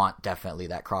 they want definitely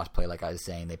that crossplay, like I was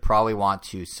saying. They probably want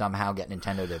to somehow get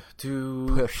Nintendo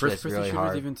to push this really hard.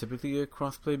 Shooters even typically get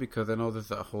crossplay? Because I know there's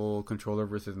that whole controller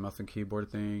versus mouse and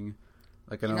keyboard thing.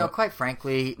 Like, I know, quite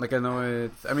frankly... Like, I know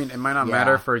it's... I mean, it might not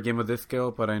matter for a game of this scale,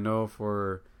 but I know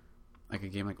for, like, a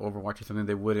game like Overwatch or something,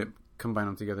 they wouldn't combine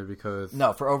them together because...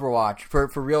 No, for Overwatch. For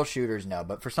real shooters, no.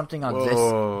 But for something on this...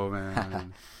 Oh,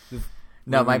 man.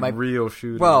 No, my real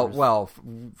shooters. Well,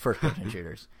 first-person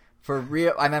shooters. For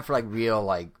real, I meant for, like, real,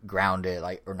 like, grounded,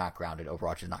 like, or not grounded.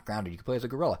 Overwatch is not grounded. You can play as a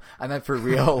gorilla. I meant for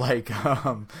real, like,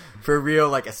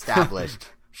 established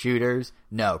shooters.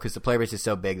 No, because the player base is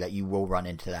so big that you will run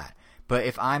into that. But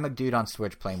if I'm a dude on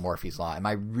Switch playing Morphe's Law, am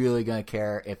I really going to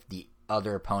care if the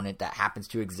other opponent that happens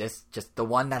to exist, just the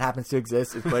one that happens to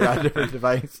exist, is played on a different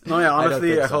device? No, yeah,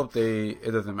 honestly, I hope it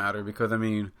doesn't matter, because, I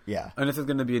mean, yeah. And this is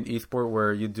going to be an esport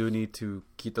where you do need to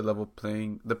keep the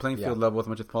playing field level as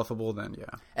much as possible, then yeah.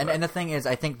 And the thing is,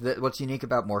 I think that what's unique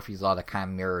about Morphe's Law that kind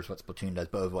of mirrors what Splatoon does,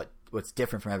 but what's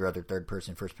different from every other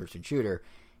third-person, first-person shooter,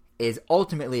 is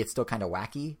ultimately it's still kind of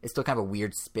wacky. It's still kind of a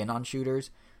weird spin on shooters.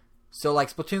 So,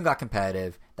 like, Splatoon got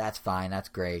competitive. That's fine. That's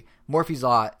great. Morphe's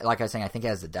Law, like I was saying, I think it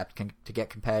has the depth to get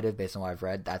competitive based on what I've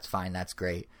read. That's fine. That's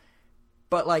great.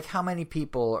 But, like, how many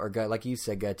people are going to, like you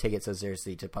said, going to take it so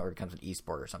seriously to the point where it becomes an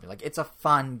esport or something? Like, it's a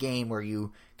fun game where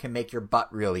you can make your butt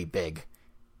really big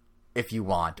if you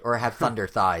want, or have thunder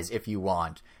thighs if you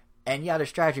want. And, yeah, there's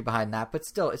strategy behind that, but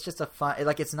still, it's just a fun...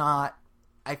 Like, it's not...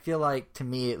 I feel like, to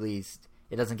me at least...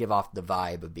 It doesn't give off the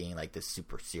vibe of being like this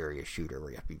super serious shooter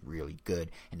where you have to be really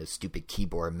good and the stupid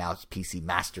keyboard, mouse, PC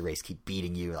master race keep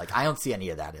beating you. Like, I don't see any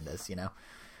of that in this, you know?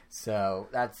 So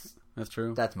that's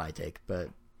true. That's my take. But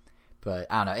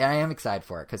I don't know. I am excited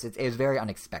for it because it was very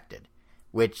unexpected,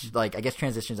 which, like, I guess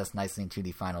transitions us nicely into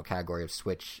the final category of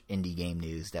Switch indie game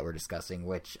news that we're discussing,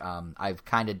 which I've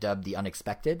kind of dubbed the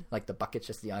unexpected. Like, the bucket's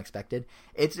just the unexpected.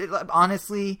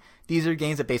 Honestly, these are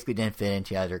games that basically didn't fit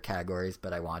into other categories,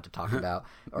 but I wanted to talk about,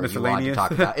 or you wanted to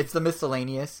talk about. It's the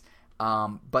miscellaneous.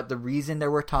 But the reason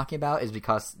that we're talking about is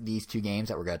because these two games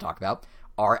that we're going to talk about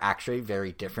are actually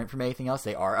very different from anything else.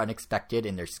 They are unexpected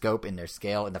in their scope, in their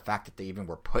scale, and the fact that they even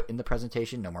were put in the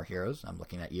presentation. No More Heroes. I'm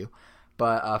looking at you.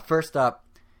 But first up,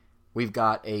 we've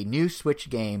got a new Switch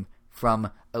game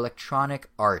from Electronic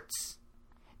Arts.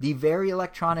 The very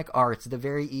Electronic Arts, the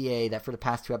very EA that for the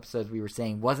past two episodes we were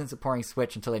saying wasn't supporting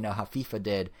Switch until they know how FIFA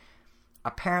did.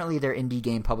 Apparently their indie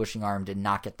game publishing arm did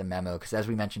not get the memo, because as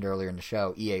we mentioned earlier in the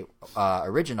show, EA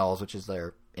Originals, which is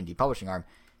their indie publishing arm,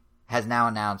 has now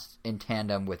announced in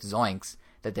tandem with Zoinks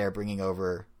that they're bringing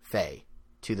over Faye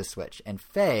to the Switch. And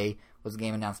Faye was a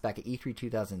game announced back at E3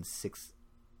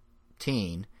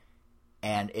 2016,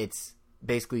 and it's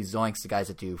basically Zoinks, the guys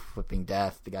that do Flipping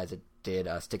Death, the guys that did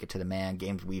Stick It to the Man,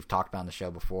 games we've talked about on the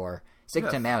show before. Stick It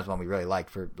to the Man was one we really liked.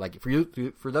 For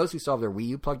those who still have their Wii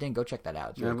U plugged in, go check that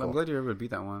out. It's really cool. I'm glad you were able to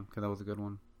beat that one because that was a good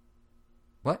one.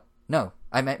 What? No,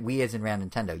 I meant Wii as in Round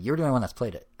Nintendo. You're the only one that's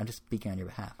played it. I'm just speaking on your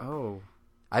behalf. Oh,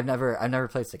 I've never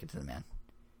played Stick It to the Man.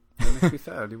 That makes me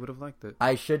sad. You would have liked it.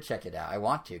 I should check it out. I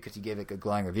want to because you gave it a good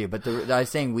glowing review. But I was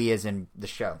saying Wii as in the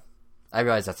show. I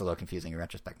realize that's a little confusing in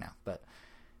retrospect now. But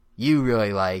you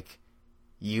really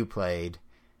you played.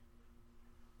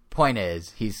 Point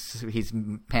is, he's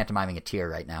pantomiming a tear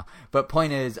right now. But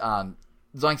point is,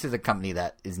 Zoinks is a company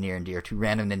that is near and dear to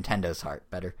random Nintendo's heart.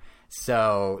 Better.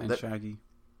 So and Shaggy.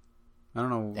 I don't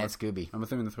know. And Scooby. I'm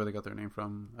assuming that's where they got their name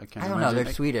from. I don't know.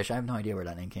 They're Swedish. I have no idea where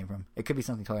that name came from. It could be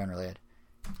something totally unrelated.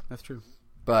 That's true.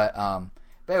 But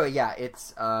anyway, yeah,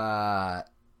 it's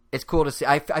cool to see.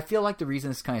 I feel like the reason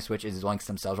this kind of Switch is Zoinks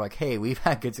themselves are like, hey, we've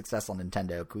had good success on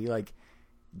Nintendo. Can we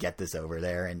get this over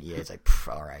there? And EA's like,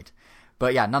 all right.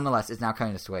 But yeah, nonetheless, it's now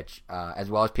coming to Switch, as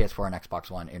well as PS4 and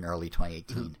Xbox One in early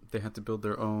 2018. They had to build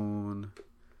their own.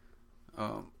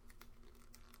 I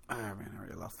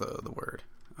already lost the word.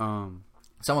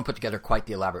 Someone put together quite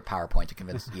the elaborate PowerPoint to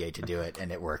convince EA to do it,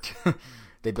 and it worked.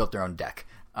 They built their own deck,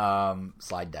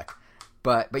 slide deck.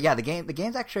 But yeah, the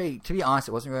game's actually, to be honest,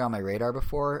 it wasn't really on my radar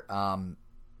before.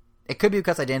 It could be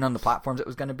because I didn't own the platforms it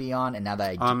was going to be on, and now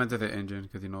that I meant to the engine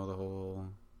because the whole.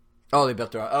 Oh, they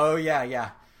built their own. Oh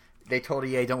yeah. They told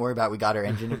EA, "Don't worry about it. We got our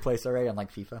engine in place already."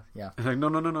 Unlike FIFA, yeah. Like no.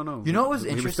 You know what was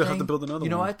interesting? We still have to build another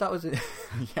one. What I thought was,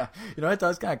 yeah. You know what I thought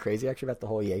was kind of crazy actually about the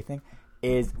whole EA thing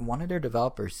is one of their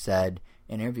developers said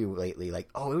in an interview lately, like,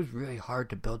 "Oh, it was really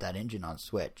hard to build that engine on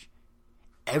Switch."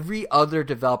 Every other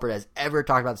developer that's ever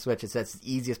talked about the Switch has said it's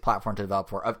the easiest platform to develop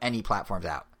for of any platforms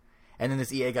out. And then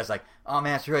this EA guy's like, "Oh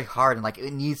man, it's really hard, and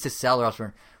it needs to sell, or else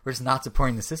we're just not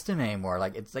supporting the system anymore."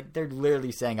 It's like they're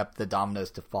literally setting up the dominoes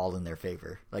to fall in their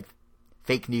favor, like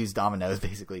fake news dominoes,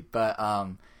 basically. But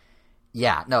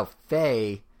yeah, no,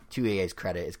 Faye, to EA's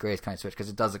credit, is great as kind of Switch because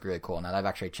it does look really cool. Now I've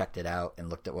actually checked it out and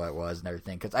looked at what it was and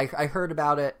everything because I heard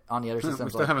about it on the other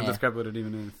systems. We still haven't described what it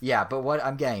even is. Yeah, but what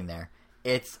I'm getting there,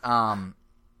 it's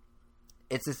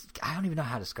this. I don't even know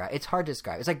how to describe. It's hard to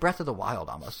describe. It's like Breath of the Wild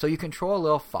almost. So you control a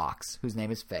little fox whose name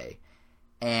is Faye,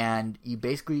 and you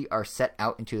basically are set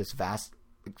out into this vast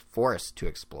forest to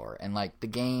explore. And the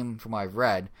game, from what I've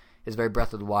read, is very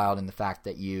Breath of the Wild in the fact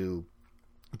that you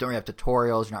don't really have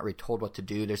tutorials. You're not really told what to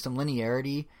do. There's some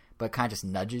linearity, but it kind of just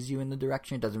nudges you in the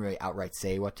direction. It doesn't really outright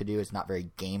say what to do. It's not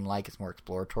very game-like. It's more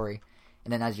exploratory.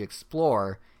 And then as you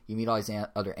explore, you meet all these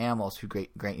other animals who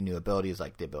grant you new abilities,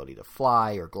 like the ability to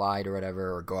fly or glide or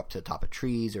whatever, or go up to the top of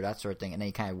trees or that sort of thing. And then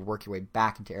you kind of work your way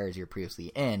back into areas you were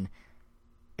previously in,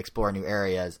 explore new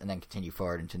areas, and then continue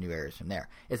forward into new areas from there.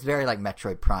 It's very like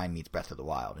Metroid Prime meets Breath of the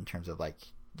Wild in terms of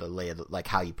the lay of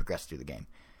how you progress through the game.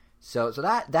 So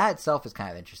that itself is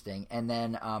kind of interesting. And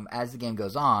then as the game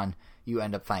goes on, you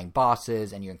end up fighting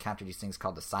bosses, and you encounter these things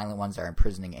called the Silent Ones that are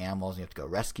imprisoning animals, and you have to go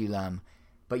rescue them.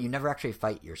 But you never actually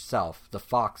fight yourself. The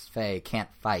fox, Faye,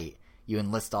 can't fight. You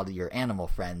enlist all of your animal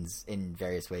friends in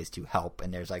various ways to help.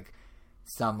 And there's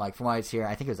some, from what I was hearing,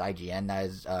 I think it was IGN that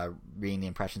was reading the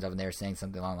impressions of, and they were saying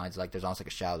something along the lines of there's almost a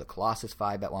Shadow of the Colossus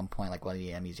vibe at one point. One of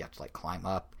the enemies you have to climb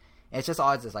up. And it's just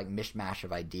all this mishmash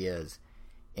of ideas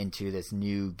into this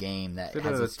new game that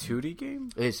has a 2D game?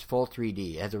 It is full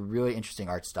 3D. It has a really interesting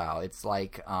art style. It's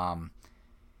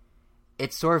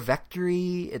it's sort of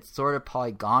vectory. It's sort of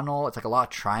polygonal. It's a lot of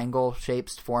triangle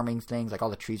shapes forming things.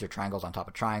 All the trees are triangles on top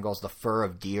of triangles. The fur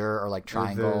of deer are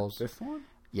triangles. Is it this one?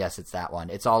 Yes, it's that one.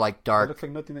 It's all dark. It looks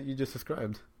like nothing that you just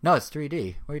described. No, it's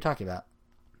 3D. What are you talking about?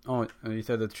 Oh, you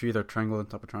said the trees are triangle on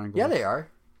top of triangles. Yeah, they are.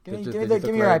 Give me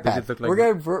your iPad.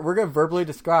 We're gonna verbally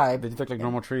describe. They just look like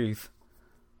normal trees.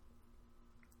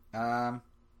 I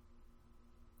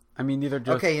mean, neither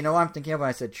just... Okay, you know what I'm thinking of when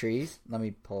I said trees? Let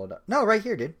me pull it up. No, right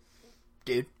here, dude.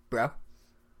 Bro.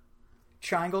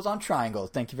 Triangles on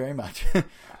triangles. Thank you very much.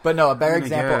 But no, a better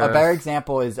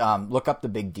example is look up the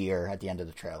big deer at the end of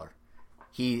the trailer.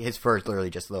 His fur is literally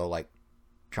just little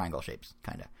triangle shapes,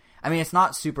 kind of. I mean, it's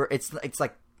not super. It's not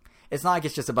like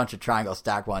it's just a bunch of triangles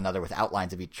stacked one another with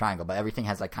outlines of each triangle, but everything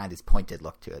has kind of this pointed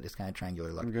look to it. This kind of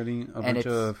triangular look. I'm getting a bunch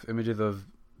of images of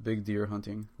big deer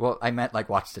hunting. Well, I meant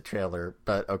watch the trailer,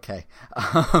 but okay.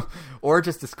 Or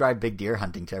just describe big deer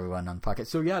hunting to everyone on Pocket.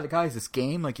 So yeah, the guys, this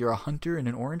game, you're a hunter in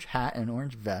an orange hat and an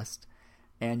orange vest,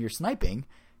 and you're sniping.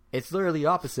 It's literally the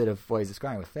opposite of what he's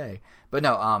describing with Faye. But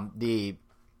no, the thing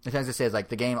I was going to say is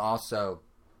the game also,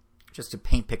 just to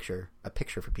paint a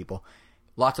picture for people,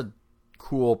 lots of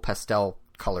cool pastel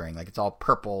coloring. Like, it's all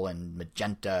purple and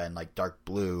magenta and like dark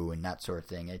blue and that sort of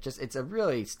thing. It's a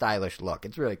really stylish look.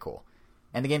 It's really cool,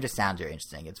 and the game just sounds very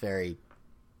interesting. It's very,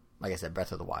 like I said,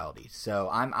 Breath of the Wild-y. So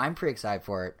I'm pretty excited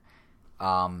for it.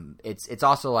 It's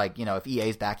also like, you know, if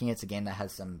EA's backing it, it's a game that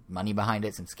has some money behind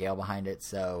it, some scale behind it.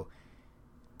 So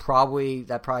probably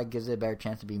gives it a better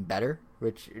chance of being better.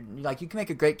 Which, like, you can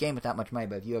make a great game with that much money,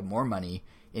 but if you have more money,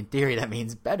 in theory, that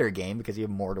means better game because you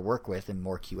have more to work with and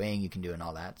more QAing you can do and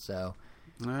all that. So,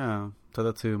 yeah, tell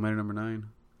that to Mighty Number 9.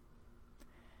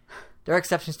 There are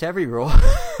exceptions to every rule.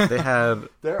 They had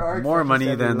more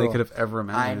money than they could have ever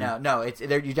imagined. I know. No, you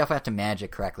definitely have to manage it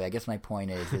correctly. I guess my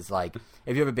point is like,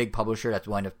 if you have a big publisher that's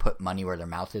willing to put money where their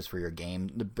mouth is for your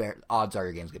game, the odds are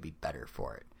your game's going to be better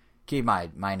for it. Keep in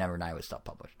mind, My Number 9 was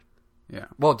self-published. Yeah.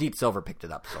 Well, Deep Silver picked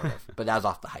it up, sort of, but that was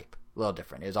off the hype. A little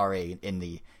different. It was already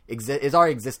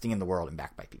already existing in the world and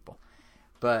backed by people.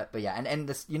 But yeah, and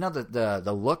this, you know,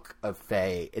 the look of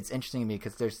Faye, it's interesting to me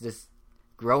because there's this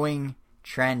growing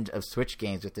trend of Switch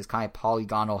games with this kind of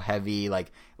polygonal heavy,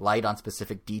 like, light on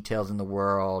specific details in the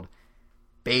world,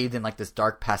 bathed in like this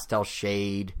dark pastel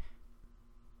shade,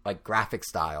 like, graphic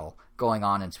style going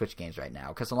on in Switch games right now.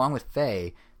 Because along with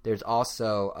Faye, there's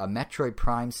also a Metroid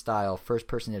Prime style first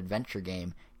person adventure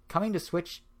game coming to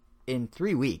Switch in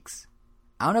 3 weeks.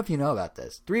 I don't know if you know about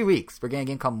this. 3 weeks, we're getting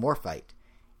a game called Morphight.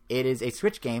 It is a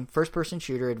Switch game, first person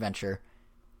shooter adventure,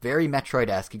 very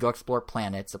Metroid-esque. You go explore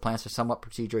planets. The planets are somewhat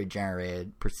procedurally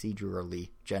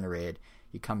generated.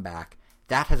 You come back.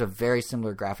 That has a very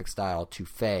similar graphic style to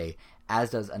Faye,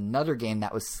 as does another game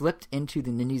that was slipped into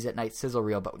the Nindies at Night sizzle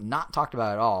reel, but not talked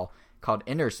about at all, called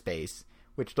Inner Space,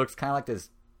 which looks kind of like this,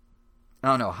 I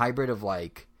don't know, hybrid of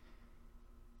like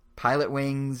Pilot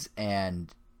Wings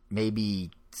and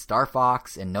maybe Star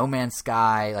Fox and No Man's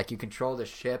Sky. Like, you control the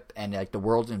ship and like the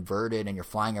world's inverted and you're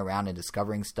flying around and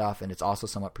discovering stuff, and it's also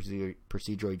somewhat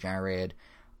procedurally generated.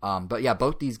 But yeah,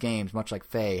 both these games, much like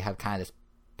Faye, have kind of this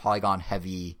polygon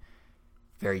heavy,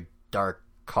 very dark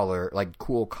color, like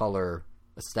cool color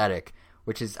aesthetic,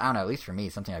 which is, I don't know, at least for me,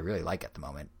 something I really like at the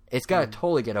moment. It's got to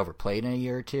totally get overplayed in a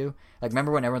year or two. Like,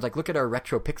 remember when everyone's like, look at our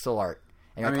retro pixel art.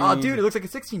 And you're like, oh, dude, it looks like a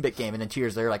 16-bit game. And then 2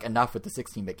 years later, like, enough with the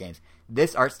 16-bit games.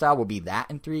 This art style will be that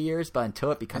in 3 years, but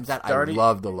until it becomes I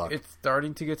love the look. It's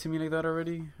starting to get to me like that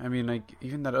already. I mean, like,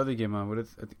 even that other game, I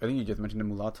think you just mentioned the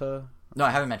Mulata. No,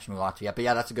 I haven't mentioned Mulata yet, but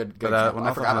yeah, that's a good that one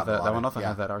also has that. That one also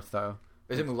has that art style.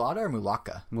 Is it Mulata or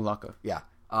Mulaka? Mulaka. Yeah.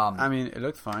 I mean, it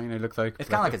looks fine. It looks like it's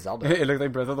kind of like a Zelda. It looks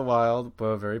like Breath of the Wild,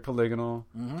 but very polygonal.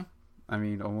 Mm-hmm. I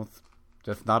mean, almost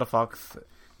just not a fox.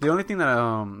 The only thing that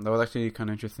that was actually kind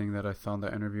of interesting that I saw in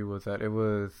the interview was that it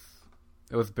was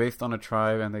based on a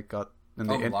tribe, and they got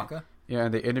Mulaka? Yeah,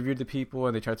 and they interviewed the people,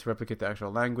 and they tried to replicate the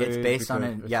actual language. It's based on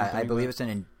I believe it's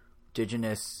an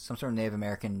indigenous, some sort of Native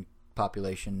American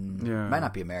population. Yeah. It might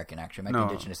not be American, actually. It might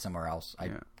be indigenous somewhere else. I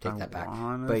take that back.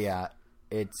 But yeah,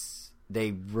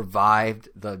 they revived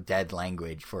the dead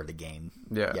language for the game.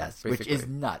 Yeah, yes, basically. Which is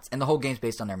nuts. And the whole game's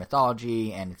based on their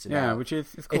mythology, and it's about, which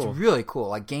is cool. It's really cool.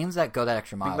 Like, games that go that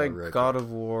extra mile. Like are really God cool. of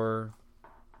War.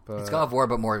 It's God of War,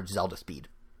 but more Zelda speed.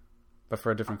 But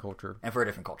for a different culture. And for a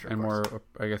different culture, and more,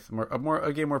 I guess,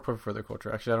 a game more appropriate for their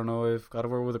culture. Actually, I don't know if God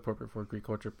of War was appropriate for Greek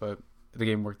culture, but the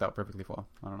game worked out perfectly well.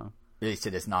 I don't know. At least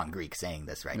to this non-Greek saying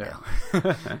this right now.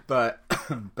 but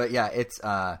yeah, it's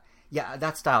yeah,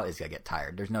 that style is gonna get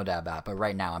tired. There's no doubt about it. But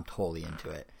right now, I'm totally into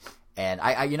it. And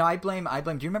I blame.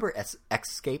 Do you remember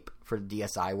Xscape for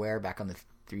DSiWare back on the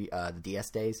DS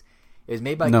days? It was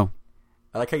made by. No.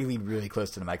 I like how you lean really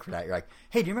close to the mic for that. You're like,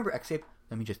 hey, do you remember Xscape?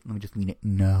 Let me just lean it.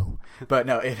 No, but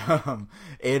no,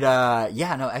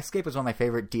 Xscape was one of my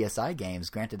favorite DSi games.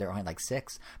 Granted, there were only like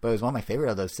 6, but it was one of my favorite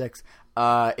of those 6.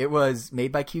 It was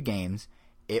made by Q Games.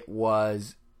 It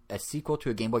was a sequel to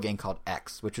a Game Boy game called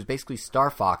X, which was basically Star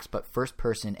Fox, but first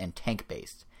person and tank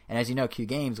based. And as you know, Q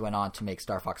Games went on to make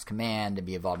Star Fox Command and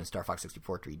be involved in Star Fox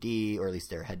 64 3D, or at least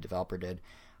their head developer did.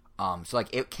 So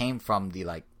like, it came from the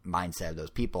like mindset of those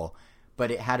people,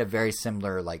 but it had a very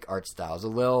similar like art style. It was a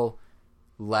little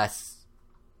less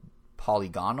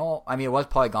polygonal. I mean, it was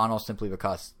polygonal simply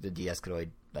because the DS could only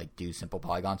like do simple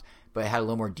polygons, but it had a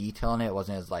little more detail in it. It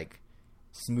wasn't as like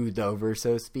smoothed over,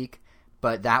 so to speak.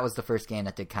 But that was the first game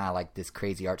that did kind of like this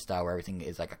crazy art style where everything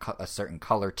is like a certain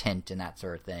color tint and that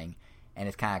sort of thing. And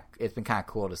it's been kind of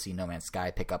cool to see No Man's Sky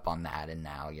pick up on that, and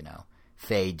now, you know,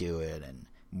 Faye do it and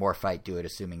Morphight do it,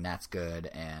 assuming that's good,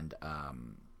 and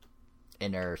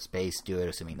Inner Space do it,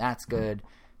 assuming that's good.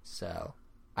 So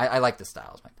I like the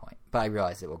style is my point, but I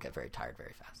realize it will get very tired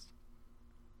very fast.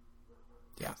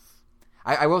 Yes.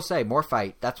 I will say,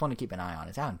 Morphight, that's one to keep an eye on.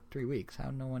 It's out in 3 weeks. How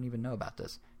did no one even know about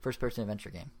this? First-person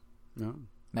adventure game. No.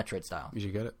 Metroid style. You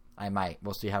should get it. I might.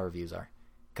 We'll see how reviews are.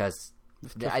 Because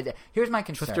here's my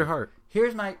concern. Trust your heart.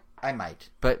 I might.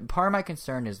 But part of my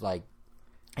concern is like,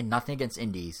 and nothing against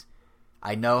indies,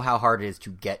 I know how hard it is to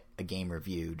get a game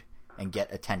reviewed and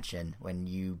get attention when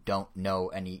you don't know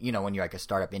any, when you're like a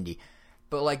startup indie.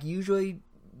 But like usually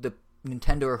the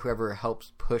Nintendo or whoever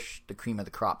helps push the cream of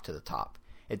the crop to the top.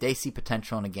 If they see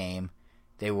potential in a game,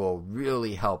 they will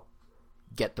really help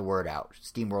get the word out.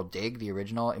 SteamWorld Dig, the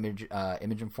original Image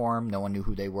Inform, no one knew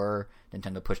who they were.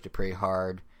 Nintendo pushed it pretty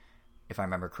hard, if I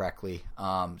remember correctly.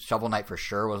 Shovel Knight for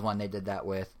sure was one they did that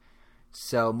with.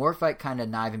 So Morphlite kind of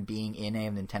not even being in any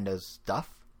of Nintendo's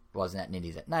stuff. Wasn't at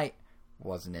Indies at Night.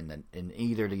 Wasn't in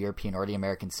either the European or the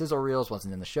American sizzle reels.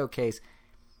 Wasn't in the showcase.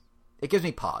 It gives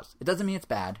me pause. It doesn't mean it's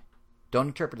bad. Don't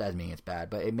interpret that as meaning it's bad.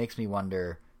 But it makes me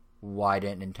wonder, why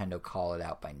didn't Nintendo call it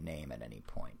out by name at any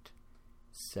point?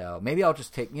 So maybe I'll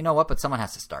just take, but someone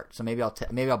has to start. So maybe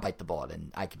I'll bite the bullet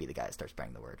and I could be the guy that starts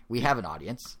spreading the word. We have an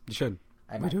audience. You should.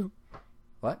 We do.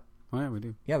 What? Oh, yeah, we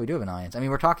do. Yeah, we do have an audience. I mean,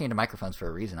 we're talking into microphones for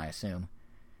a reason, I assume.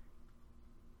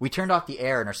 We turned off the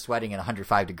air and are sweating at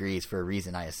 105 degrees for a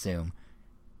reason, I assume.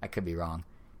 I could be wrong.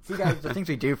 See, guys, the things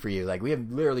we do for you, like we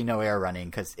have literally no air running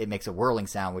because it makes a whirling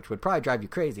sound, which would probably drive you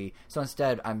crazy. So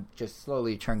instead, I'm just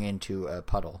slowly turning into a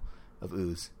puddle of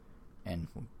ooze and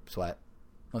sweat.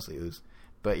 Mostly ooze.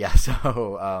 But yeah,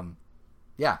 so,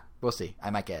 yeah, we'll see. I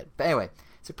might get it. But anyway,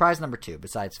 surprise number 2,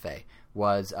 besides Faye,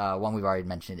 was one we've already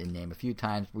mentioned in name a few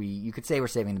times. You could say we're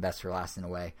saving the best for last in a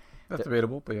way. That's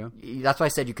debatable, but yeah. That's why I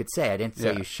said you could say. I didn't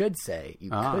say you should say.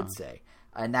 You could say.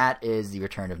 And that is the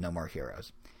return of No More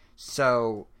Heroes.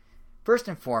 So, first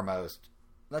and foremost,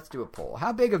 let's do a poll.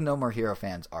 How big of No More Hero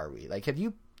fans are we? Like, did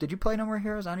you play No More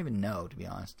Heroes? I don't even know, to be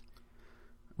honest.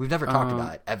 We've never talked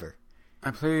about it, ever. I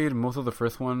played most of the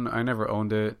first one. I never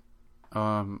owned it.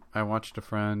 I watched a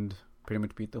friend pretty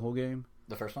much beat the whole game.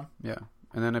 The first one? Yeah.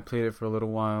 And then I played it for a little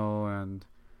while, and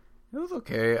it was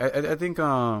okay. I think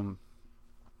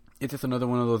it's just another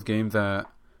one of those games that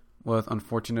was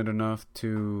unfortunate enough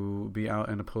to be out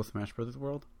in a post-Smash Brothers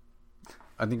world.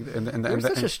 I think You're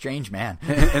such a strange man.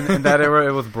 in that era,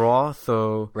 it was Brawl,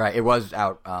 so right. It was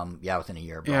out, within a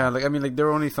year. Brawl. Yeah, there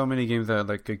were only so many games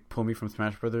that could pull me from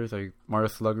Smash Brothers. Like Mario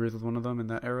Sluggers was one of them in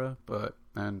that era,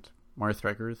 and Mario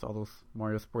Strikers, all those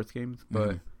Mario sports games,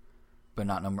 but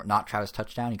not Travis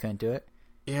Touchdown. You couldn't do it.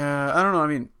 Yeah, I don't know. I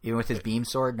mean, even with his beam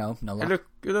sword, no luck.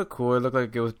 It looked cool. It looked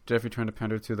like it was Jeffrey trying to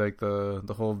pander to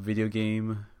the whole video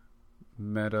game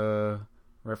meta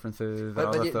references.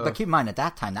 But keep in mind, at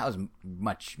that time, that was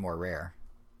much more rare.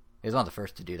 It was one of the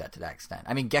first to do that to that extent.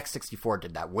 I mean, Gex 64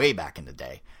 did that way back in the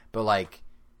day. But,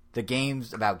 the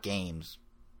games about games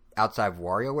outside of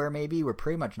WarioWare, maybe, were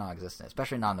pretty much non-existent,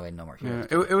 especially not in the way No More Heroes.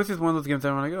 Yeah, it was just one of those games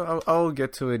that I'm like, I'll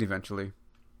get to it eventually.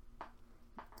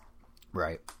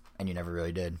 Right. And you never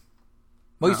really did.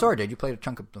 Well, you sort of did. You played a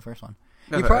chunk of the first one.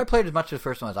 That's you probably played as much of the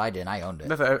first one as I did, and I owned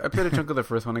it. I played a chunk of the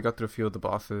first one. I got through a few of the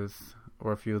bosses,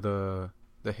 or a few of the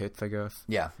hits, I guess.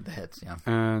 Yeah, the hits, yeah.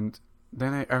 And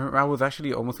then I was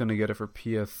actually almost going to get it for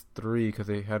PS3 because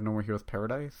they had No More Heroes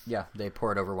Paradise. Yeah, they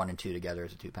poured over 1 and 2 together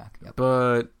as a 2-pack. Yep.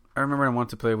 But I remember I wanted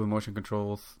to play with motion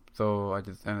controls, so I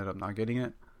just ended up not getting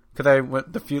it. Because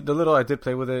the little I did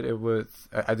play with it,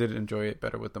 I did enjoy it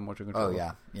better with the motion controls.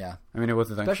 Oh yeah. I mean, it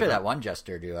was especially that one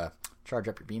gesture to charge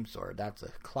up your beam sword. That's a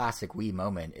classic Wii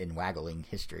moment in waggling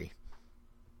history.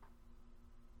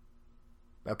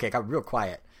 Okay, it got real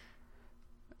quiet.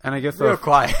 And I guess real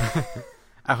quiet.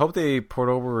 I hope they port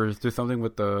over or do something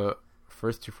with the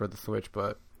first 2 for the Switch,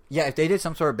 but yeah, if they did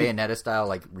some sort of Bayonetta style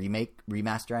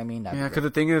remaster, I mean, yeah, because the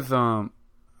thing is,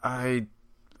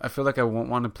 I feel like I won't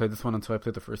want to play this one until I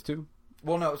play the first 2.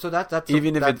 Well, no, so that's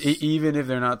even if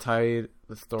they're not tied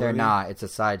with story. They're not. It's a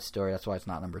side story. That's why it's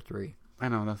not number 3. I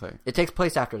know, that's right. It takes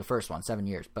place after the first one, 7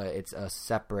 years, but it's a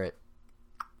separate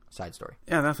side story.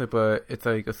 Yeah, that's it. But it's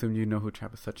assume you know who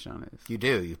Travis Touchdown is. You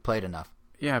do. You've played enough.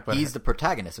 Yeah, but he's the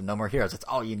protagonist of No More Heroes. That's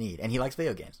all you need, and he likes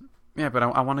video games. Yeah, but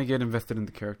I want to get invested in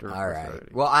the character. All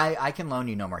right. Well, I can loan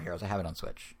you No More Heroes. I have it on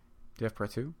Switch. Do you have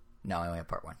part 2? No, I only have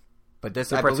part 1. But this,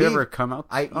 did part 2 ever come out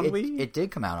on Wii? It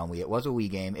did come out on Wii. It was a Wii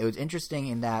game. It was interesting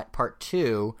in that part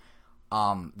 2,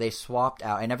 they swapped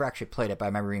out. I never actually played it, but I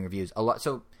remember reading reviews a lot.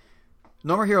 So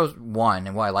No More Heroes 1,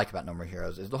 and what I like about No More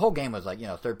Heroes is the whole game was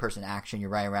third-person action. You're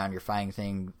running around, you're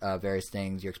fighting various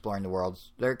things, you're exploring the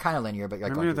worlds. They're kind of linear, but you're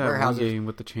remember that warehouses. One game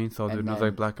with the chainsaw, dude. It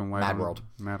was black and white. Mad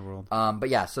World. But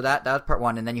yeah, so that was part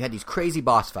 1, and then you had these crazy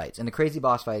boss fights. And the crazy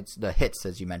boss fights, the hits,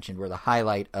 as you mentioned, were the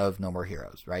highlight of No More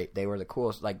Heroes, right? They were the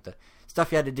coolest, the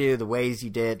stuff you had to do, the ways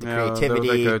you did, the creativity.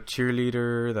 There was a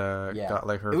cheerleader that got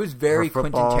her. It was very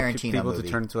football, Quentin Tarantino people movie. to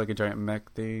turn into a giant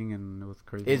mech thing, and it was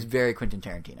crazy. It's very Quentin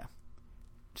Tarantino.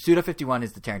 Suda51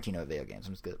 is the Tarantino of video games.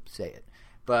 I'm just gonna say it.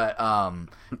 But I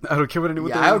don't care what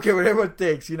anyone thinks. I don't care what everyone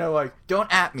thinks. Like,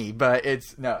 don't at me. But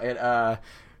it's no.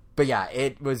 But yeah,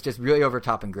 it was just really over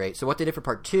top and great. So what they did for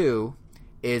part 2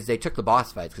 is they took the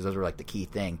boss fights, because those were like the key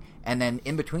thing, and then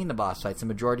in between the boss fights, the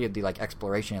majority of the like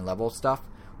exploration and level stuff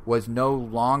was no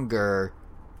longer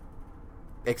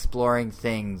exploring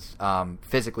things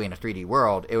physically in a 3D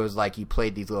world. It was like you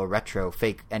played these little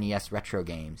fake NES retro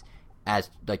games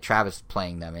as like Travis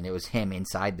playing them, and it was him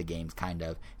inside the games kind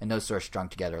of, and those sort of strung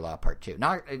together a lot of part 2.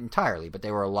 Not entirely, but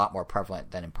they were a lot more prevalent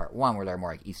than in part 1, where they're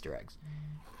more like Easter eggs.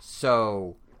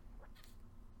 So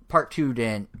part 2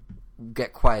 didn't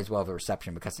get quite as well of a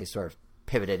reception because they sort of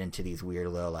pivoted into these weird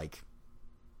little like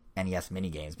NES mini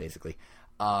games basically.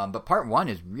 But part 1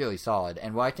 is really solid,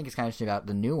 and what I think is kind of interesting about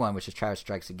the new one, which is Travis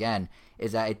Strikes Again,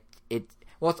 is that it's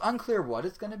unclear what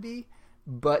it's going to be,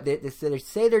 but they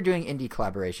say they're doing indie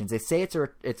collaborations. They say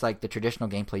it's like the traditional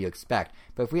gameplay you expect.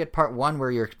 But if we had part 1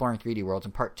 where you're exploring 3D worlds,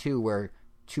 and part 2 where,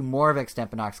 to more of an extent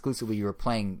but not exclusively, you were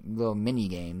playing little mini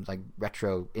games like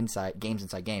retro inside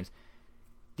games,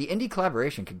 the indie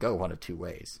collaboration could go one of two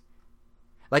ways.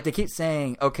 Like, they keep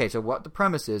saying, okay, so what the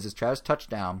premise is Travis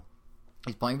Touchdown,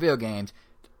 he's playing video games,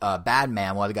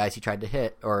 Badman, one of the guys he tried to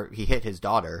hit, or he hit his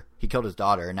daughter, he killed his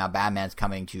daughter, and now Badman's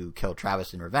coming to kill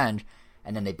Travis in revenge,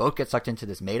 and then they both get sucked into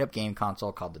this made-up game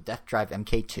console called the Death Drive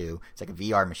MK2. It's like a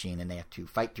VR machine, and they have to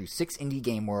fight through 6 indie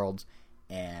game worlds,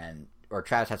 or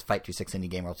Travis has to fight through 6 indie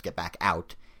game worlds to get back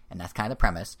out, and that's kind of the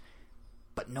premise.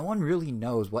 But no one really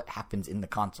knows what happens in the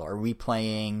console. Are we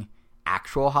playing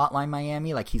actual Hotline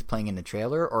Miami like he's playing in the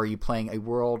trailer, or are you playing a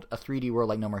 3D world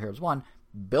like No More Heroes 1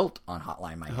 built on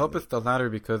Hotline Miami? I hope it's the latter,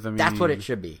 because that's what it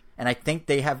should be. And I think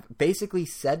they have basically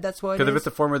said that's what it is. Because if it's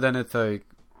the former, then it's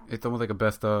almost like a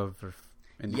best of.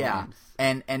 Yeah,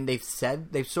 games. And they've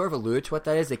sort of alluded to what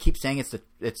that is. They keep saying it's the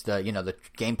the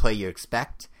gameplay you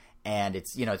expect, and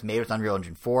it's made with Unreal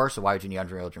Engine 4. So why would you need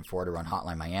Unreal Engine 4 to run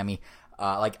Hotline Miami?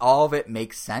 Like, all of it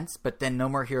makes sense, but then No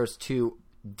More Heroes 2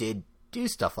 did do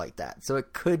stuff like that, so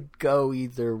it could go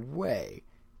either way,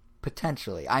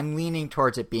 potentially. I'm leaning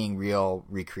towards it being real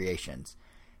recreations,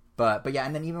 but yeah.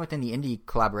 And then even within the indie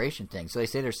collaboration thing, so they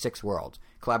say there's 6 worlds.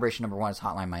 Collaboration number 1 is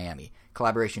Hotline Miami.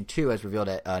 Collaboration 2, as revealed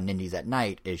at Nindies at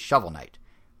Night, is Shovel Knight.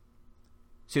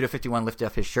 Suda51 lifted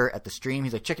up his shirt at the stream.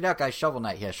 He's like, check it out, guys, Shovel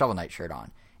Knight. He had a Shovel Knight shirt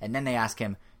on. And then they ask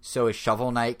him, so is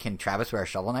Shovel Knight, can Travis wear a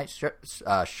Shovel Knight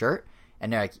shirt?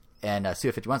 And they're like, and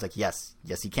Suda51's like, yes,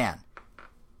 he can.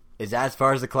 Is that as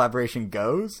far as the collaboration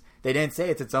goes? They didn't say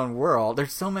it's its own world.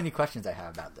 There's so many questions I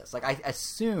have about this. Like, I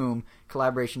assume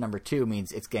collaboration number 2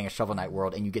 means it's getting a Shovel Knight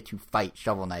world, and you get to fight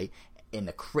Shovel Knight in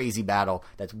a crazy battle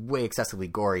that's way excessively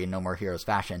gory in No More Heroes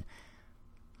fashion.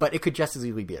 But it could just as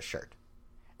easily be a shirt.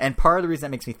 And part of the reason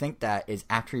that makes me think that is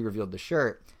after he revealed the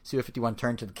shirt, Suda51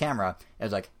 turned to the camera and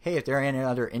was like, hey, if there are any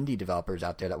other indie developers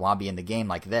out there that want to be in the game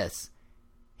like this,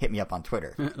 hit me up on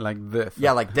Twitter. Like this.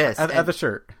 Yeah, like this. At the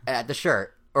shirt. At the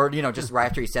shirt. Or, just right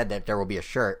after he said that there will be a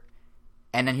shirt.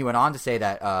 And then he went on to say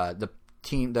that the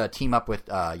team up with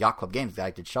Yacht Club Games, the guy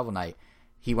that did Shovel Knight,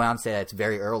 he went on to say that it's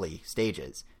very early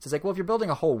stages. So it's like, well, if you're building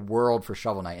a whole world for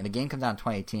Shovel Knight and the game comes out in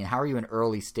 2018, how are you in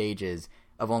early stages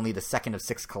of only the second of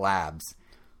 6 collabs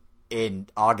in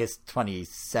August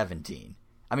 2017?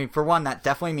 I mean, for one, that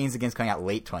definitely means the game's coming out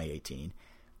late 2018.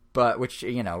 But, which,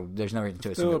 there's no reason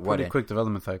to assume it wouldn't. Pretty quick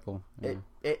development cycle.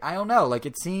 Yeah. I don't know. Like,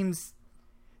 it seems...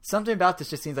 Something about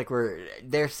this just seems like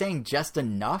they're saying just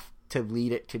enough to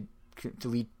lead it to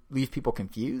leave people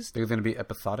confused. They're going to be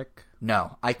episodic?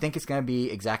 No, I think it's going to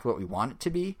be exactly what we want it to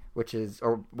be, which is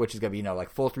going to be like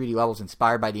full 3D levels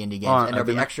inspired by the indie games, and there'll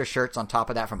be extra shirts on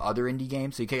top of that from other indie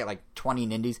games, so you could get like 20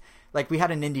 indies. Like, we had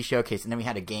an indie showcase, and then we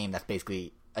had a game that's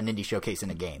basically an indie showcase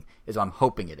in a game, is what I'm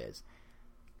hoping it is.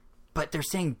 But they're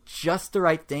saying just the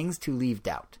right things to leave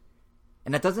doubt.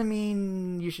 And that doesn't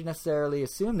mean you should necessarily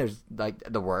assume there's, like,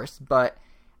 the worst, but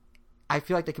I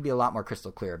feel like they could be a lot more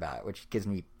crystal clear about it, which gives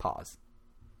me pause.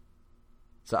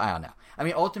 So, I don't know. I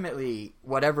mean, ultimately,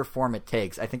 whatever form it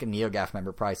takes, I think a NeoGAF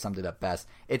member probably summed it up best.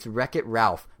 It's Wreck-It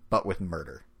Ralph, but with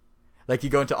murder. Like,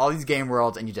 you go into all these game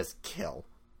worlds and you just kill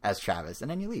as Travis, and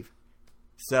then you leave.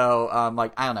 So, I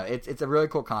don't know. It's a really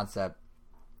cool concept.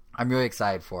 I'm really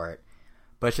excited for it.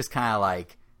 But it's just kind of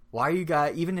like... Why are you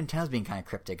guys... Even Nintendo's being kind of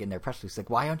cryptic in their press release. Like,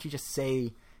 why don't you just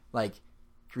say, like,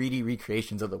 3D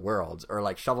recreations of the worlds? Or,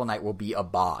 like, Shovel Knight will be a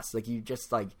boss. Like, you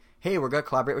just, like, hey, we're going to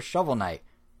collaborate with Shovel Knight.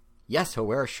 Yes, he'll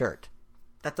wear a shirt.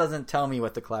 That doesn't tell me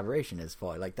what the collaboration is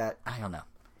for. Like, that... I don't know.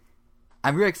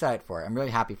 I'm really excited for it. I'm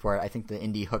really happy for it. I think the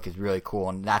indie hook is really cool.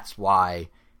 And that's why...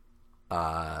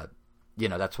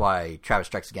 that's why Travis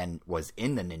Strikes Again was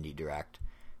in the Nindy Direct.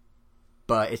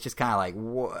 But it's just kind of like,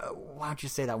 why don't you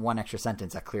say that one extra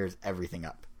sentence that clears everything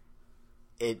up?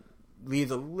 It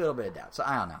leaves a little bit of doubt. So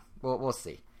I don't know. We'll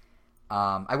see.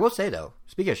 I will say, though,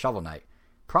 speaking of Shovel Knight,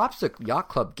 props to Yacht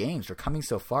Club Games for coming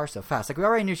so far so fast. Like, we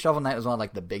already knew Shovel Knight was one of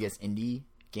like the biggest indie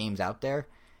games out there.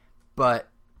 But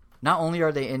not only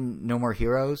are they in No More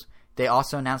Heroes, they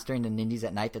also announced during the Nindies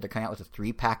at Night that they're coming out with a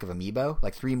 3-pack of amiibo,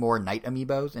 like 3 more Knight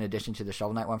amiibos in addition to the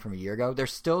Shovel Knight one from a year ago. They're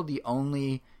still the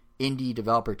only indie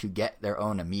developer to get their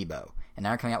own amiibo, and now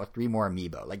they're coming out with 3 more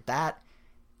amiibo. Like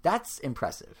that's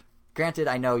impressive. Granted,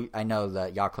 I know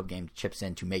the Yacht Club game chips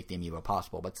in to make the amiibo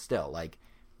possible, but still, like,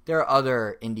 there are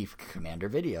other indie Commander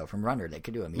Video from Runner that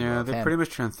could do amiibo. Yeah, they pretty much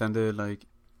transcended like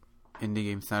indie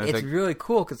game status. It's like, really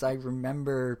cool because I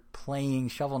remember playing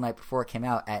Shovel Knight before it came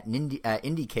out at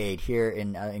Indiecade here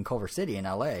in Culver City in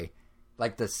LA,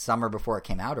 like the summer before it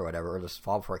came out or whatever, or this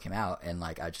fall before it came out, and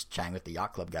like I just chatting with the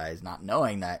Yacht Club guys, not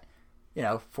knowing that,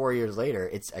 4 years later,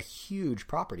 it's a huge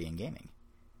property in gaming.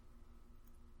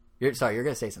 Sorry, you're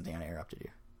gonna say something. I interrupted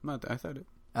you. No, I said it.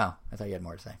 Oh, I thought you had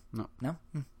more to say. No.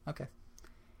 Okay.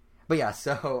 But yeah,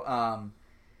 so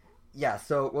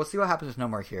so we'll see what happens with No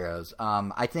More Heroes.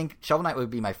 I think Shovel Knight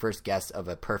would be my first guess of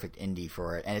a perfect indie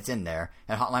for it, and it's in there.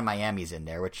 And Hotline Miami's in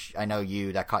there, which I know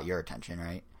that caught your attention,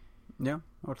 right? Yeah,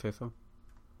 I would say so.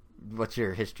 What's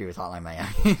your history with Hotline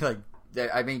Miami? Like,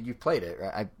 I mean, you played it,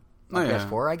 right?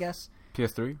 PS4, I guess?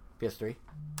 PS3. PS3?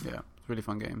 Yeah, it's a really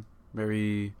fun game.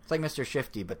 It's like Mr.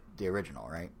 Shifty, but the original,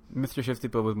 right? Mr. Shifty,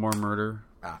 but with more murder.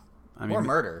 More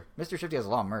murder. Mr. Shifty has a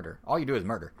lot of murder. All you do is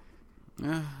murder.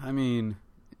 Yeah, I mean,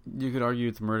 you could argue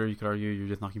it's murder. You could argue you're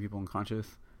just knocking people unconscious.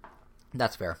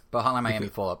 That's fair. But Hotline Miami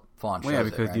full on shows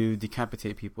because right? you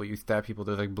decapitate people, you stab people,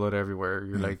 there's like blood everywhere,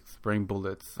 you're like spraying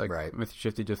bullets. Like, right. Mr.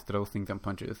 Shifty just throws things and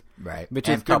punches. Right. Which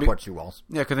and teleports through walls.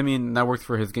 Yeah, because I mean, that works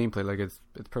for his gameplay. Like, it's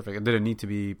perfect. It didn't need to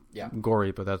be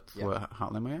gory, but that's what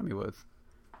Hotline Miami was.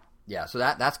 Yeah, so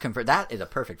that's confirmed. That is a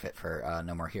perfect fit for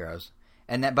No More Heroes.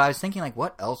 But I was thinking, like,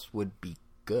 what else would be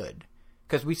good?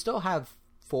 Because we still have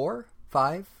 4,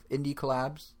 5 indie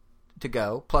collabs to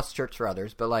go, plus shirts for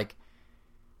others. But, like,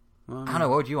 I don't know.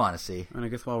 What would you want to see? And I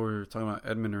guess while we were talking about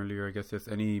Edmund earlier, I guess just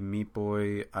any Meat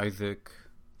Boy, Isaac.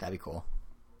 That'd be cool.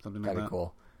 Something like that. That'd be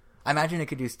cool. I imagine it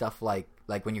could do stuff like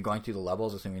when you're going through the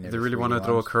levels, assuming if they really want to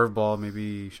throw a curveball,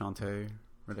 maybe Shantae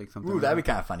or like something. Ooh, that'd be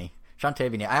kind of funny.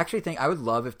 Shantae Veneer. I actually think I would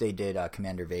love if they did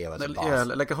Commander Veo as a boss. Yeah,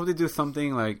 like I hope they do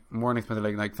something like more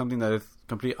unexpected, like something that is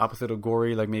complete opposite of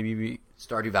gory. Like maybe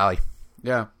Stardew Valley.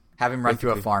 Yeah, have him run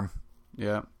through a farm.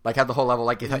 Yeah, like have the whole level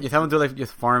like you have him do like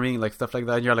just farming, like stuff like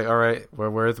that. And you're like, all right,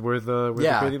 where's the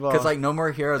crazy boss? Because like No More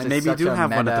Heroes. And maybe you do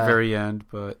have one at the very end,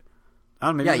 but I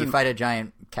don't know. Maybe you fight a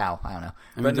giant cow. I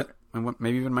don't know.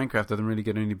 Maybe even Minecraft doesn't really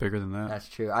get any bigger than that. That's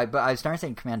true. But I started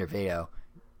saying Commander Veo.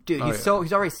 Dude, he's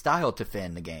already styled to fit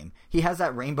in the game. He has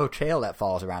that rainbow trail that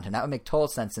falls around him. That would make total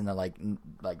sense in the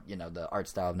the art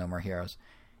style of No More Heroes.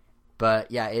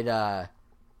 But yeah,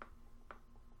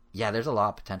 there's a lot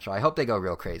of potential. I hope they go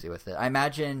real crazy with it. I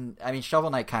mean,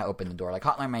 Shovel Knight kind of opened the door. Like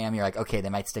Hotline Miami, you're like, okay, they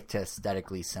might stick to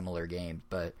aesthetically similar games,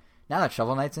 but now that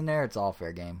Shovel Knight's in there, it's all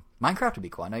fair game. Minecraft would be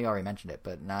cool. I know you already mentioned it,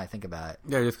 but now I think about it.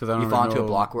 Yeah, just because I don't you fall into a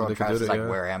block world, Travis is like,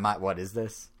 where am I? What is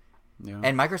this? Yeah.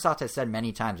 And Microsoft has said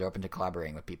many times they're open to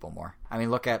collaborating with people more. I mean,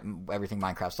 look at everything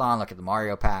Minecraft's on. Look at the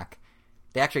Mario pack.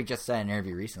 They actually just said in an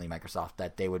interview recently, Microsoft,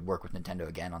 that they would work with Nintendo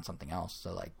again on something else.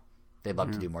 So, like, they'd love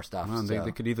to do more stuff. Well,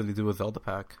 they could easily do a Zelda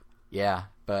pack. Yeah,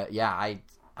 but yeah,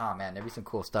 oh man, there'd be some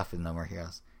cool stuff in No More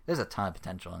Heroes. There's a ton of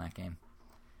potential in that game.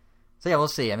 So yeah, we'll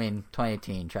see. I mean,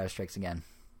 2018, Travis Strikes Again.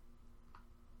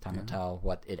 Time to tell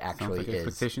what it actually is.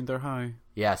 Expectations are high.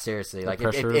 Yeah, seriously. Like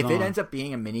if it ends up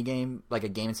being a mini game, like a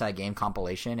game inside game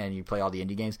compilation, and you play all the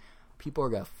indie games, people are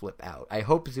gonna flip out. I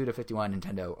hope Zuda51 and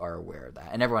Nintendo are aware of that,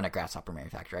 and everyone at Grasshopper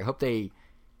Manufacturer. I hope they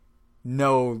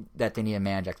know that they need to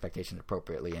manage expectations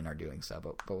appropriately and are doing so.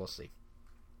 But we'll see.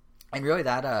 And really,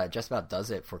 that just about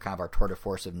does it for kind of our tour de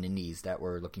force of Nindies that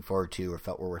we're looking forward to or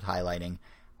felt were worth highlighting.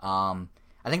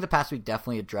 I think the past week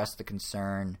definitely addressed the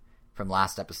concern from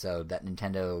last episode that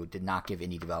Nintendo did not give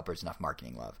indie developers enough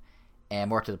marketing love. And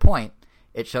more to the point,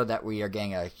 it showed that we are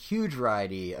getting a huge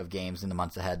variety of games in the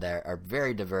months ahead that are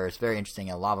very diverse, very interesting,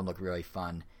 and a lot of them look really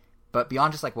fun. But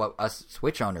beyond just like what us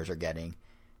Switch owners are getting,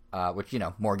 which,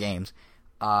 more games,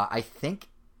 I think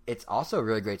it's also a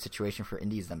really great situation for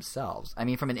indies themselves. I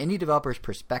mean, from an indie developer's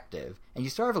perspective, and you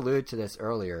sort of alluded to this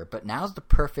earlier, but now's the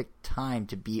perfect time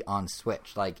to be on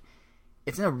Switch. Like,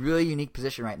 it's in a really unique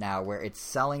position right now where it's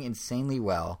selling insanely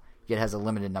well, yet has a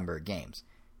limited number of games.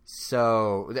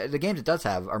 So the games it does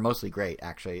have are mostly great,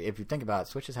 actually. If you think about it,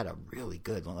 Switch has had a really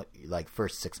good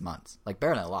first 6 months, like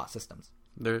better than a lot of systems.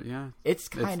 It's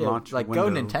kind of like Go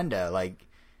Nintendo, like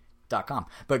 .com,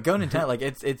 but Go Nintendo,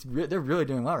 like they're really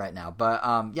doing well right now. But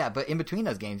but in between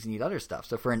those games, you need other stuff.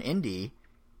 So for an indie,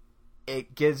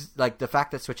 it gives like the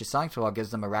fact that Switch is selling so well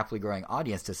gives them a rapidly growing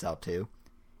audience to sell to,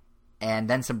 and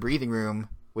then some breathing room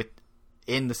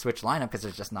in the Switch lineup because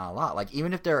there's just not a lot. Like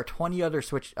even if there are 20 other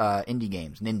Switch indie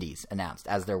games, Nindies announced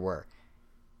as there were,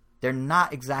 they're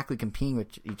not exactly competing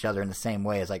with each other in the same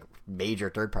way as like major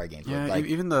third-party games. Yeah, like,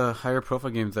 even the higher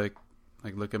profile games like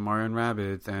look at Mario and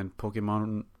Rabbids and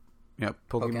Pokemon. Yeah,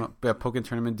 Pokken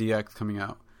Tournament DX coming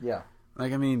out. Yeah.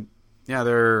 Like, I mean, yeah,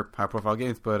 they're high-profile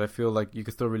games, but I feel like you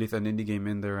can still release an indie game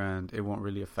in there and it won't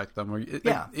really affect them.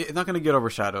 It's not going to get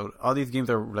overshadowed. All these games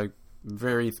are, like,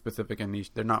 very specific and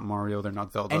niche. They're not Mario. They're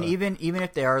not Zelda. And even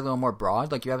if they are a little more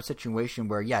broad, like, you have a situation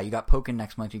where, you got Pokken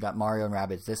next month, you got Mario and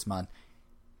Rabbids this month.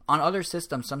 On other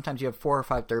systems, sometimes you have 4 or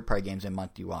 5 third-party games a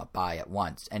month you want to buy at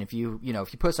once. And if you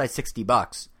put aside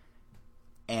 $60...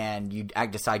 and you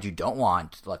decide you don't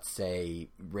want, let's say,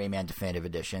 Rayman Definitive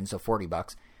Edition, so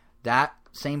 $40, that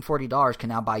same $40 can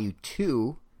now buy you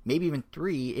 2, maybe even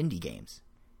 3 indie games.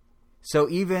 So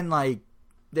even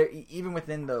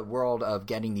within the world of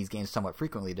getting these games somewhat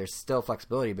frequently, there's still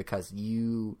flexibility because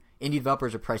indie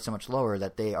developers are priced so much lower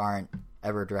that they aren't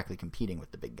ever directly competing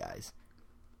with the big guys.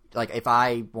 Like if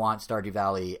I want Stardew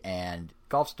Valley and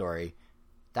Golf Story,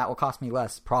 that will cost me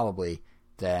less probably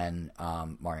than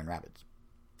Mario and Rabbids.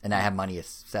 And I have money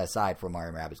set aside for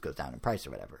Mario & Rabbids goes down in price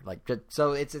or whatever. Like,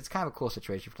 so it's kind of a cool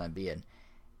situation for them to be in.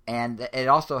 And it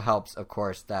also helps, of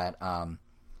course, that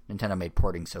Nintendo made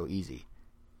porting so easy.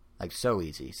 Like, so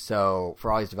easy. So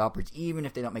for all these developers, even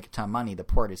if they don't make a ton of money, the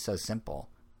port is so simple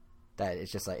that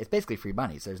it's just like, it's basically free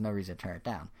money, so there's no reason to turn it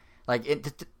down. Like,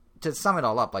 to sum it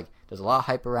all up, like, there's a lot of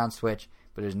hype around Switch,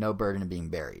 but there's no burden of being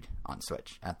buried on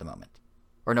Switch at the moment.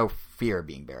 Or no fear of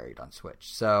being buried on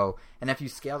Switch. So, and if you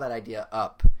scale that idea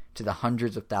up to the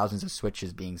hundreds of thousands of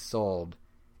Switches being sold,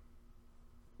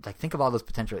 like think of all those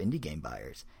potential indie game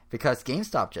buyers. Because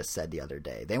GameStop just said the other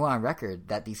day, they went on record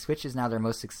that the Switch is now their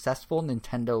most successful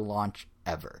Nintendo launch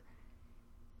ever.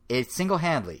 It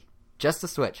single-handedly, just the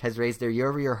Switch, has raised their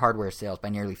year-over-year hardware sales by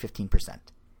nearly 15%.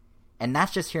 And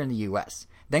that's just here in the US.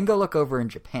 Then go look over in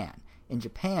Japan. In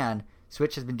Japan,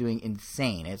 Switch has been doing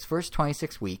insane. In its first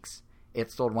 26 weeks, it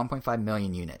sold 1.5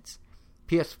 million units.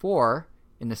 PS4,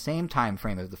 in the same time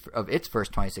frame of its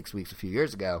first 26 weeks a few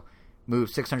years ago,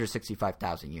 moved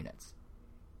 665,000 units.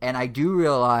 And I do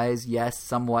realize, yes,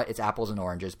 somewhat it's apples and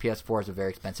oranges. PS4 is a very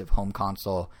expensive home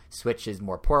console. Switch is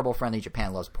more portable friendly.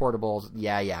 Japan loves portables.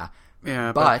 Yeah.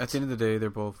 Yeah, but at the end of the day, they're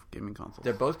both gaming consoles.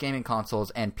 They're both gaming consoles,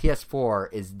 and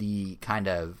PS4 is the kind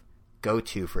of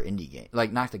go-to for indie games.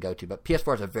 Like, not the go-to, but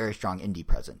PS4 has a very strong indie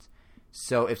presence.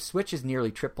 So if Switch is nearly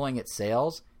tripling its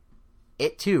sales,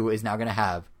 it too is now going to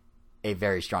have a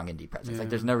very strong indie presence. Yeah. Like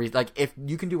there's no reason. Like if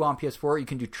you can do well on PS4, you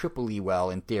can do triply well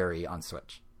in theory on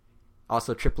Switch.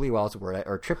 Also, triply well is a word,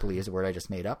 or triply is a word I just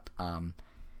made up.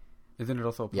 Isn't it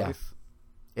also a place?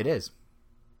 Yeah, it is.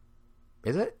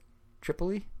 Is it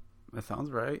Tripoli? That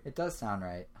sounds right. It does sound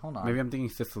right. Hold on. Maybe I'm thinking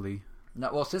Sicily. No,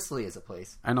 well, Sicily is a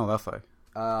place. I know, that's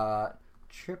why.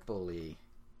 Tripoli.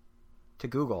 To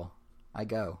Google, I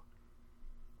go.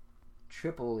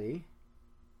 Tripoli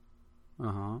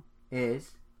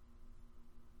is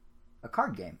a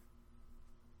card game.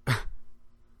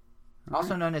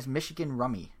 Also known as Michigan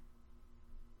Rummy.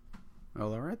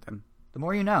 Well, all right then. The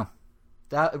more you know.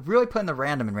 That really putting the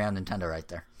random in Round Nintendo right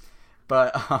there.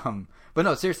 But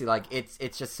no, seriously, like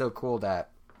it's just so cool that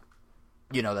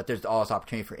that there's all this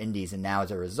opportunity for indies, and now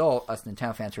as a result, us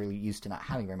Nintendo fans are really used to not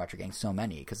having very much or getting so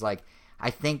many. Because I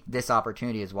think this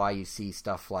opportunity is why you see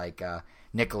stuff like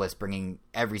Nicholas bringing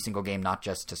every single game not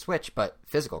just to Switch but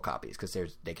physical copies, because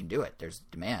they can do it. There's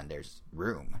demand. There's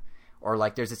room. Or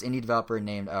like there's this indie developer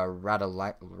named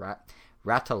Ratalaika,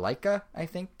 I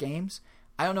think, Games.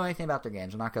 I don't know anything about their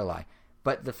games. I'm not gonna lie,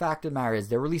 but the fact of the matter is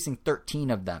they're releasing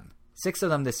 13 of them. 6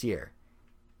 of them this year,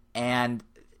 and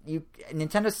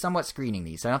Nintendo's somewhat screening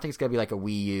these. So I don't think it's gonna be like a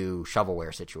Wii U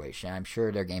shovelware situation. I'm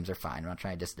sure their games are fine. I'm not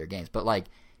trying to diss their games, but like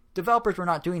developers were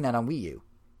not doing that on Wii U,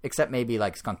 except maybe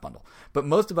like Skunk Bundle. But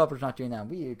most developers are not doing that on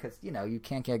Wii U because you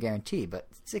can't get a guarantee. But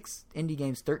 6 indie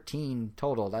games, 13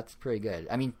 total. That's pretty good.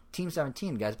 I mean, Team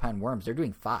 17, guys behind Worms, they're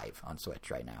doing 5 on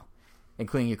Switch right now,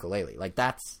 including Yooka-Laylee. Like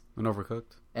that's and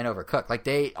Overcooked.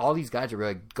 Like all these guys are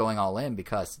really going all in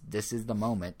because this is the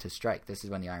moment to strike. This is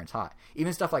when the iron's hot.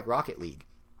 Even stuff like Rocket League.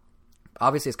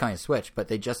 Obviously it's coming to Switch, but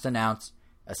they just announced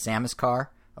a Samus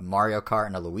car, a Mario car,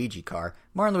 and a Luigi car.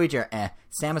 Mario and Luigi are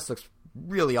Samus looks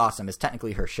really awesome. It's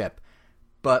technically her ship.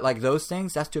 But like those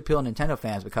things, that's to appeal to Nintendo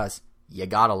fans because you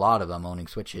got a lot of them owning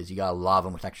Switches. You got a lot of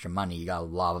them with extra money. You got a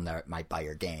lot of them that might buy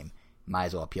your game. Might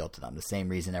as well appeal to them. The same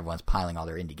reason everyone's piling all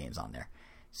their indie games on there.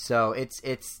 So it's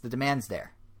the demand's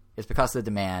there. It's because of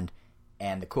the demand,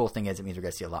 and the cool thing is it means we're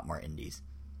going to see a lot more indies,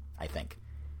 I think.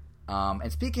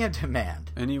 And speaking of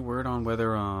demand... Any word on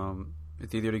whether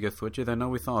it's easier to get Switches? I know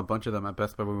we saw a bunch of them at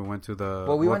Best Buy when we went to the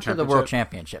we went to the World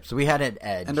Championship, so we had an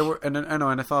edge. And I know,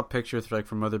 and I saw pictures like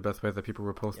from other Best Buys that people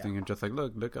were posting, and just like,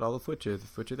 look at all the Switches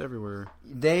everywhere.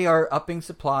 They are upping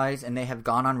supplies, and they have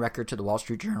gone on record to the Wall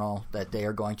Street Journal that they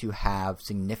are going to have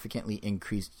significantly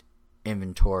increased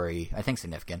inventory. I think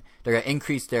significant. They're going to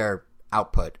increase their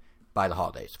output for the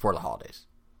holidays.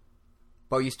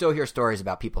 But you still hear stories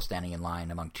about people standing in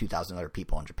line among 2,000 other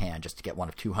people in Japan just to get one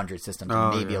of 200 systems,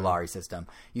 and maybe a Lari system.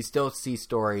 You still see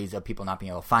stories of people not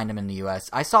being able to find them in the U.S.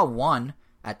 I saw one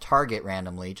at Target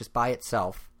randomly, just by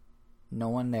itself. No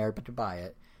one there but to buy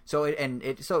it. So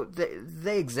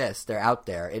they exist. They're out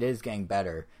there. It is getting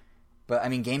better. But, I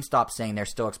mean, GameStop's saying they're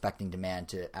still expecting demand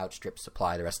to outstrip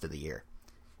supply the rest of the year.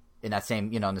 In that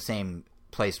same, in the same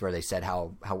place where they said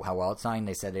how well it's selling,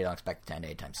 they said they don't expect it to end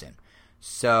anytime soon.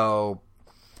 So...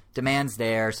 demand's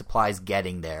there, supply's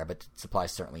getting there, but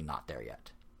supply's certainly not there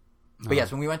yet. But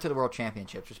yes, when we went to the World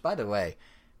Championships, which, by the way,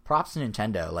 props to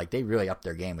Nintendo. Like, they really upped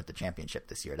their game with the championship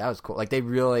this year. That was cool. Like, they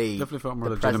really... definitely felt more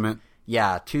legitimate.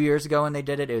 Yeah, 2 years ago when they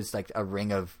did it, it was like a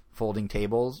ring of folding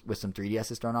tables with some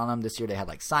 3DSs thrown on them. This year they had,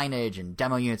 like, signage and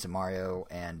demo units of Mario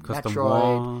and Custom Metroid.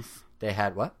 walls. They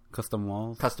had what? Custom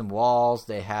walls.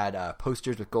 They had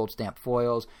posters with gold stamp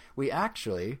foils. We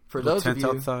actually, for those of you...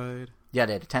 outside. Yeah,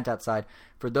 they had a tent outside.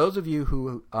 For those of you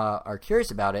who are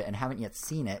curious about it and haven't yet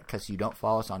seen it because you don't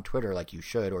follow us on Twitter like you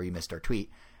should or you missed our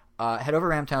tweet, head over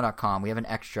to ramtown.com. We have an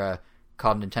extra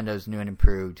called Nintendo's New and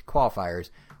Improved Qualifiers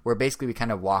where basically we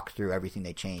kind of walk through everything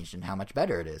they changed and how much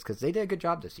better it is because they did a good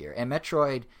job this year. And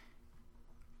Metroid,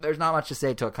 there's not much to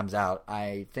say until it comes out.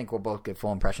 I think we'll both get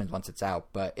full impressions once it's out.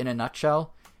 But in a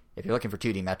nutshell, if you're looking for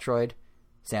 2D Metroid,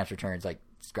 Samus Returns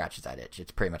scratches that itch.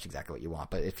 It's pretty much exactly what you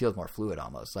want, but it feels more fluid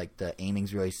almost. Like the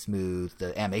aiming's really smooth,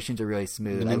 the animations are really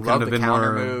smooth. I love the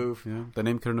counter move. Yeah, the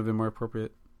name couldn't have been more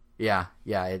appropriate. Yeah,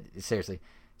 seriously.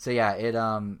 So yeah,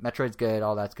 Metroid's good,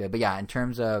 all that's good. But yeah, in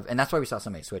terms of, and that's why we saw so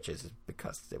many Switches, is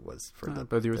because it was for the.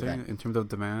 But you were saying in terms of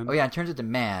demand. Oh yeah, in terms of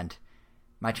demand,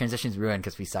 my transition's ruined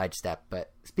because we sidestepped.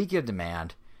 But speaking of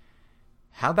demand,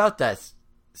 how about that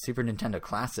Super Nintendo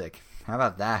Classic? How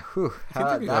about that? Whew.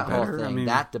 How about that whole thing?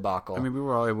 That debacle. I mean, we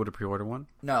were all able to pre-order one.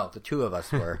 No, the two of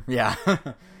us were. Yeah.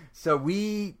 So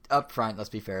we, up front, let's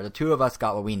be fair, the two of us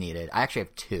got what we needed. I actually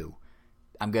have two.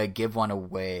 I'm going to give one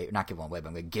away. Not give one away, but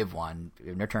I'm going to give one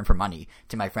in return for money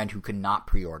to my friend who could not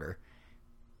pre-order.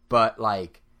 But,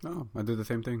 like... Oh, I do the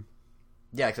same thing.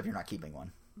 Yeah, except you're not keeping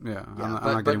one. Yeah, I'm not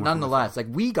getting but one nonetheless, like,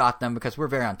 we got them because we're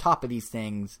very on top of these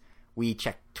things. We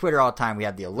check Twitter all the time. We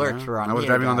have the alerts. We're on. I was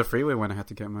driving on the freeway when I had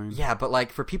to get mine. Yeah, but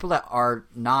like for people that are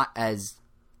not as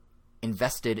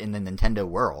invested in the Nintendo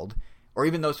world, or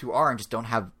even those who are and just don't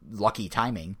have lucky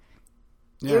timing,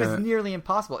 it was nearly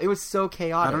impossible. It was so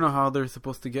chaotic. I don't know how they're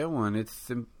supposed to get one.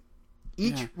 It's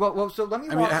Well, so let me.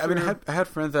 I had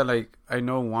friends that like I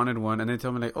know wanted one, and they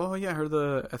told me like, oh yeah, I heard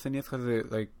the SNES because it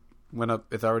like went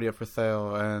up. It's already up for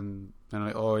sale, and I'm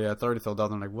like, oh yeah, it's already sold out.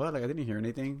 I'm like, what? Like I didn't hear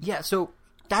anything. Yeah, so.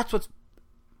 That's what's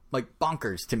like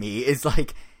bonkers to me is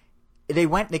like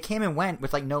they came and went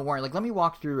with like no warrant. Like let me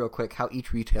walk through real quick how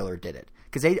each retailer did it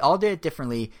because they all did it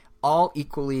differently, all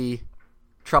equally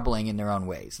troubling in their own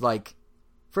ways. Like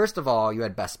first of all, you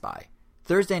had Best Buy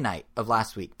Thursday night of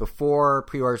last week before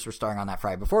pre-orders were starting on that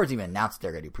Friday. Before it was even announced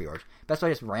they're going to do pre-orders, Best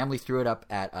Buy just randomly threw it up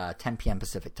at 10 p.m.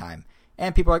 Pacific time,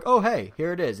 and people were like, "Oh hey,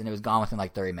 here it is," and it was gone within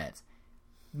like 30 minutes.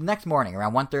 Next morning,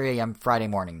 around 1:30 a.m. Friday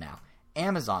morning now.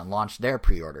 Amazon launched their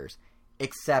pre-orders,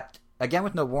 except, again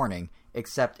with no warning,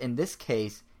 except in this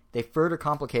case, they further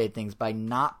complicated things by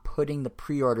not putting the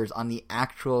pre-orders on the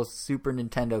actual Super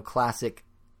Nintendo Classic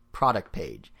product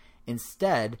page.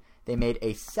 Instead, they made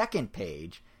a second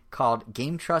page called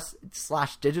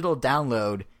GameTrust/Digital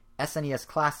Download SNES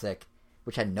Classic,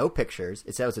 which had no pictures.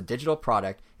 It said it was a digital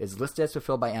product, it was listed as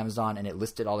fulfilled by Amazon, and it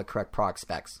listed all the correct product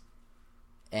specs.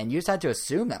 And you just had to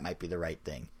assume that might be the right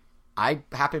thing. I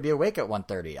happened to be awake at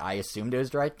 1:30. I assumed it was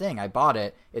the right thing. I bought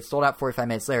it. It sold out 45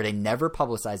 minutes later. They never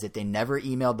publicized it. They never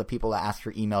emailed the people that asked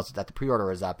for emails that the pre-order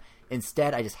was up.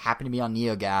 Instead, I just happened to be on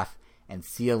NeoGAF and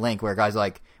see a link where guys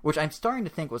like, which I'm starting to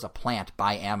think was a plant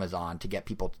by Amazon to get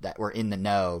people that were in the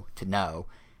know to know.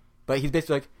 But he's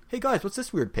basically like, hey guys, what's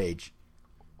this weird page?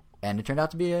 And it turned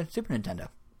out to be a Super Nintendo.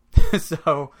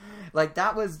 So, like,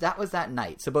 that was that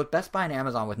night. So both Best Buy and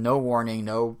Amazon with no warning,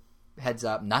 no heads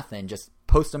up, nothing, just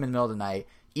post them in the middle of the night.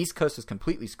 East Coast was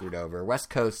completely screwed over. West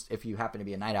Coast, if you happen to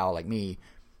be a night owl like me,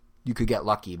 you could get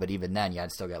lucky, but even then, you had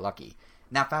to still get lucky.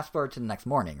 Now, fast forward to the next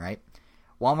morning, right?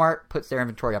 Walmart puts their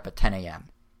inventory up at 10 a.m.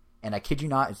 And I kid you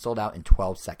not, it sold out in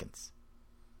 12 seconds.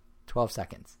 12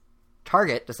 seconds.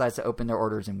 Target decides to open their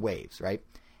orders in waves, right?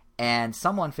 And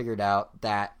someone figured out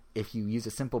that if you use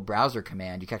a simple browser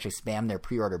command, you can actually spam their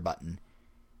pre-order button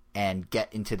and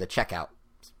get into the checkout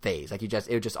phase. Like it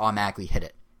would just automatically hit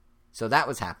it. So that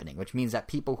was happening, which means that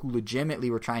people who legitimately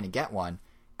were trying to get one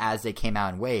as they came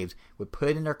out in waves would put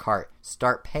it in their cart,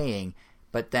 start paying,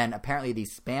 but then apparently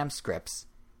these spam scripts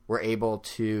were able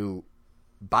to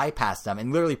bypass them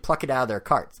and literally pluck it out of their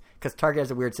carts. Because Target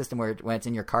has a weird system where when it's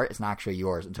in your cart, it's not actually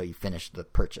yours until you finish the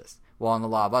purchase. Well, in a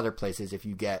lot of other places, if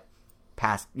you get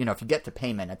past, if you get to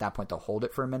payment, at that point they'll hold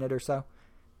it for a minute or so.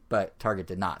 But Target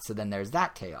did not. So then there's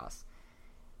that chaos.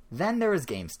 Then there was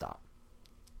GameStop.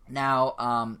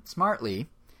 Now, smartly,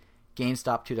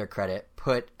 GameStop, to their credit,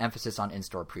 put emphasis on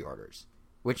in-store pre-orders,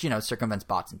 which, circumvents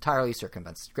bots entirely,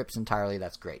 circumvents scripts entirely.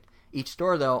 That's great. Each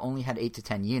store, though, only had 8 to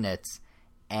 10 units,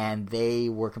 and they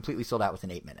were completely sold out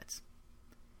within 8 minutes.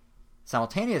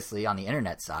 Simultaneously, on the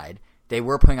internet side, they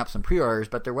were putting up some pre-orders,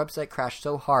 but their website crashed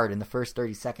so hard in the first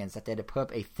 30 seconds that they had to put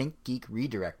up a ThinkGeek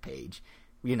redirect page,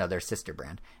 their sister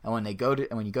brand. And when you go to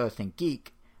ThinkGeek,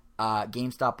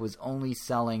 GameStop was only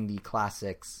selling the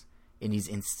classics in these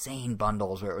insane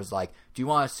bundles where it was like, do you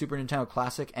want a Super Nintendo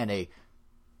Classic and a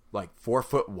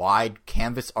 4-foot wide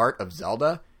canvas art of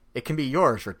Zelda? It can be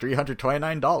yours for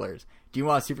 $329. Do you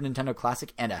want a Super Nintendo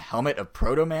Classic and a helmet of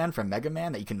Proto Man from Mega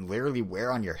Man that you can literally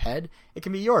wear on your head? It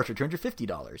can be yours for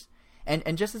 $250.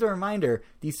 And just as a reminder,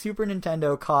 the Super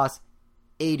Nintendo cost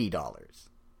 $80.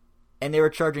 And they were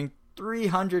charging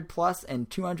 $300 plus and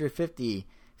 $250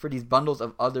 for these bundles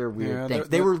of other weird things.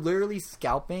 They were literally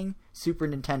scalping Super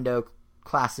Nintendo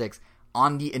classics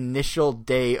on the initial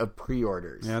day of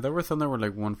pre-orders. Yeah, there were some that were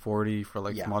like $140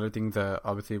 for smaller things that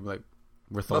obviously were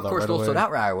sold out. Of course, those sold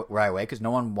out right away because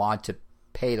no one wanted to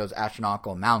pay those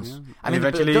astronomical amounts. Yeah. I mean,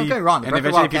 don't get me wrong, the Breath of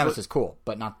the Wild canvas is cool,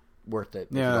 but not worth it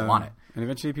if you don't want it. And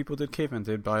eventually people did cavemen.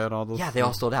 They'd buy out all those. Yeah, they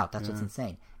all sold out. That's what's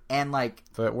insane. And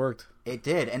so it worked. It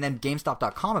did. And then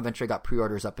GameStop.com eventually got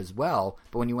pre-orders up as well.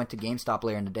 But when you went to GameStop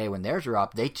later in the day when theirs were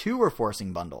up, they too were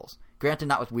forcing bundles. Granted,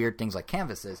 not with weird things like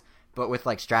canvases, but with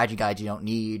strategy guides you don't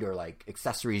need or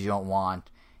accessories you don't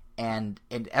want. And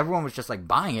everyone was just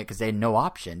buying it because they had no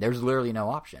option. There's literally no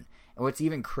option. And what's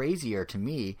even crazier to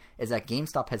me is that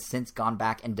GameStop has since gone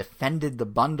back and defended the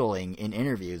bundling in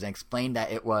interviews and explained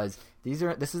that it was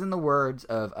this is in the words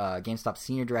of GameStop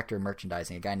senior director of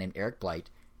merchandising, a guy named Eric Blight,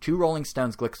 to Rolling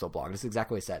Stone's Glixel blog. This is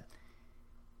exactly what he said.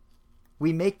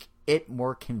 We make it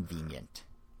more convenient.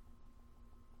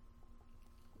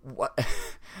 What?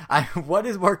 What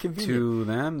is more convenient? To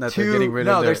them? That they're getting rid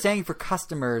of No, they're saying for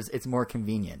customers it's more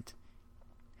convenient.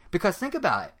 Because think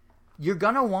about it. You're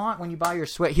going to want, when you buy your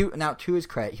Switch... Now, to his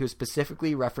credit, he was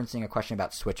specifically referencing a question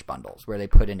about Switch bundles, where they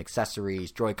put in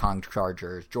accessories, Joy-Con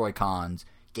chargers, Joy-Cons,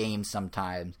 games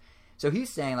sometimes. So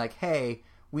he's saying, hey,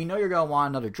 we know you're going to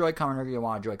want another Joy-Con, we're going to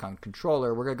want a Joy-Con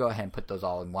controller, we're going to go ahead and put those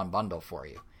all in one bundle for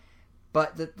you.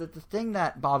 But the thing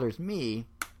that bothers me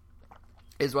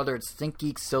is whether it's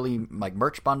ThinkGeek's silly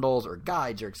merch bundles or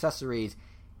guides or accessories,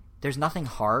 there's nothing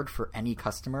hard for any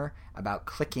customer about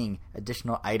clicking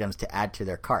additional items to add to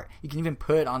their cart. You can even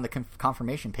put it on the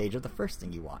confirmation page of the first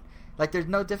thing you want. There's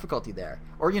no difficulty there.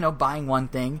 Or, buying one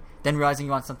thing, then realizing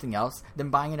you want something else, then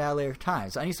buying it at a later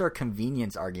time. So any sort of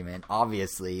convenience argument,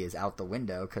 obviously, is out the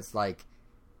window because,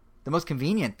 the most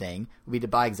convenient thing would be to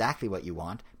buy exactly what you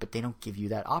want, but they don't give you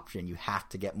that option. You have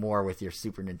to get more with your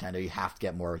Super Nintendo. You have to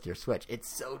get more with your Switch. It's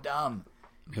so dumb.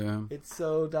 Yeah. It's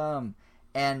so dumb.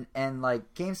 And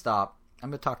GameStop, I'm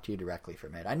going to talk to you directly for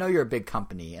a minute. I know you're a big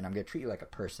company, and I'm going to treat you like a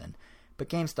person. But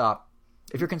GameStop,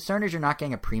 if your concern is you're not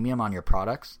getting a premium on your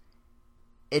products,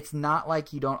 it's not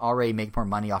like you don't already make more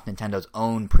money off Nintendo's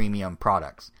own premium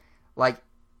products.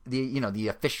 The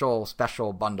official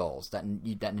special bundles that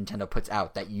Nintendo puts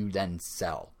out that you then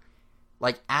sell.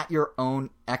 At your own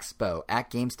expo, at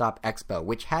GameStop Expo,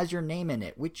 which has your name in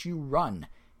it, which you run,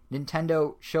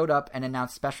 Nintendo showed up and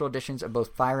announced special editions of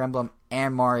both Fire Emblem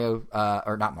and Fire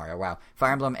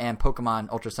Emblem and Pokemon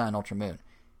Ultra Sun and Ultra Moon.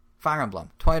 Fire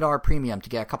Emblem, $20 premium to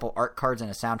get a couple art cards and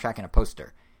a soundtrack and a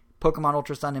poster. Pokemon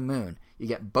Ultra Sun and Moon, you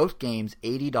get both games,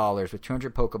 $80 with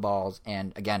 200 Pokeballs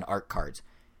and, again, art cards.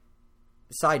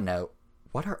 Side note,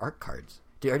 what are art cards?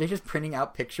 Are they just printing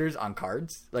out pictures on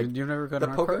cards? You've never got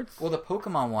art cards? Well, the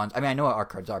Pokemon ones, I know what art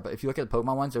cards are, but if you look at the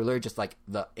Pokemon ones, they're literally just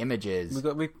the images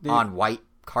on white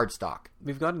card stock.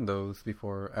 We've gotten those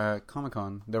before at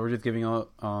Comic-Con. They were just giving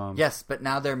out... Yes, but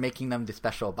now they're making them the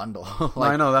special bundle. Like, no,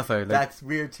 I know, that's right. That's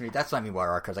weird to me. That's what I mean by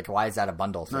art cards. Like, why is that a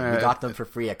bundle thing? We got them for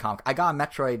free at Comic. I got a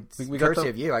Metroid, courtesy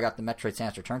of you. I got the Metroid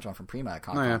Samus Returns one from Prima at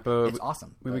Comic-Con. But it's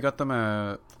awesome. We got them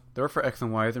they were for X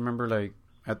and Y. I remember, like,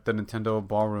 at the Nintendo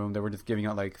ballroom, they were just giving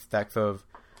out, like, stacks of...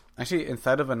 Actually,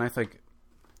 inside of a nice, like,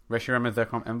 Reshiram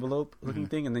Zekrom envelope looking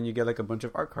thing, and then you get, like, a bunch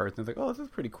of art cards. And it's like, oh, this is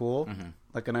pretty cool.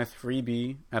 Like a nice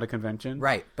freebie at a convention.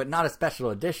 Right, but not a special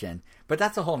edition. But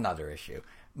that's a whole nother issue.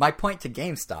 My point to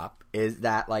GameStop is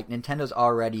that, like, Nintendo's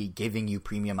already giving you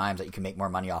premium items that you can make more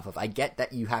money off of. I get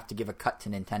that you have to give a cut to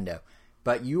Nintendo.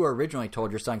 But you were originally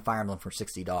told you're selling Fire Emblem for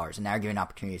 $60, and now you're given an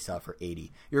opportunity to sell it for $80.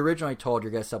 You're originally told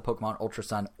you're going to sell Pokemon Ultra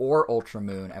Sun or Ultra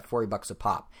Moon at $40 a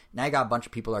pop. Now you got a bunch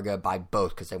of people that are going to buy both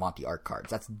because they want the art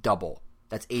cards. That's double.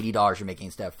 That's $80 you're making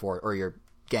instead of $40, or you're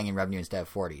getting in revenue instead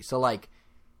of $40. So, like,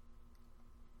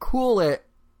 cool it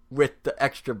with the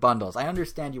extra bundles. I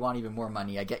understand you want even more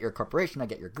money. I get you're a corporation. I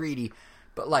get you're greedy.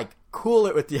 But, like, cool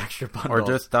it with the extra bundles. Or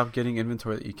just stop getting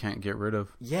inventory that you can't get rid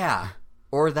of. Yeah.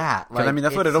 Or that. Because, I mean,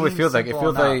 that's what it always feels like.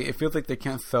 It feels like they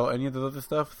can't sell any of the other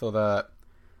stuff, so that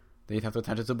they have to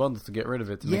attach it to bundles to get rid of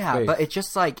it. Yeah, but it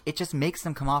just makes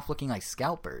them come off looking like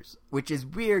scalpers, which is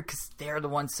weird because they're the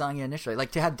ones selling it initially.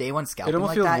 Like, to have day one scalping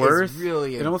like that is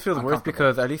really It almost feels worse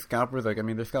because at least scalpers, like, I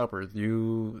mean, they're scalpers.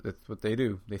 That's what they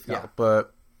do. They scalp. Yeah.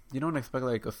 But you don't expect,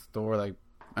 like, a store like,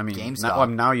 I mean,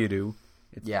 GameStop. Now you do.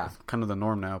 It's kind of the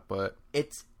norm now, but...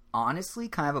 It's honestly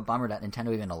kind of a bummer that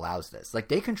Nintendo even allows this. Like,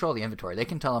 they control the inventory. They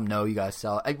can tell them, no, you guys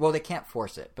sell... Well, they can't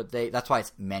force it, but that's why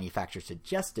it's manufacturer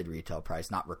suggested retail price,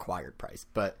 not required price.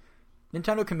 But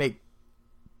Nintendo can make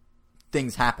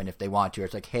things happen if they want to.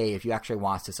 It's like, hey, if you actually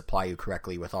want us to supply you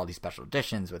correctly with all these special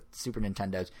editions, with Super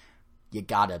Nintendos, you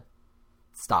gotta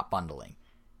stop bundling.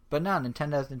 But no,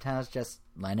 Nintendo's just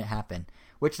letting it happen.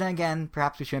 Which then again,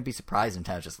 perhaps we shouldn't be surprised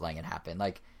Nintendo's just letting it happen.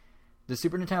 Like, the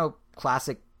Super Nintendo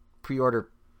Classic pre-order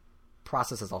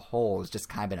process as a whole has just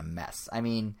kind of been a mess. I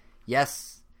mean,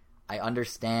 yes, I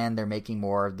understand they're making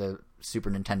more of the Super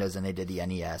Nintendos than they did the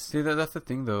NES. See, that's the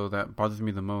thing, though, that bothers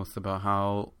me the most about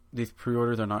how these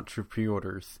pre-orders are not true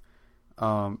pre-orders.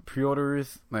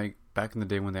 Pre-orders, like, back in the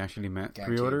day when they actually meant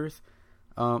guaranteed pre-orders,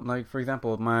 like, for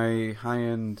example, my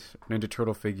high-end Ninja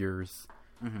Turtle figures,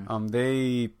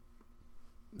 they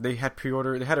had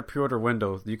a pre-order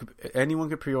window. Anyone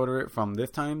could pre-order it from this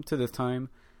time to this time,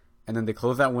 and then they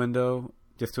close that window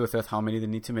just to assess how many they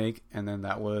need to make, and then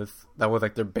that was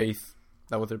like their base.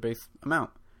 That was their base amount.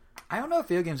 I don't know if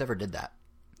video games ever did that.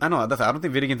 I know. I don't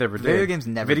think video games ever did. Video games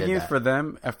never did that. Video games for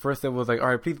them, at first it was like, all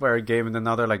right, please buy our game, and then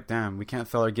now they're like, damn, we can't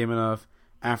sell our game enough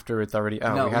after it's already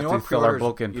out. No, we have to sell our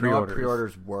bulk in pre-orders. You know what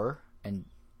pre-orders were and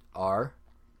are?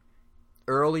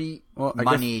 Early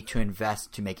money to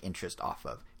invest to make interest off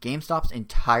of. GameStop's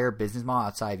entire business model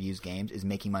outside of used games is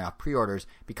making money off pre-orders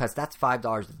because that's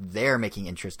 $5 they're making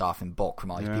interest off in bulk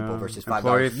from all these people versus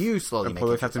 $5 you slowly make interest off.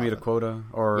 Employees have to meet a quota.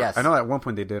 Or yes. I know at one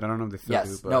point they did. I don't know if they still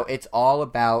do. But... No, it's all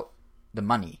about the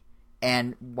money.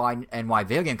 And why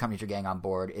video game companies are getting on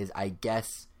board is, I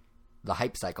guess, the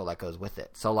hype cycle that goes with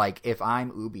it. So, like, if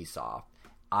I'm Ubisoft,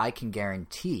 I can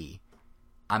guarantee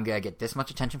I'm going to get this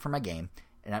much attention from my game.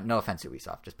 And no offense to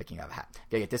Ubisoft, just picking up a hat. I'm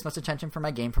going to get this much attention from my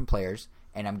game from players,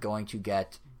 and I'm going to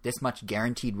get this much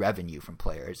guaranteed revenue from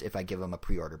players if I give them a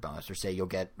pre-order bonus. Or say you'll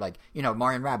get, like, you know,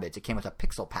 Mario & Rabbids, it came with a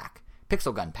pixel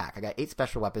gun pack. I got 8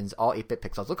 special weapons, all 8-bit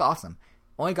pixels. Look awesome.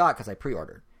 Only got it because I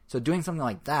pre-ordered. So doing something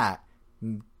like that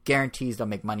guarantees they'll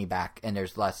make money back, and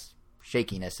there's less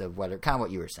shakiness of whether, kind of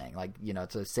what you were saying. Like, you know,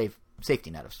 it's a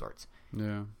safety net of sorts.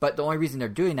 Yeah. But the only reason they're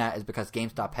doing that is because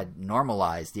GameStop had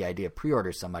normalized the idea of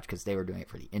pre-orders so much because they were doing it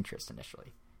for the interest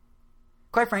initially.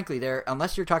 Quite frankly,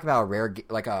 unless you're talking about a rare,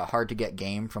 like a hard-to-get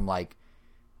game from like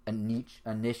a niche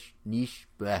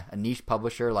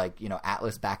publisher like, you know,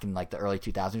 Atlas back in like the early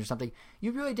 2000s or something,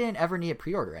 you really didn't ever need to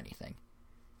pre-order anything.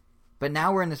 But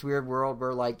now we're in this weird world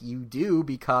where, like, you do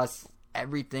because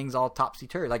everything's all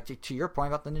topsy-turvy. Like, to your point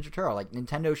about the Ninja Turtle, like,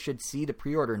 Nintendo should see the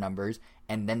pre-order numbers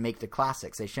and then make the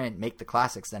classics. They shouldn't make the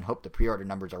classics then hope the pre-order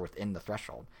numbers are within the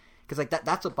threshold. Because, like,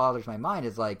 that's what bothers my mind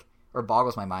is, like, or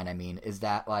boggles my mind, I mean, is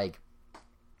that, like,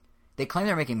 they claim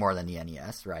they're making more than the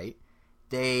NES, right?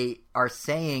 They are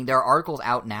saying, there are articles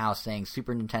out now saying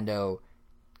Super Nintendo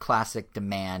Classic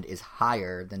demand is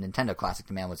higher than Nintendo Classic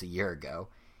demand was a year ago.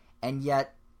 And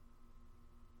yet,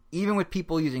 even with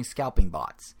people using scalping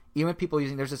bots, even with people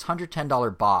using, there's this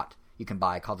 $110 bot you can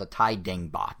buy called the Tai Ding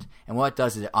bot. And what it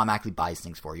does is it automatically buys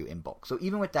things for you in bulk. So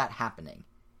even with that happening,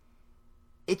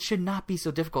 it should not be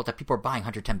so difficult that people are buying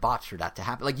 110 bots for that to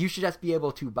happen. Like, you should just be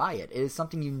able to buy it. It is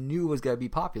something you knew was going to be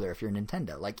popular if you're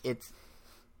Nintendo. Like, it's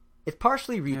It's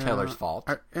partially retailers' fault.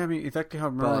 I mean, exactly how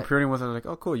pre-ordering was. Like,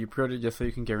 oh, cool, you pre-ordered just so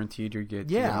you can guaranteed you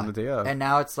get it on the day of. And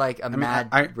now it's like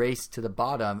a race to the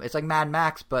bottom. It's like Mad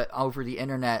Max, but over the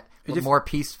internet, more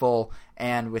peaceful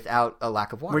and without a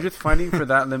lack of water. We're just fighting for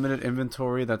that limited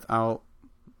inventory that's out.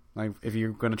 Like, if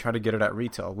you're going to try to get it at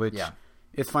retail, which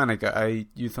it's fine. Like,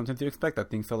 you sometimes do expect that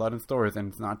things sell out in stores, and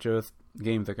it's not just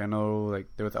games. Like, I know, like,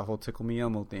 there was that whole Tickle Me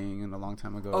Elmo thing a long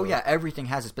time ago. Oh, yeah, everything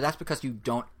has this, but that's because you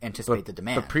don't anticipate the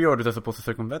demand. But pre-orders are supposed to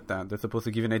circumvent that. They're supposed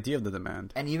to give you an idea of the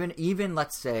demand. And even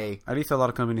let's say... At least a lot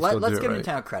of companies still do it, Let's give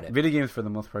Nintendo credit. Video games, for the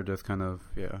most part, just kind of,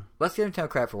 Let's give Nintendo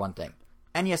credit for one thing.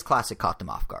 NES Classic caught them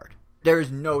off guard. There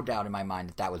is no doubt in my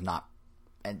mind that was not...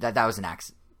 that was an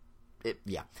accident.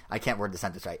 I can't word the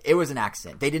sentence right. It was an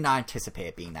accident. They did not anticipate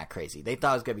it being that crazy. They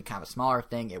thought it was going to be kind of a smaller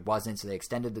thing. It wasn't, so they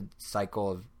extended the cycle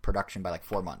of production by like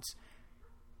 4 months.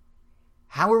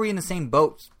 How are we in the same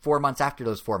boat 4 months after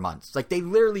those 4 months? Like, they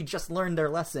literally just learned their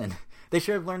lesson. They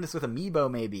should have learned this with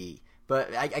Amiibo, maybe.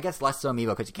 But I guess less so Amiibo,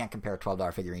 because you can't compare a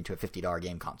 $12 figurine to a $50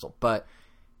 game console. But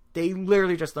they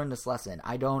literally just learned this lesson.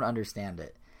 I don't understand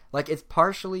it. Like, it's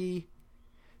partially...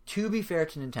 To be fair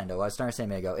to Nintendo, I was starting to say a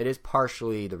minute ago, it is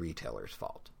partially the retailer's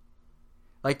fault.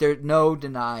 Like, there's no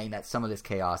denying that some of this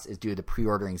chaos is due to the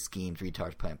pre-ordering schemes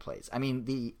retailers put in place. I mean,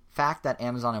 the fact that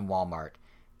Amazon and Walmart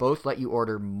both let you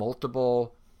order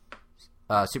multiple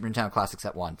Super Nintendo Classics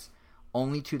at once,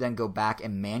 only to then go back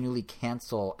and manually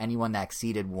cancel anyone that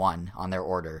exceeded one on their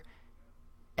order.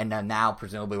 And then now,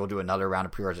 presumably, we'll do another round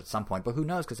of pre-orders at some point. But who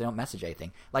knows, because they don't message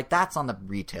anything. Like, that's on the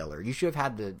retailer. You should have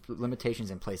had the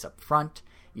limitations in place up front.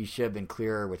 You should have been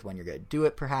clearer with when you're going to do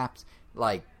it, perhaps.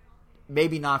 Like,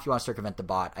 maybe not if you want to circumvent the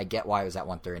bot. I get why it was at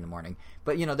 1:30 in the morning.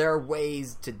 But, there are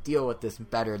ways to deal with this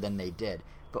better than they did.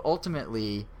 But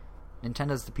ultimately,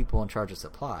 Nintendo's the people in charge of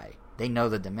supply. They know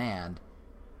the demand.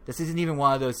 This isn't even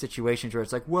one of those situations where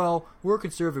it's like, well, we're a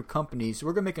conservative company, so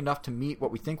we're going to make enough to meet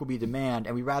what we think will be demand,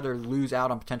 and we'd rather lose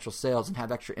out on potential sales and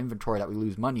have extra inventory that we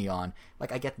lose money on.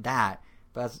 Like, I get that.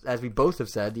 But as we both have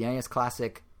said, the NES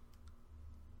Classic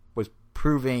was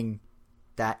proving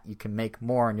that you can make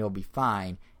more and you'll be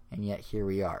fine, and yet here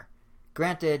we are.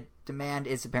 Granted, demand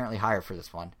is apparently higher for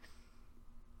this one.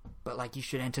 But, like, you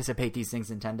should anticipate these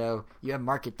things, Nintendo. You have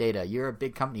market data. You're a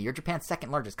big company. You're Japan's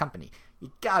second largest company.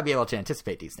 You gotta be able to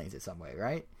anticipate these things in some way,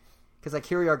 right? Because, like,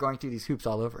 here we are going through these hoops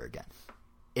all over again.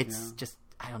 It's just,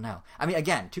 I don't know. I mean,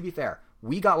 again, to be fair,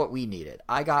 we got what we needed.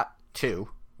 I got 2.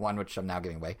 1, which I'm now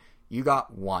giving away. You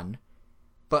got 1.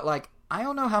 But, like, I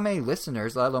don't know how many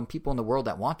listeners, let alone people in the world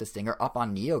that want this thing, are up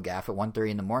on NeoGAF at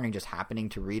 1:30 in the morning just happening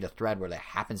to read a thread where there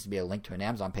happens to be a link to an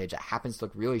Amazon page that happens to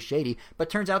look really shady, but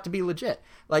turns out to be legit.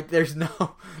 Like, there's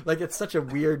no... Like, it's such a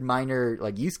weird minor,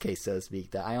 like, use case, so to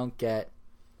speak, that I don't get...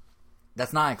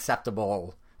 That's not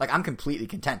acceptable. Like, I'm completely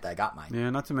content that I got mine. Yeah,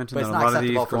 not to mention that a lot of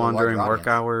these go on during work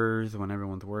hours when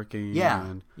everyone's working. Yeah,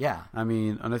 and, yeah. I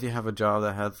mean, unless you have a job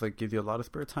that has, like, gives you a lot of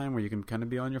spare time where you can kind of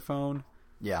be on your phone.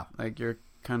 Yeah. Like, you're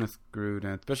kind of screwed,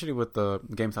 and especially with the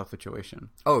GameStop situation.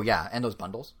 Oh, yeah, and those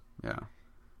bundles. Yeah.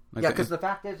 Like, yeah, because the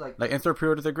fact is, like... Like, in-store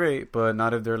pre-orders are great, but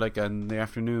not if they're, like, in the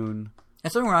afternoon.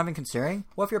 And something we're not even considering,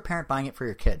 what if you're a parent buying it for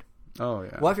your kid? Oh,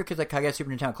 yeah. What if your kid's like, can I get a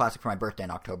Super Nintendo Classic for my birthday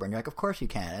in October? And you're like, of course you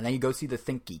can. And then you go see the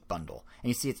ThinkGeek bundle, and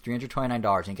you see it's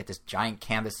 $329, and you get this giant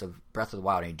canvas of Breath of the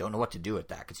Wild, and you don't know what to do with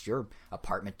that, because your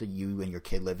apartment that you and your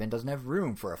kid live in doesn't have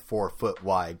room for a 4-foot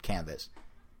wide canvas.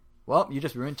 Well, you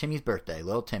just ruined Timmy's birthday.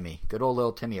 Little Timmy. Good old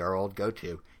Little Timmy, our old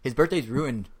go-to. His birthday's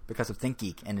ruined because of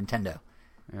ThinkGeek and Nintendo.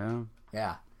 Yeah.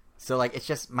 Yeah. So, like, it's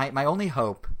just... My only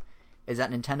hope is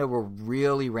that Nintendo will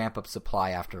really ramp up supply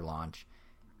after launch,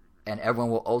 and everyone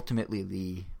will ultimately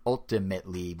be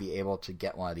able to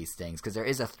get one of these things, because there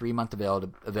is a 3-month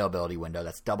availability window.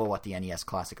 That's double what the NES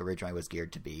Classic originally was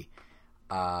geared to be.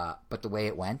 But the way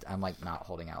it went, I'm, like, not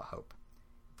holding out hope.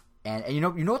 And you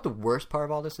know what the worst part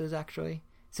of all this is, actually?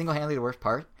 Single-handedly the worst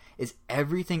part is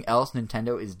everything else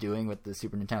Nintendo is doing with the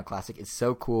Super Nintendo Classic is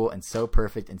so cool and so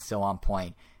perfect and so on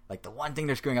point. Like, the one thing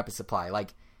they're screwing up is supply.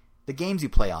 Like, the games you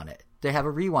play on it, they have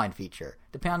a rewind feature.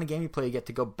 Depending on the game you play, you get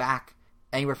to go back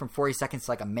anywhere from 40 seconds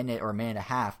to, like, a minute or a minute and a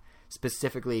half,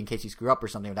 specifically in case you screw up or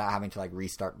something without having to, like,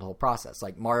 restart the whole process.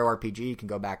 Like, Mario RPG, you can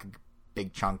go back a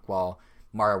big chunk, while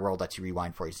Mario World lets you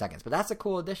rewind 40 seconds. But that's a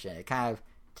cool addition. It kind of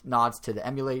nods to the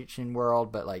emulation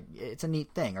world, but, like, it's a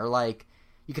neat thing. Or, like...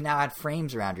 You can now add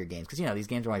frames around your games, because, these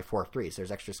games are only 4:3, so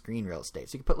there's extra screen real estate.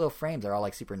 So you can put little frames that are all,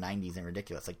 like, super 90s and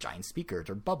ridiculous, like giant speakers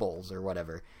or bubbles or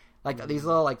whatever. Like, these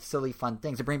little, like, silly, fun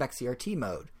things. They bring back CRT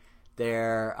mode.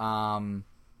 They're,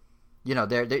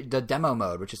 the demo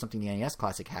mode, which is something the NES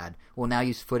Classic had, will now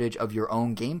use footage of your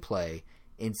own gameplay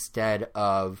instead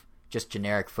of just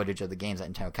generic footage of the games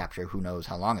that Nintendo captured who knows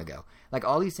how long ago. Like,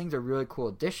 all these things are really cool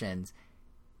additions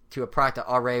to a product that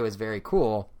already was very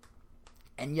cool,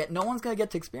 and yet no one's going to get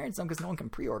to experience them because no one can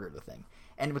pre-order the thing.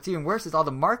 And what's even worse is all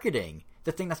the marketing,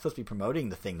 the thing that's supposed to be promoting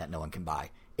the thing that no one can buy,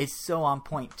 is so on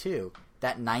point too.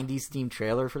 That 90s themed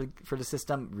trailer for the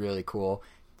system, really cool.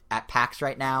 At PAX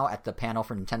right now, at the panel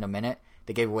for Nintendo Minute,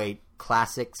 they gave away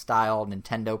classic style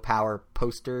Nintendo Power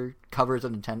poster covers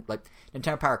of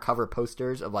Nintendo Power cover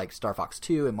posters of like Star Fox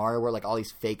 2 and Mario World, like all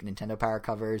these fake Nintendo Power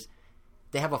covers.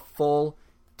 They have a full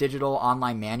digital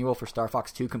online manual for Star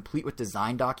Fox 2, complete with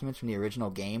design documents from the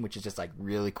original game, which is just like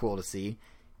really cool to see.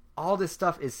 All this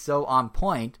stuff is so on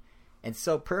point and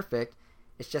so perfect.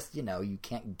 It's just, you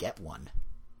can't get one.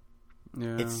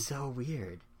 Yeah. It's so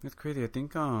weird. It's crazy. I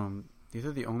think these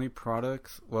are the only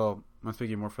products. Well, I'm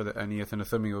speaking more for the NES, and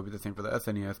assuming it will be the same for the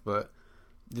SNES, but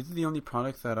these are the only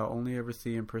products that I'll only ever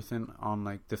see in person on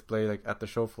like display, like at the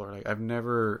show floor. Like, I've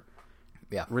never,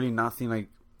 really not seen like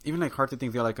even like hard to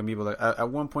things like Amiibo. Like at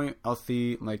one point, I'll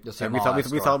see like we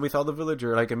saw the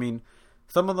Villager. Like, I mean,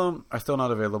 some of them are still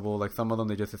not available. Like, some of them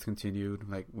they just discontinued.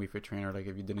 Like Wii Fit Trainer. Like,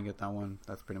 if you didn't get that one,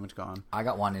 that's pretty much gone. I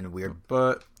got one in a weird.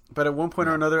 But at one point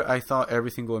or another, I saw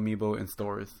every single Amiibo in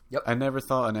stores. Yep. I never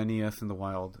saw an NES in the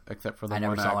wild, except for the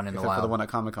one at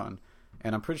Comic-Con.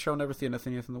 And I'm pretty sure I'll never see an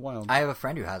SNES in the wild. I have a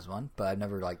friend who has one, but I've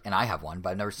never and I have one, but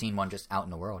I've never seen one just out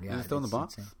in the world. Yeah, is it still in the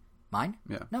box? Insane. Mine?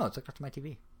 Yeah. No, it's hooked up to my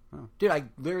TV. Oh. Dude, I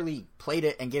literally played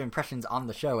it and gave impressions on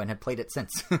the show and have played it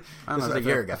since. This was a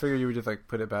year ago. I figured you would just like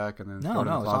put it back and then. No,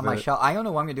 it's on my shelf. I don't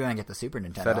know what I'm gonna do when I get the Super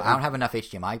Nintendo. I don't have enough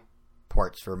HDMI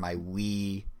ports for my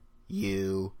Wii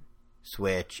U,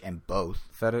 Switch, and both.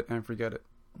 Set it and forget it.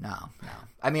 No.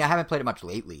 I mean, I haven't played it much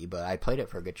lately, but I played it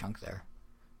for a good chunk there.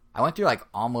 I went through like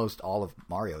almost all of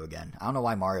Mario again. I don't know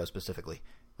why Mario specifically.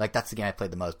 Like, that's the game I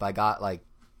played the most. But I got like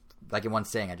in one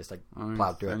sitting, I just like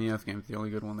plowed through it. NES game's the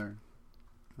only good one there.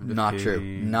 Not true.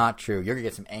 You're gonna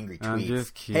get some angry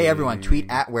tweets. Hey everyone, tweet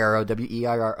at Weiro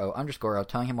WEIRO_O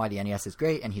telling him why the NES is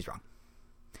great and he's wrong.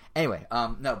 Anyway,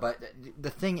 no, but the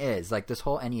thing is, like, this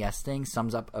whole NES thing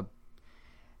sums up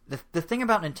the thing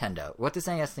about Nintendo. What this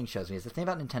NES thing shows me is the thing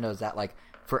about Nintendo is that, like,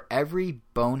 for every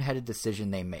boneheaded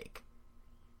decision they make,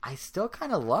 I still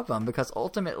kind of love them because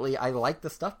ultimately I like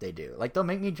the stuff they do. Like, they'll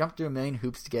make me jump through a million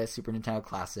hoops to get a Super Nintendo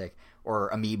Classic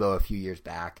or Amiibo a few years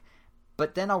back.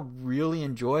 But then I'll really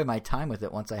enjoy my time with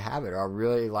it once I have it, or I'll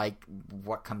really like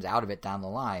what comes out of it down the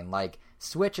line. Like,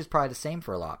 Switch is probably the same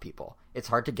for a lot of people. It's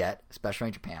hard to get, especially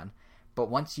in Japan. But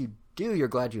once you do, you're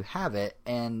glad you have it,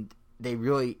 and they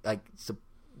really like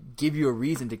give you a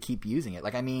reason to keep using it.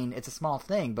 Like, I mean, it's a small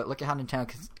thing, but look at how Nintendo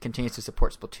continues to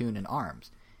support Splatoon and ARMS.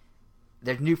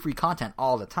 There's new free content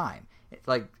all the time. It's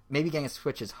like, maybe getting a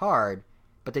Switch is hard,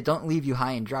 but they don't leave you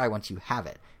high and dry once you have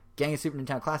it. Getting a Super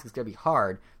Nintendo Classic is going to be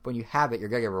hard, but when you have it, you're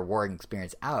going to get a rewarding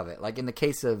experience out of it. Like, in the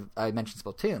case of, I mentioned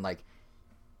Splatoon, like,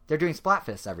 they're doing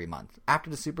Splatfest every month. After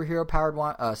the Superhero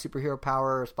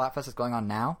Power Splatfest is going on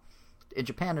now, in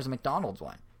Japan, there's a McDonald's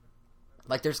one.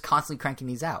 Like, they're just constantly cranking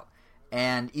these out.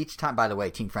 And each time, by the way,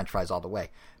 Team French Fries all the way.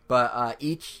 But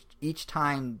each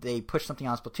time they push something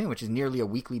on Splatoon, which is nearly a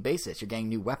weekly basis, you're getting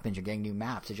new weapons, you're getting new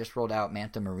maps. They just rolled out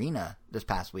Manta Marina this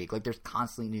past week. Like, there's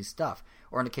constantly new stuff.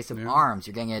 Or in the case of ARMS,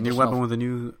 you're getting a new weapon with a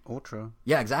new Ultra.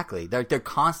 Yeah, exactly. They're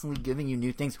constantly giving you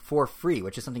new things for free,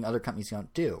 which is something other companies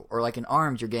don't do. Or like in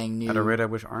ARMS, you're getting new... At a rate I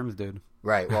wish ARMS did.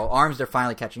 Right. Well, ARMS, they're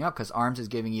finally catching up because ARMS is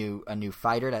giving you a new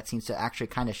fighter that seems to actually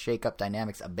kind of shake up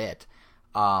dynamics a bit.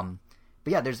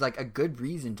 But yeah, there's like a good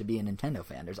reason to be a Nintendo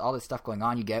fan. There's all this stuff going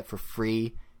on you get for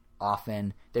free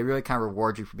often. They really kind of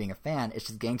reward you for being a fan. It's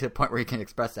just getting to the point where you can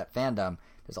express that fandom.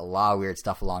 There's a lot of weird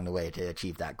stuff along the way to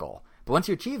achieve that goal. But once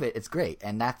you achieve it, it's great.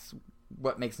 And that's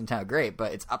what makes Nintendo great.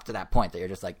 But it's up to that point that you're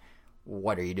just like,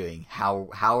 what are you doing? How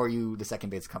are you the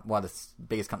second biggest one of the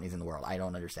biggest companies in the world? I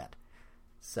don't understand.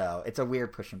 So it's a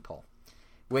weird push and pull.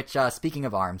 Which, speaking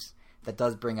of ARMS, that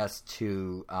does bring us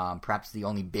to perhaps the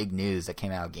only big news that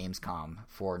came out of Gamescom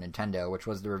for Nintendo, which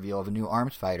was the reveal of a new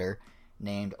ARMS fighter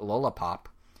named Lollipop,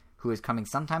 who is coming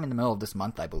sometime in the middle of this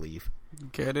month, I believe.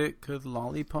 Get it? Because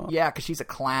Lollipop? Yeah, because she's a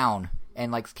clown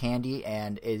and likes candy,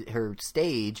 and her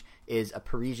stage is a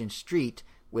Parisian street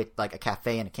with like a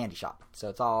cafe and a candy shop. So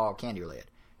it's all candy related.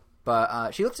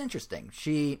 But she looks interesting.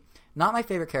 Not my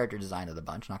favorite character design of the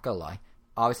bunch, not gonna lie.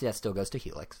 Obviously, that still goes to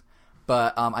Helix.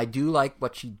 But I do like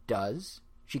what she does.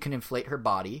 She can inflate her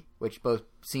body, which both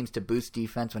seems to boost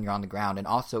defense when you're on the ground, and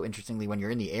also, interestingly, when you're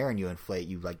in the air and you inflate,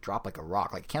 you like drop like a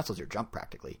rock. Like, it cancels your jump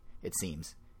practically, it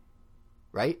seems.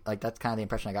 Right? Like, that's kind of the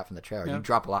impression I got from the trailer. Yeah. You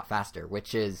drop a lot faster,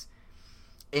 which is,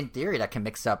 in theory, that can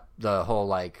mix up the whole,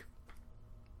 like,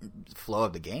 flow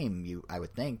of the game. I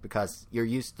would think, because you're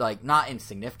used to, like, not in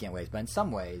significant ways, but in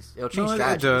some ways it'll change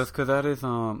strategies. It does, because that is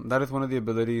one of the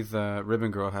abilities that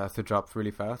Ribbon Girl has to drop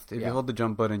really fast. If you hold the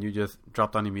jump button, you just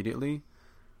drop down immediately,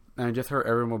 and just her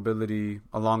aerial mobility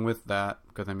along with that.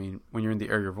 Because I mean, when you're in the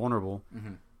air, you're vulnerable.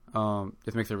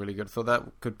 Just makes it really good. So that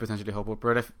could potentially help with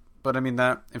but I mean,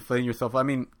 that inflating yourself. I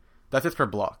mean, that's just her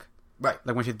block. Right.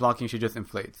 Like when she's blocking, she just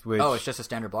inflates. Which, it's just a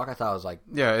standard block? I thought it was like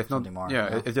it's something not, more.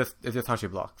 Yeah, it's just how she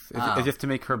blocks. It's just to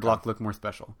make her block look more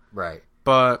special. Right.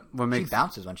 But what makes... She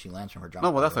bounces when she lands from her jump.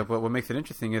 No, well, that's like what makes it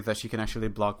interesting is that she can actually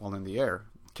block while in the air.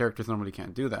 Characters normally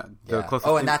can't do that.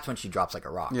 And that's when she drops like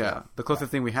a rock. Yeah. The closest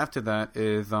thing we have to that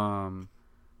is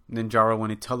Ninjara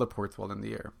when he teleports while in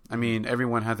the air. I mean,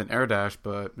 everyone has an air dash,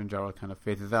 but Ninjara kind of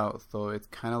phases out. So it's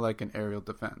kind of like an aerial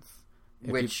defense.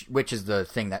 Which is the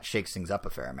thing that shakes things up a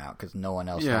fair amount, because no one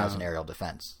else has an aerial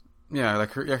defense. Yeah,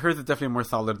 like hers is definitely more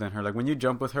solid than her. Like when you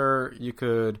jump with her,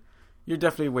 you're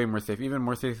definitely way more safe, even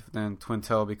more safe than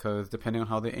Twintelle, because depending on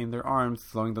how they aim their arms,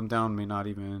 slowing them down may not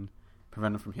even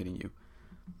prevent them from hitting you.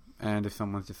 And if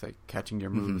someone's just like catching your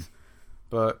moves,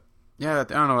 but yeah, I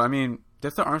don't know. I mean,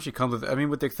 that's the arm she comes with. I mean,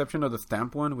 with the exception of the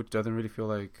stamp one, which doesn't really feel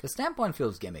like... The stamp one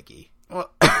feels gimmicky. Well,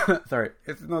 sorry,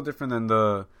 it's no different than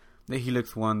the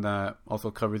Helix one that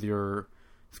also covers your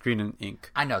screen in ink.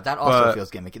 I know, that also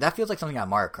feels gimmicky. That feels like something on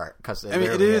Mario Kart, because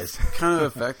it is kind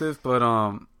of effective, but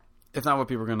it's not what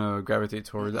people are going to gravitate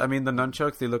towards. I mean, the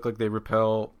nunchucks, they look like they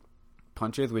repel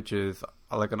punches, which is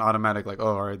like an automatic, like,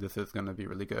 oh, all right, this is going to be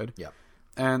really good. Yeah.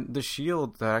 And the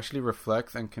shield that actually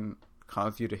reflects and can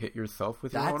cause you to hit yourself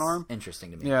with your own arm. That's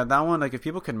interesting to me. Yeah, that one, like, if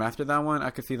people can master that one, I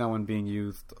could see that one being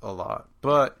used a lot.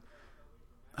 But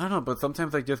I don't know, but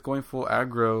sometimes like just going full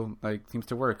aggro like seems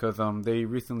to work, because they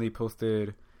recently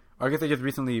posted, or I guess they just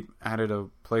recently added a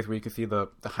place where you can see the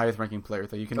highest ranking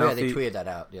players. Like you can they tweeted that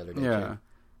out the other day. Yeah,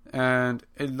 and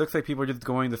it looks like people are just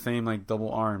going the same like double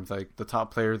arms. Like the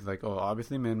top players, like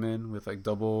obviously Min with like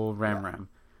double Ram.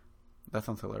 That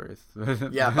sounds hilarious.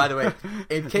 Yeah. By the way,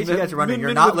 in case you guys are wondering,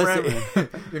 you're not listening.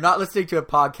 You're not listening to a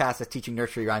podcast that's teaching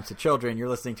nursery rhymes to children. You're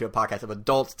listening to a podcast of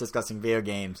adults discussing video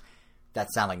games that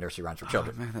sound like nursery rhymes for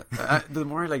children. Man, the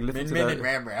more I like listen to that, Min and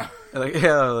Ram. Like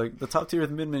like the top tier is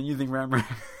Min using Ram.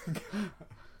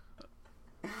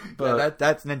 But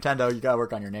that's Nintendo. You gotta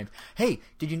work on your names. Hey,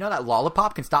 did you know that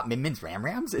Lollipop can stop Min-Min's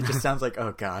Ram-Rams? It just sounds like,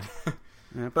 oh god.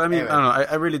 Yeah, but I mean, anyway. I don't know.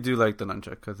 I really do like the nunchuck,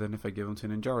 because then if I give them to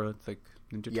Ninjara, it's like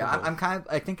Ninja Turtle. Yeah, I'm kind of.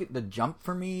 I think the jump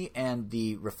for me and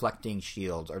the reflecting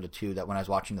shields are the two that when I was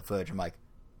watching the footage, I'm like,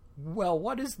 well,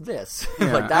 what is this?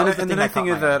 Yeah. Like that was the nice thing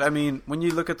is that, I mean, when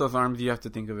you look at those arms, you have to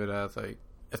think of it as like,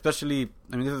 especially,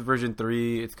 I mean, this is version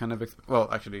 3. It's kind of well,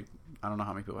 actually, I don't know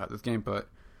how many people have this game, but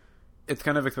it's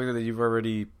kind of expected that you've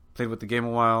already played with the game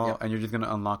a while, and you're just going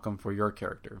to unlock them for your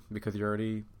character, because you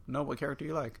already know what character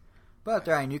you like. But if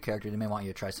there are a new character, they may want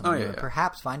you to try something new. Yeah.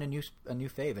 Perhaps find a new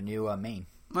fave, a new main.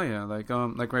 Oh yeah, like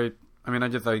right. I mean, I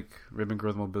just like Ribbon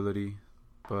Girl's mobility,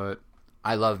 but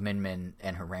I love Min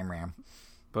and her Ram.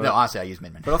 But, no, honestly, I use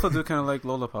Min. But also do kind of like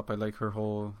Lollipop. I like her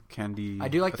whole candy. I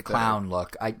do like aesthetic. The clown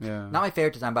look. Not my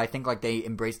favorite design, but I think like they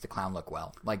embraced the clown look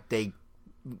well. Like they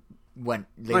leaned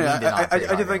in on it.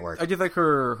 I just like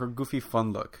her goofy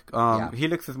fun look.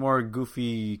 Helix is more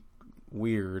goofy,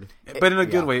 weird, but in a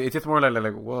good way. It's just more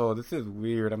like whoa, this is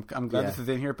weird. I'm glad this is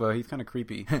in here, but he's kind of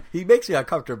creepy. He makes me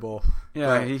uncomfortable.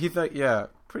 Yeah, he's like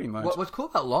pretty much. What's cool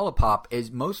about Lollipop is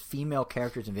most female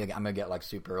characters in video games, I'm gonna get like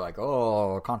super like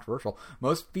controversial.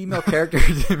 Most female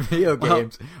characters in video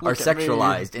games are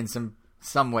sexualized in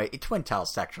some way.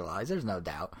 Twintelle's sexualized, there's no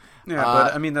doubt. Yeah,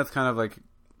 but I mean that's kind of like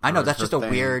I know that's just a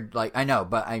weird like I know,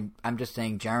 but I'm just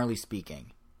saying generally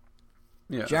speaking.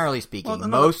 Yeah. Generally speaking,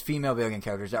 most female video game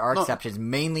characters, there are exceptions,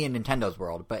 mainly in Nintendo's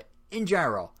world, but in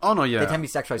general, they tend to be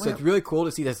sexualized. So it's really cool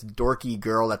to see this dorky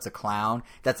girl that's a clown,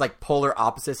 that's like polar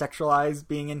opposite sexualized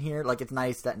being in here. Like, it's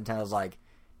nice that Nintendo's like,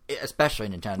 especially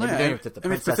Nintendo. I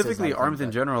mean, specifically ARMS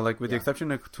in general, like with the exception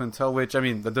of Twintelle, which, I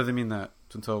mean, that doesn't mean that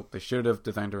Twintelle, they should have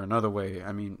designed her another way.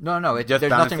 I mean, no, there's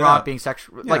nothing wrong with being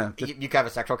sexual. Like, you can have a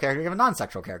sexual character, you can have a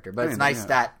non-sexual character, but it's nice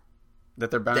that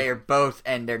they're both,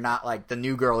 and they're not like the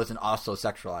new girl isn't also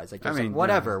sexualized. Like, like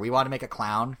whatever, we want to make a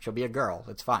clown, she'll be a girl.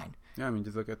 It's fine. Yeah, I mean,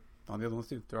 just look at all the other ones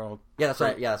too. They're all that's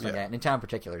right. Yeah, that's right. Yeah. Nintendo in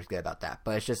particular is good about that,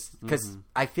 but it's just because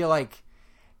I feel like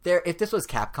if this was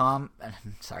Capcom,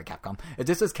 if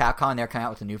this was Capcom, and they're coming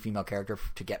out with a new female character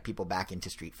to get people back into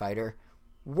Street Fighter,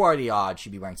 what are the odds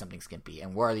she'd be wearing something skimpy,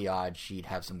 and what are the odds she'd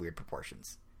have some weird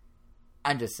proportions?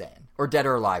 I'm just saying. Or Dead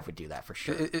or Alive would do that for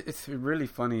sure. It's really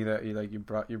funny that you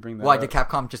bring that Why, up. did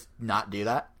Capcom just not do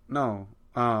that? No.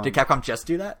 Did Capcom just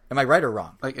do that? Am I right or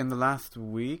wrong? Like in the last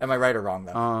week. Am I right or wrong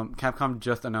though? Capcom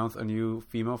just announced a new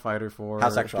female fighter for How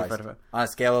sexualized? On a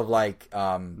scale of like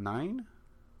 9. Maybe?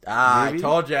 I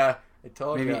told you.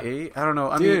 Maybe 8. I don't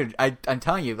know. Dude, I'm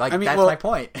telling you, like that's my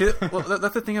point. Well,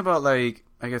 that's the thing about like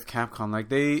I guess Capcom. Like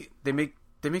they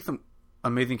make some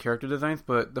amazing character designs,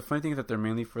 but the funny thing is that they're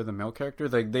mainly for the male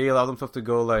characters. Like they allow themselves to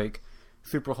go like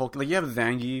super Hulk. Like you have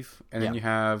Zangief, and then you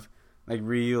have like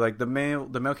Ryu. Like the male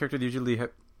characters usually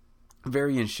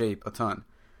vary in shape a ton,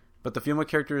 but the female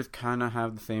characters kind of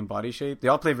have the same body shape. They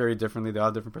all play very differently. They all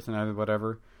have different personalities,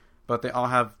 whatever. But they all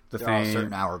have the same. All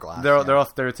certain hourglass. They're all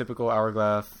stereotypical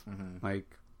hourglass, like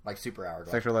super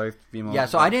hourglass, sexualized female. Yeah,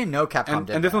 so I didn't know Capcom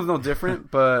did. And this one's no different,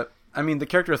 but I mean the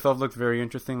character itself looks very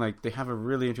interesting. Like they have a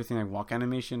really interesting like walk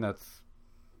animation. That's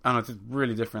I don't know, it's just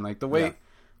really different. Like the way,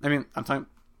 I mean, I'm talking,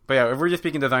 but yeah, if we're just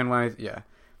speaking design wise, yeah.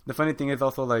 The funny thing is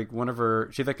also like one of her,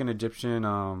 she's like an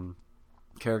Egyptian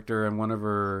character, and one of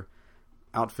her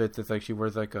outfits is like she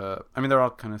wears like I mean they're all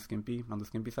kind of skimpy on the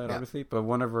skimpy side obviously, but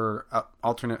one of her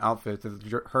alternate outfits is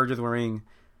her just wearing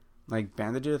like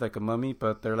bandages like a mummy,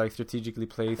 but they're like strategically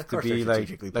placed to be like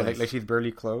she's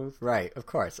barely clothed. Right, of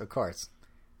course.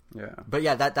 Yeah, but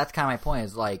yeah, that's kind of my point.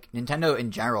 Is like Nintendo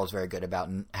in general is very good about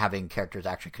having characters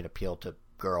that actually could appeal to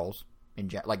girls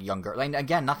like young girls. Like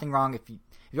again, nothing wrong if you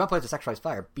want to play as a sexualized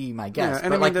fighter, be my guest. Yeah,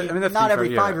 but like not every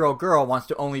 5-year-old girl wants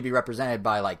to only be represented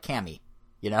by like Cammy.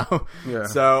 You know? Yeah.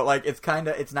 So, like, it's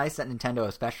nice that Nintendo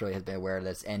especially has been aware of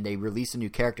this, and they release a new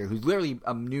character who's literally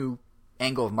a new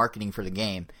angle of marketing for the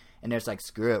game, and they're just like,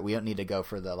 screw it, we don't need to go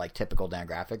for the, like, typical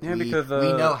demographic. Yeah, because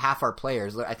we know half our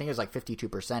players, I think it was like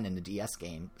 52% in the DS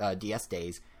game, DS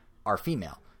days, are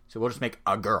female. So we'll just make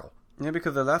a girl. Yeah,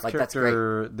 because the last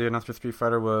character they announced for Street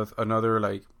Fighter was another,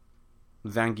 like,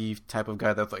 Zangief type of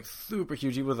guy that's like super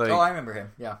huge. He was like, I remember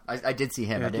him. Yeah, I did see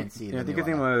him. I didn't see. I think his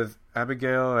name was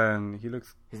Abigail, and he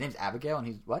looks. His name's Abigail, and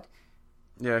he's what?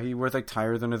 Yeah, he wears like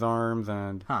tires on his arms,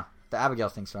 and the Abigail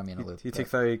thing's throwing me in a loop. He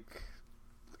takes like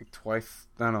twice.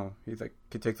 I don't know.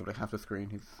 He takes up like half the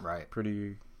screen. He's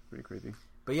pretty crazy.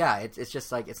 But yeah, it's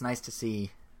just like it's nice to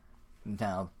see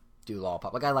Nintendo do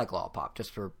Lollipop. Like I like Lollipop just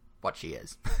for what she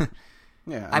is.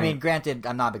 Yeah, I mean, granted,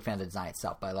 I'm not a big fan of the design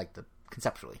itself, but I like the.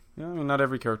 Conceptually, yeah, I mean, not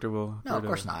every character will. No, of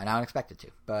course not, and I don't expect it to.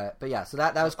 But yeah, so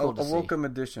that was cool to see. A welcome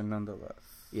addition, nonetheless.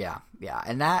 Yeah,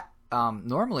 and that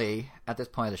normally at this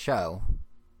point of the show,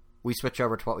 we switch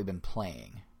over to what we've been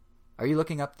playing. Are you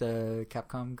looking up the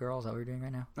Capcom girls? Is that what we're doing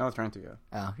right now? I was trying to, yeah.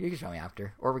 Oh, you can show me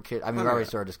after, or we could. I mean, we already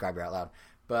sort of described it out loud.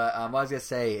 But what I was gonna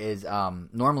say is,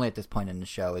 normally at this point in the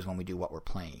show is when we do what we're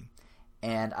playing.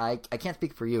 And I can't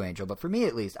speak for you, Angel, but for me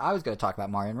at least, I was going to talk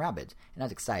about Mario & Rabbids. And I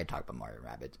was excited to talk about Mario &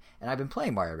 Rabbids. And I've been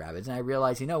playing Mario & Rabbids, and I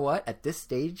realized, you know what? At this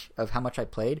stage of how much I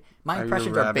played, my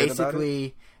impressions are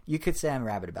basically... You could say I'm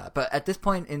rabid about it. But at this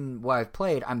point in what I've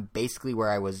played, I'm basically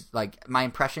where I was... Like, my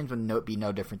impressions would be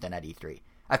no different than at E3.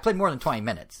 I've played more than 20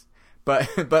 minutes. But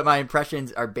my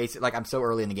impressions are basic... Like, I'm so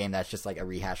early in the game that's just like a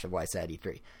rehash of what I said at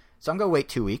E3. So I'm going to wait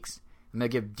 2 weeks. I'm going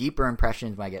to give deeper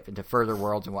impressions when I get into further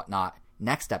worlds and whatnot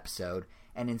next episode.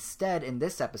 And instead, in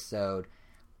this episode,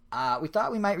 we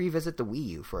thought we might revisit the Wii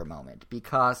U for a moment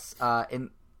because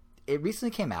it recently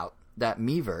came out that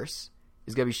Miiverse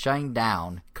is going to be shutting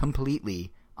down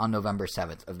completely on November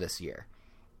 7th of this year.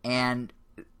 And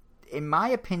in my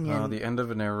opinion... the end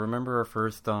of an era. Remember our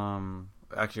first...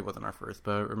 Actually, it wasn't our first,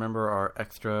 but remember our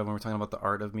extra when we were talking about the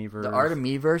Art of Miiverse? The Art of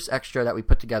Miiverse extra that we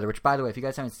put together, which, by the way, if you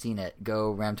guys haven't seen it,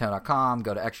 go ramtown.com,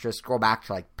 go to extras, scroll back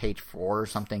to like page 4 or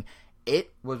something.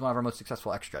 It was one of our most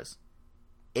successful extras.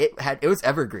 It was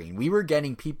evergreen. We were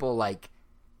getting people like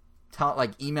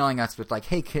emailing us with like,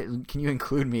 "Hey, can you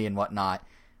include me and whatnot?"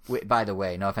 By the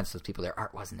way, no offense to those people, their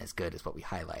art wasn't as good as what we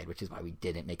highlighted, which is why we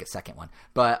didn't make a second one.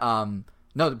 But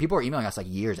no, the people were emailing us like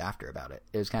years after about it.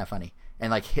 It was kind of funny,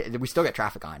 and like we still get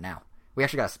traffic on it now. We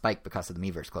actually got a spike because of the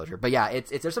Miiverse closure. But yeah,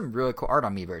 there's some really cool art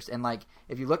on Miiverse. And like,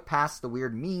 if you look past the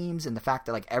weird memes and the fact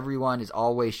that like everyone is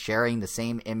always sharing the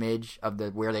same image of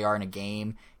where they are in a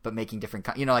game, but making different,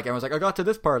 like everyone's like, I got to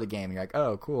this part of the game. And you're like,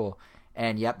 oh, cool.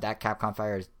 And yep, that Capcom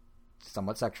Fire is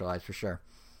somewhat sexualized for sure.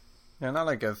 Yeah, not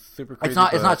like a super crazy.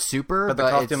 It's not super, but the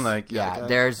costume, like,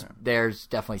 there's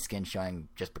definitely skin showing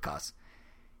just because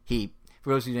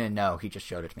for those who didn't know, he just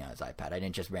showed it to me on his iPad. I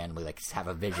didn't just randomly like have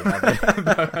a vision of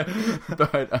it,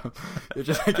 but it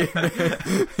just like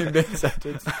in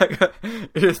mid-sentence.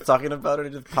 You're just talking about it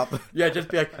and just pop. Yeah, just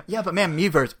be like, yeah, but man,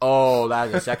 Miiverse. Oh, that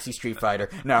is a sexy Street Fighter.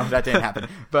 No, that didn't happen.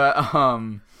 But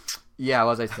yeah,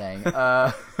 what was I saying?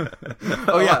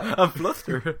 Oh yeah, I'm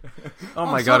flustered. Oh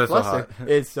my god, it's so hot.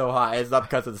 It's so hot. It's not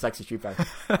because of the sexy Street Fighter.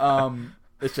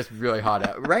 It's just really hot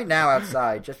out. Right now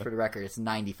outside, just for the record, it's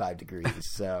 95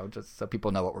 degrees. So just so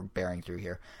people know what we're bearing through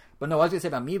here. But no, what I was going to say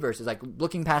about Miiverse is like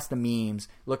looking past the memes,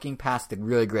 looking past the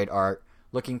really great art,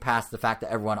 looking past the fact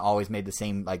that everyone always made the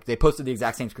same, like they posted the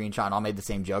exact same screenshot and all made the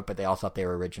same joke, but they all thought they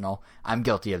were original. I'm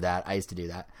guilty of that. I used to do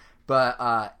that. But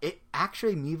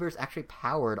Miiverse actually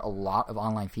powered a lot of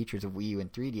online features of Wii U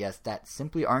and 3DS that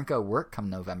simply aren't going to work come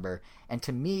November. And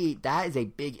to me, that is a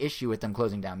big issue with them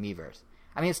closing down Miiverse.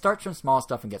 I mean, it starts from small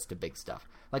stuff and gets to big stuff.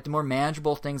 Like the more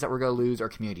manageable things that we're going to lose are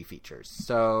community features.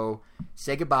 So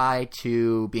say goodbye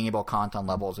to being able to comment on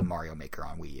levels in Mario Maker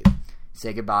on Wii U.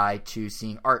 Say goodbye to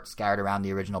seeing art scattered around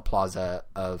the original plaza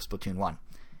of Splatoon 1.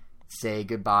 Say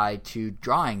goodbye to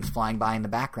drawings flying by in the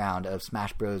background of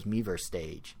Smash Bros. Miiverse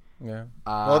stage. Yeah.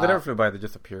 Well, they never flew by. They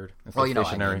just appeared. It's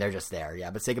they're just there.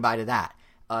 Yeah, but say goodbye to that.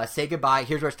 Say goodbye.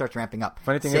 Here's where it starts ramping up.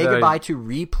 Funny thing say goodbye to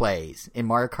replays in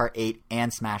Mario Kart 8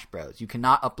 and Smash Bros. You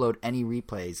cannot upload any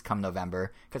replays come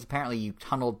November because apparently you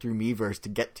tunneled through Miiverse to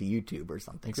get to YouTube or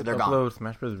something. So they're gone. Upload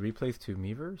Smash Bros. Replays to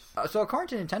Miiverse? So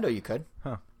according to Nintendo, you could.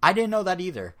 Huh. I didn't know that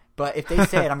either. But if they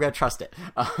say it, I'm going to trust it.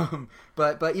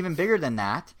 But even bigger than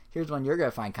that, here's one you're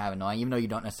going to find kind of annoying, even though you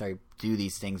don't necessarily do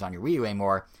these things on your Wii U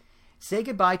anymore. Say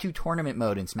goodbye to tournament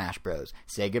mode in Smash Bros.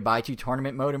 Say goodbye to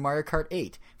tournament mode in Mario Kart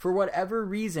 8. For whatever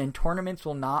reason, tournaments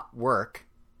will not work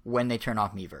when they turn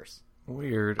off Miiverse.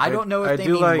 Weird. I don't know if they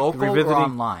mean local or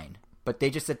online, but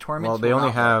they just said tournaments. Well, they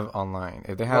only have online.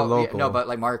 If they have local, no, but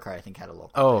like Mario Kart, I think had a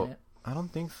local. Oh, I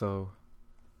don't think so.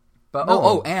 But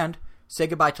no. And say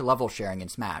goodbye to level sharing in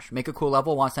Smash. Make a cool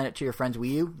level, want to send it to your friend's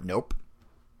Wii U? Nope,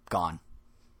 gone.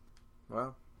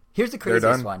 Well, here's the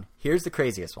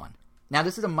craziest one. Now,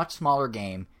 this is a much smaller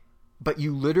game, but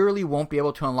you literally won't be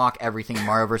able to unlock everything in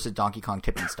Mario vs. Donkey Kong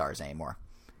Tipping Stars anymore.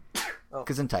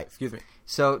 Gesundheit. Excuse me.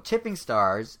 So, Tipping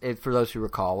Stars, for those who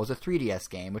recall, was a 3DS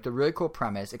game with a really cool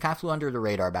premise. It kind of flew under the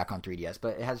radar back on 3DS,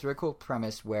 but it has a really cool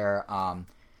premise where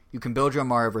you can build your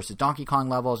Mario vs. Donkey Kong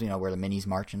levels, where the minis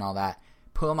march and all that,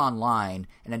 put them online,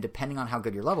 and then depending on how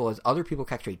good your level is, other people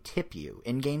can actually tip you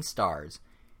in-game stars.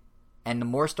 And the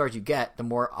more stars you get, the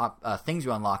more things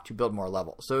you unlock to build more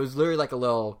levels. So it was literally like a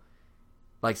little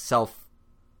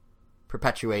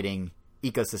self-perpetuating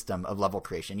ecosystem of level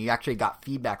creation. You actually got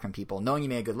feedback from people knowing you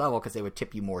made a good level because they would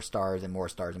tip you more stars and more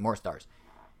stars and more stars.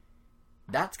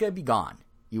 That's going to be gone.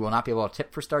 You will not be able to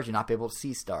tip for stars. You'll not be able to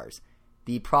see stars.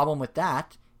 The problem with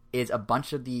that is a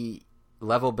bunch of the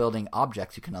level-building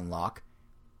objects you can unlock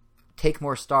take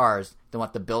more stars than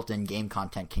what the built-in game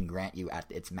content can grant you at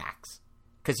its max.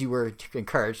 Because you were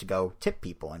encouraged to go tip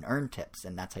people and earn tips,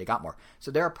 and that's how you got more.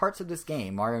 So there are parts of this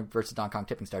game, Mario vs. Donkey Kong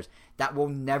Tipping Stars, that will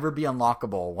never be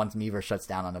unlockable once Miiverse shuts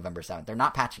down on November 7th. They're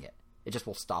not patching it. It just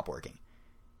will stop working.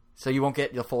 So you won't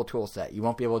get the full tool set. You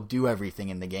won't be able to do everything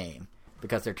in the game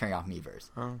because they're turning off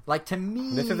Miiverse. Like, to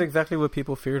me... This is exactly what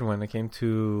people feared when it came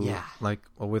to,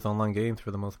 with online games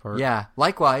for the most part. Yeah.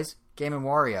 Likewise, Game &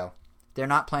 Wario. They're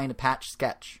not planning to patch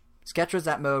Sketch. Sketch was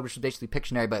that mode, which was basically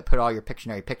Pictionary, but it put all your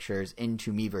Pictionary pictures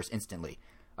into Miiverse instantly.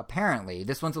 Apparently,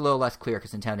 this one's a little less clear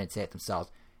because Nintendo didn't say it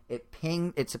themselves.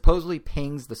 It supposedly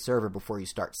pings the server before you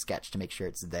start Sketch to make sure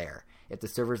it's there. If the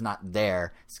server's not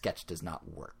there, Sketch does not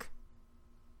work.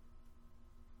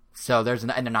 So and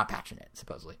they're not patching it,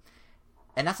 supposedly.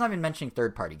 And that's not even mentioning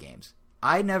third-party games.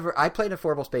 I played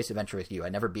Affordable Space Adventure with you. We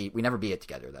never beat it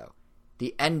together, though.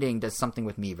 The ending does something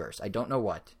with Miiverse. I don't know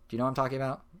what. Do you know what I'm talking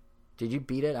about? Did you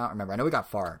beat it? I don't remember. I know we got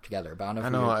far together, but I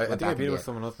don't know if I think I beat it with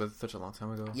someone else, but it's such a long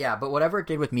time ago. Yeah, but whatever it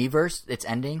did with Miiverse, its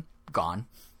ending, gone.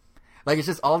 Like, it's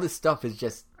just, all this stuff is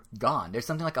just gone. There's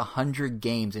something like 100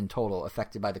 games in total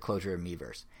affected by the closure of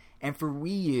Miiverse. And for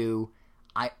Wii U,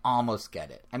 I almost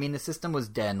get it. I mean, the system was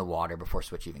dead in the water before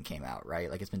Switch even came out, right?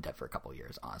 Like, it's been dead for a couple of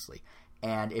years, honestly.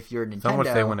 And if you're Nintendo... Some would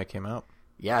say when it came out.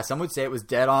 Yeah, some would say it was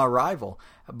dead on arrival.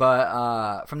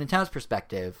 But from Nintendo's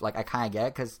perspective, like, I kind of get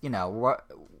it, because,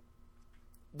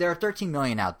 there are 13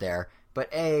 million out there, but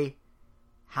A,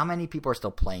 how many people are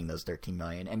still playing those 13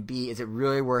 million? And B, is it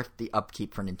really worth the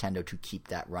upkeep for Nintendo to keep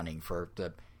that running for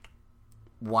the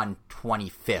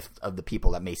 1/25th of the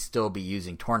people that may still be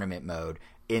using tournament mode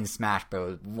in Smash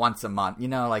Bros. Once a month?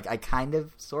 I kind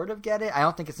of sort of get it. I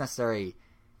don't think it's necessarily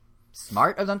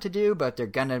smart of them to do, but they're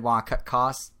going to want to cut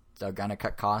costs. They're going to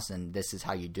cut costs, and this is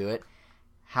how you do it.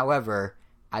 However,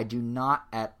 I do not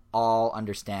at all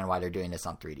understand why they're doing this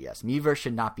on 3DS. Miiverse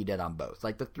should not be dead on both.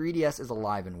 Like, the 3DS is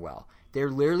alive and well. They're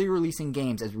literally releasing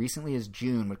games as recently as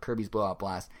June with Kirby's Blowout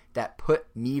Blast that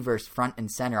put Miiverse front and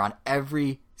center on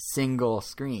every single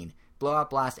screen. Blowout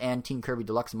Blast and Team Kirby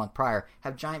Deluxe a month prior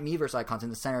have giant Miiverse icons in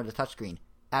the center of the touchscreen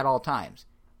at all times.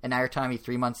 And now you're telling me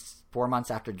 3 months, 4 months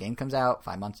after the game comes out,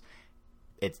 5 months,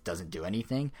 it doesn't do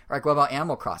anything. Or like, what about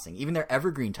Animal Crossing? Even their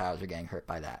evergreen titles are getting hurt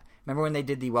by that. Remember when they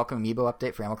did the Welcome Amiibo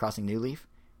update for Animal Crossing New Leaf?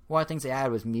 One of the things they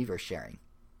added was Miiverse sharing.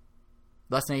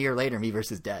 Less than a year later,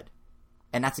 Miiverse is dead.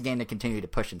 And that's a game they continue to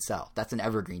push and sell. That's an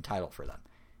evergreen title for them.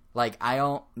 Like, I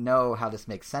don't know how this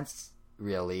makes sense,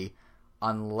 really,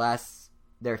 unless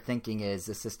their thinking is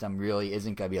the system really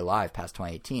isn't going to be alive past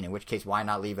 2018, in which case, why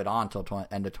not leave it on until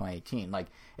end of 2018? Like,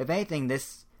 if anything,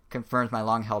 this confirms my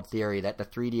long-held theory that the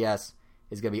 3DS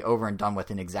is going to be over and done with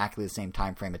in exactly the same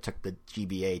time frame it took the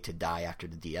GBA to die after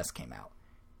the DS came out,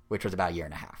 which was about a year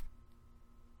and a half.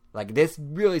 Like, this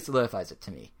really solidifies it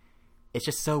to me. It's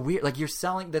just so weird. Like, you're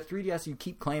selling the 3DS you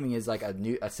keep claiming is like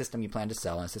a system you plan to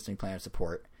sell and a system you plan to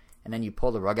support, and then you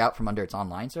pull the rug out from under its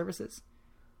online services.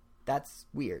 That's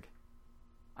weird.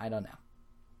 I don't know.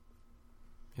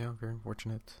 Yeah, very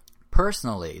unfortunate.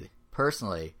 Personally,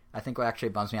 I think what actually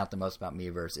bums me out the most about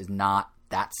Miiverse is not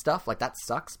that stuff. Like, that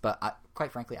sucks, but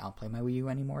quite frankly, I don't play my Wii U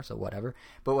anymore, so whatever.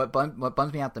 But what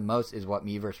bums me out the most is what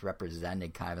Miiverse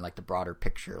represented kind of in, like, the broader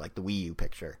picture, like the Wii U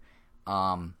picture.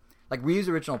 Like, Wii U's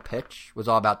original pitch was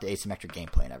all about the asymmetric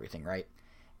gameplay and everything, right?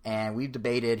 And we've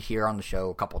debated here on the show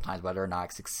a couple of times whether or not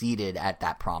it succeeded at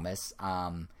that promise.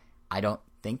 I don't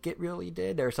think it really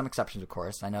did. There are some exceptions, of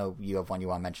course. I know you have one you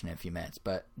want to mention in a few minutes.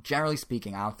 But generally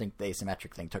speaking, I don't think the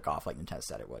asymmetric thing took off like Nintendo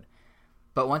said it would.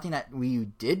 But one thing that Wii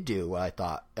U did do, what I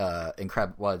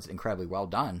thought was incredibly well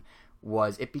done,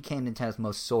 was it became Nintendo's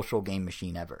most social game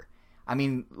machine ever. I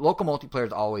mean, local multiplayer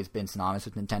has always been synonymous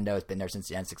with Nintendo. It's been there since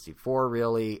the N64,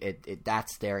 really.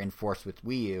 That's there enforced with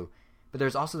Wii U. But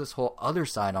there's also this whole other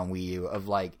side on Wii U of,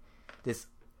 like, this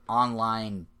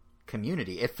online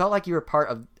community. It felt like you were part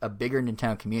of a bigger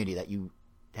Nintendo community that you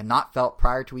had not felt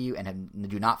prior to Wii U and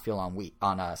do not feel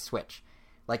on Switch.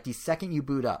 Like, the second you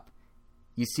boot up,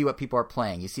 you see what people are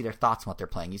playing. You see their thoughts on what they're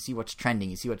playing. You see what's trending.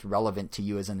 You see what's relevant to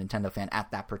you as a Nintendo fan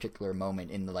at that particular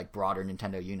moment in the, like, broader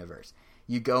Nintendo universe.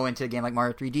 You go into a game like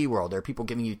Mario 3D World. There are people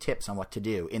giving you tips on what to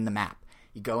do in the map.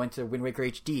 You go into Wind Waker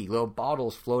HD. Little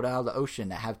bottles float out of the ocean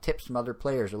that have tips from other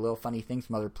players or little funny things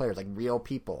from other players, like real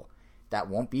people that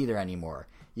won't be there anymore.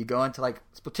 You go into, like,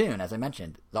 Splatoon, as I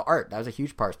mentioned. The art, that was a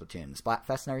huge part of Splatoon. The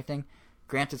Splatfest and everything.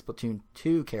 Granted, Splatoon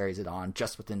 2 carries it on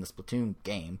just within the Splatoon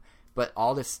game. But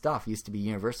all this stuff used to be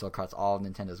universal across all of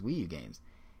Nintendo's Wii U games.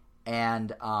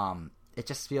 And it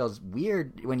just feels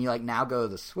weird when you, like, now go to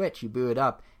the Switch, you boot it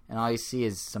up, and all you see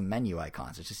is some menu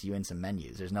icons. It's just you in some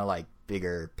menus. There's no, like,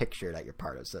 bigger picture that you're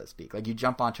part of, so to speak. Like, you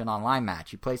jump onto an online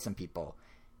match, you play some people,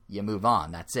 you move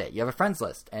on, that's it. You have a friends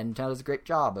list, and Nintendo does a great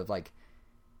job of, like,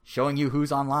 showing you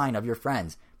who's online of your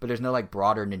friends, but there's no, like,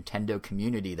 broader Nintendo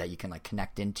community that you can, like,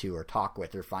 connect into or talk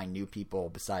with or find new people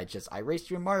besides just, I raced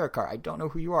you in Mario Kart, I don't know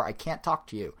who you are, I can't talk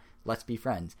to you, let's be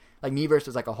friends. Like, Miiverse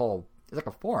was like a whole, it's like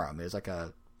a forum, it was like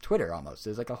a Twitter almost, it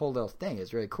was like a whole little thing,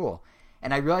 it's really cool.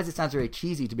 And I realize it sounds very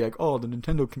cheesy to be like, oh, the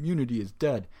Nintendo community is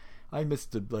dead. I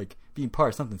missed like being part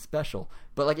of something special.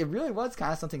 But, like, it really was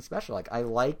kind of something special. Like, I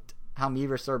liked how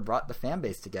Miiverse sort of brought the fan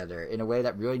base together in a way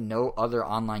that really no other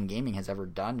online gaming has ever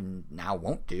done and now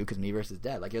won't do because Miiverse is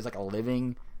dead. Like, it was like a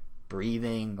living,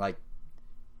 breathing, like,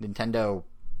 Nintendo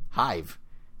hive.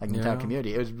 Like, Nintendo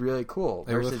community. It was really cool.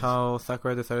 It was how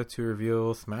Sakurai decided to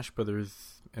reveal Smash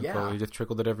Brothers info. Yeah. He just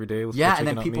trickled it every day. Yeah, and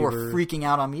then people were freaking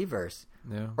out on Miiverse.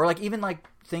 Yeah. Or, like, even, like,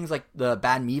 things like the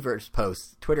Bad Miiverse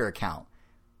post Twitter account.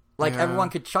 Like, everyone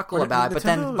could chuckle about it, but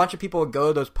then a bunch of people would go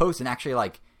to those posts and actually,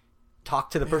 like, talk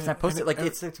to the person that posted it. Like,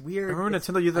 it's weird. I remember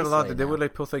Nintendo used that a lot. They would,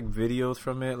 like, post, like, videos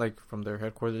from it, like, from their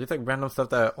headquarters. Just, like, random stuff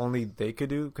that only they could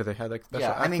do because they had, like, special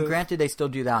access. I mean, granted, they still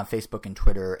do that on Facebook and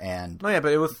Twitter and... No, yeah,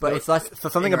 but it's less so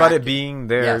something about it being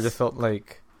there just felt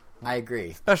like... I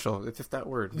agree. Special. It's just that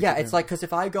word. Yeah, it's like, because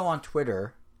if I go on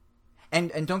Twitter...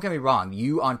 And don't get me wrong,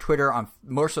 you on Twitter, on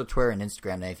more so Twitter and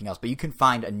Instagram than anything else, but you can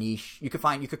find a niche. You could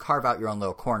carve out your own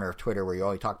little corner of Twitter where you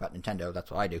only talk about Nintendo. That's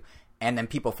what I do. And then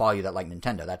people follow you that like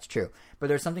Nintendo. That's true. But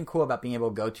there's something cool about being able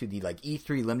to go to the, like,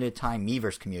 E3 limited time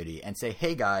Miiverse community and say,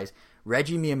 hey guys,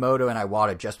 Reggie Miyamoto and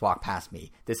Iwata just walked past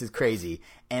me. This is crazy.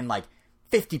 And, like,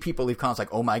 50 people leave comments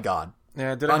like, oh my god.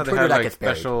 Yeah, did on Twitter, they had, like,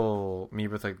 special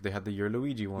Miiverse, like, they had the Your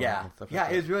Luigi one. Yeah, and stuff yeah,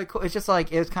 like it was really cool. It's just,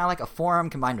 like, it was kind of like a forum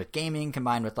combined with gaming,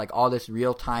 combined with, like, all this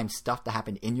real-time stuff that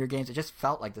happened in your games. It just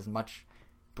felt like this much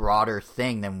broader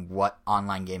thing than what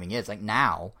online gaming is. Like,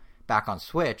 now, back on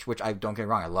Switch, which I don't get me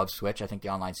wrong, I love Switch. I think the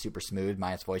online's super smooth,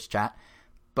 minus voice chat.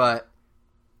 But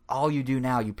all you do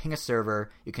now, you ping a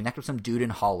server, you connect with some dude in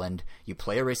Holland, you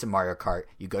play a race of Mario Kart,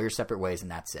 you go your separate ways, and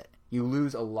that's it. You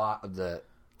lose a lot of the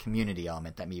community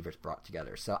element that Miiverse brought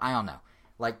together. So I don't know.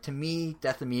 Like, to me,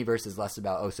 Death of Miiverse is less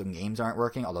about, oh, some games aren't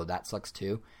working, although that sucks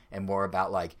too, and more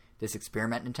about, like, this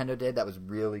experiment Nintendo did that was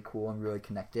really cool and really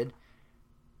connected.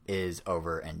 is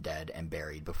over and dead and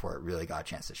buried before it really got a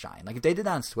chance to shine. Like, if they did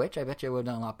that on Switch, I bet you it would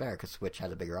have done a lot better because Switch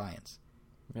has a bigger audience.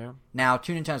 Yeah. Now,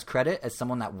 to Nintendo's credit, as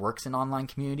someone that works in online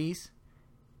communities,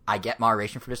 I get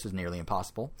moderation for this was nearly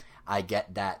impossible. I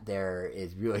get that there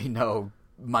is really no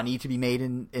money to be made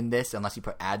in this unless you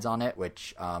put ads on it,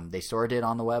 which they sort of did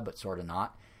on the web, but sort of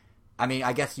not. I mean,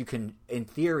 I guess you can, in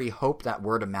theory, hope that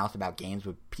word of mouth about games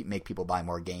would make people buy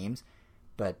more games,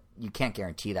 but you can't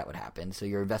guarantee that would happen. So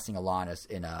you're investing a lot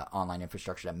in an online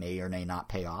infrastructure that may or may not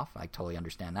pay off. I totally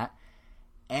understand that.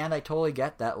 And I totally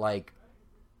get that, like,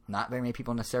 not very many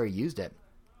people necessarily used it.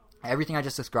 Everything I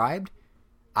just described,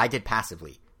 I did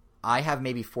passively. I have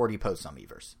maybe 40 posts on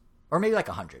Miiverse. Or maybe like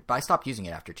 100, but I stopped using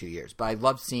it after 2 years. But I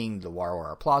loved seeing the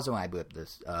WarWar Plaza when I blew up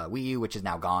this Wii U, which is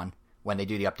now gone. When they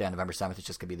do the update on November 7th, it's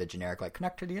just going to be the generic, like,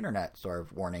 connect to the internet sort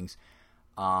of warnings.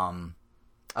 I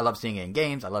love seeing it in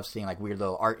games. I love seeing, like, weird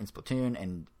little art in Splatoon.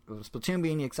 And Splatoon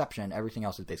being the exception, everything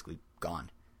else is basically gone.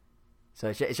 So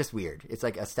it's just weird. It's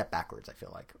like a step backwards, I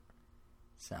feel like.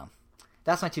 So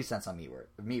that's my 2 cents on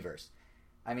Miiverse.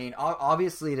 I mean,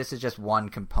 obviously, this is just one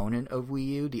component of Wii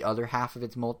U. The other half of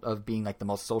its of being like the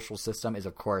most social system is,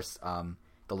 of course,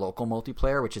 the local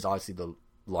multiplayer, which is obviously the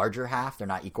larger half. They're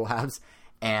not equal halves,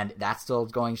 and that's still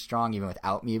going strong even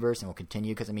without Miiverse, and will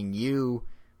continue. Because I mean, you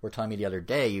were telling me the other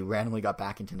day you randomly got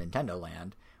back into Nintendo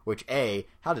Land. Which A,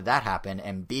 how did that happen?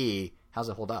 And B, how's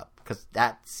it hold up? Because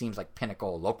that seems like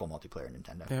pinnacle local multiplayer in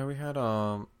Nintendo. Yeah, we had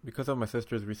because of my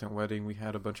sister's recent wedding, we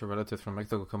had a bunch of relatives from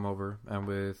Mexico come over, and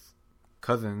with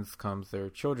cousins comes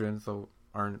their children, so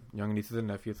our young nieces and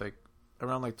nephews, like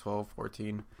around like 12,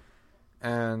 14,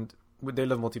 and they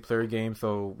love multiplayer games,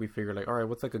 so we figured like, all right,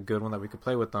 what's like a good one that we could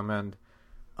play with them? And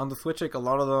on the Switch, like a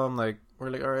lot of them, like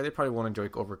we're like, all right, they probably won't enjoy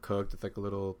Overcooked, it's like a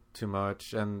little too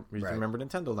much, and we just remember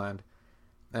Nintendo Land,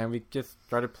 and we just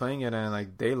started playing it, and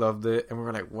like they loved it, and we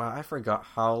were like, wow, I forgot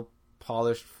how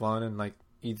polished, fun, and like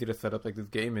easy to set up like this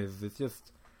game is.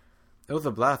 It was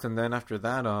a blast. And then after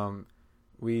that,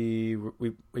 we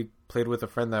played with a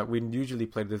friend that we usually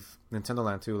played this Nintendo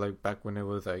Land too, like back when it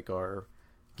was like our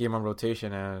game on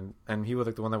rotation, and he was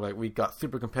like the one that like we got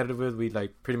super competitive with. We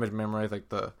like pretty much memorized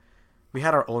like we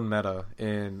had our own meta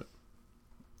in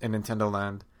Nintendo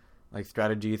Land, like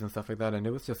strategies and stuff like that, and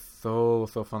it was just so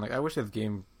fun. Like I wish this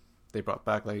game they brought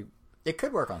back, like it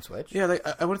could work on Switch. Yeah, like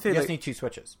I would say you like, just need 2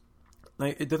 Switches.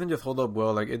 Like it doesn't just hold up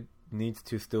well, like it needs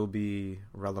to still be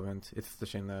relevant. It's a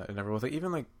shame that it never was. Like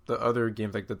even like the other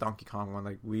games, like the Donkey Kong one,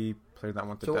 like we played that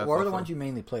one to death. So what were the ones you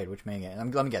mainly played? Which main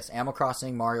game? Let me guess. Animal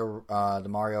Crossing, Mario, the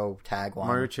Mario Tag one.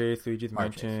 Mario Chase, Luigi's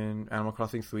Mansion, Animal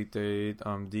Crossing Sweet Date,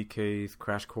 DK's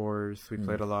Crash Course. We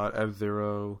played a lot.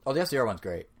 F-Zero. Oh, the F-Zero one's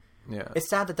great. Yeah. It's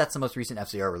sad that that's the most recent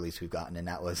F-Zero release we've gotten, and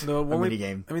that was a mini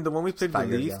game. I mean, the one we played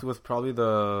released was probably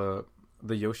the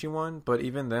Yoshi one, but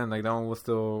even then, like that one was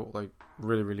still like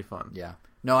really, really fun. Yeah.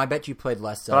 No, I bet you played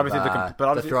less of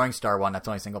the Throwing Star one. That's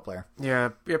only single player. Yeah,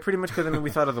 pretty much because I mean we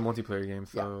thought of the multiplayer game.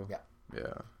 So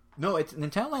yeah. No, it's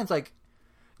Nintendo Land's like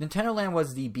Nintendo Land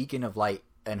was the beacon of light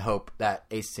and hope that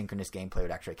asynchronous gameplay would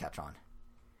actually catch on,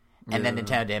 and then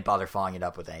Nintendo didn't bother following it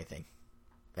up with anything,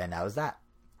 and that was that.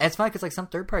 And it's funny because like some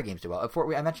third-party games do well.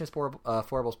 I mentioned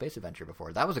Affordable Space Adventure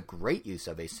before. That was a great use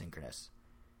of asynchronous,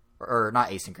 or not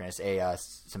asynchronous,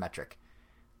 symmetric.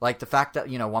 Like the fact that,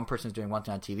 one person's doing one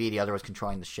thing on TV, the other was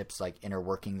controlling the ship's like inner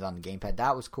workings on the gamepad.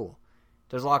 That was cool.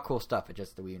 There's a lot of cool stuff. It's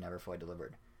just the Wii U never fully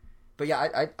delivered. But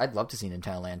yeah, I'd love to see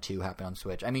Nintendo Land 2 happen on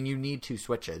Switch. I mean, you need 2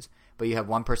 Switches, but you have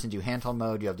one person do handheld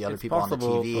mode. You have the other people on the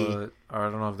TV. But I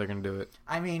don't know if they're gonna do it.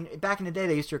 I mean, back in the day,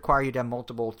 they used to require you to have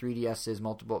multiple 3DSs.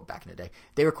 Back in the day,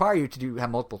 they require you to have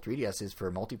multiple 3DSs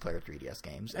for multiplayer 3DS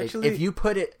games. Actually, if you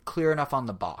put it clear enough on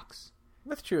the box,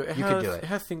 that's true. You could do it. It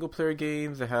has single player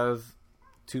games. It has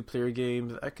 2-player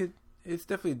games. It's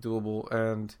definitely doable,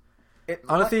 and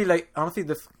honestly,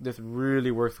 this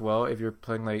really works well if you're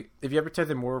playing if you advertise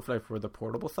it more for the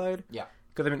portable side. Yeah,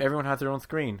 because I mean everyone has their own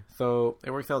screen, so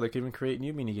it works out. They can even create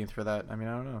new mini games for that. I mean,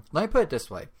 I don't know. Let me put it this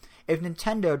way: if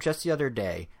Nintendo just the other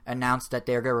day announced that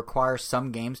they're going to require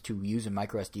some games to use a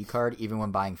micro SD card even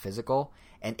when buying physical,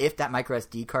 and if that micro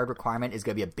SD card requirement is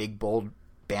going to be a big bold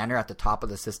banner at the top of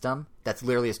the system that's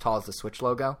literally as tall as the Switch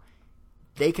logo,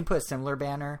 they can put a similar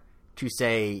banner to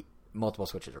say multiple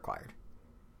Switches required.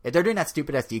 If they're doing that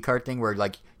stupid SD card thing where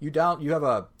like you have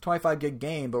a 25 gig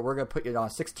game, but we're going to put it on a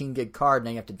 16 gig card and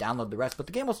then you have to download the rest, but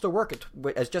the game will still work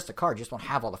as just a card. You just won't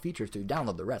have all the features to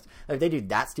download the rest. If they do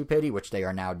that stupidity, which they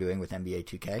are now doing with NBA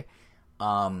 2K,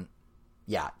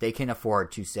 they can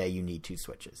afford to say you need 2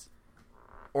 Switches.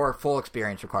 Or full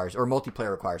experience requires, or multiplayer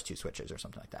requires 2 Switches or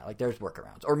something like that. Like there's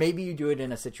workarounds. Or maybe you do it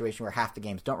in a situation where half the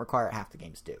games don't require it, half the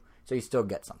games do. So you still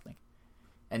get something.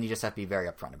 and you just have to be very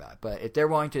upfront about it. But if they're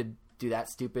willing to do that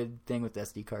stupid thing with the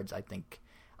SD cards, I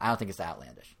don't think it's that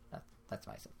outlandish. That's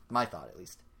my thought, at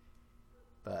least.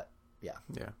 But yeah.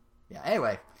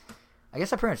 Anyway, I guess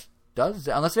that pretty much does.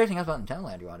 Unless there's anything else about Nintendo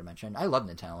Land you want to mention. I love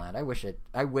Nintendo Land.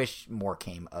 I wish more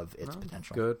came of its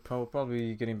potential. Good.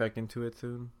 Probably getting back into it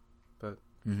soon, but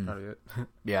probably it.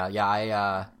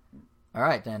 Yeah. All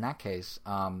right, then in that case,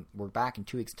 we're back in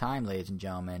 2 weeks' time, ladies and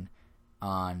gentlemen.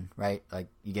 Right? Like,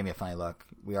 you gave me a funny look.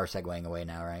 We are segueing away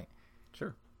now, right?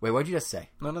 Sure. Wait, what'd you just say?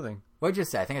 No, nothing. What'd you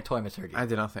just say? I think I totally misheard you. I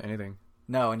did not say anything.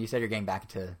 No, and you said you're getting back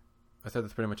into... I said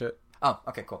that's pretty much it. Oh,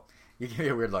 okay, cool. You give me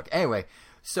a weird look. Anyway,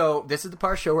 so this is the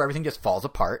part of the show where everything just falls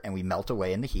apart and we melt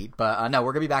away in the heat. But no,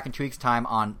 we're going to be back in 2 weeks' time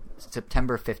on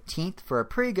September 15th for a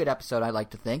pretty good episode, I'd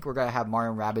like to think. We're going to have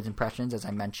Mario & Rabbids impressions, as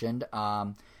I mentioned,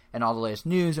 and all the latest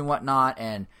news and whatnot,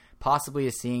 and possibly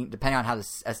seeing, depending on how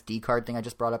this SD card thing I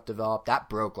just brought up developed, that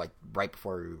broke like right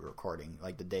before we were recording,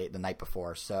 like the night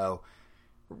before. So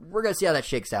we're going to see how that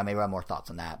shakes out. Maybe we'll have more thoughts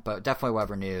on that. But definitely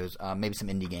whatever news, maybe some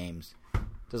indie games.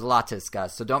 There's a lot to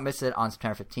discuss. So don't miss it on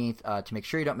September 15th. To make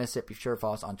sure you don't miss it, be sure to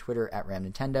follow us on Twitter at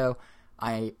RamNintendo.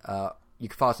 You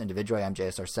can follow us individually. I'm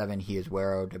JSR7. He is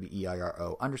Weiro,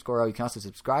 WEIRO_O. You can also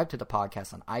subscribe to the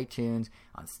podcast on iTunes,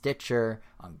 on Stitcher,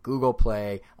 on Google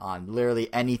Play, on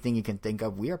literally anything you can think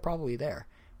of. We are probably there.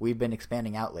 We've been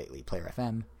expanding out lately. Player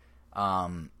FM.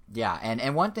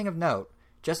 And one thing of note,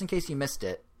 just in case you missed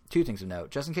it, 2 things of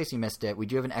note. Just in case you missed it, we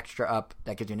do have an extra up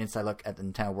that gives you an inside look at the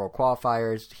Nintendo World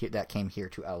Qualifiers that came here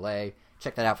to LA.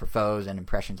 Check that out for photos and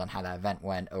impressions on how that event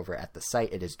went over at the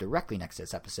site. It is directly next to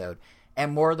this episode.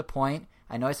 And more to the point,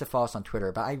 I know I said follow us on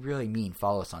Twitter, but I really mean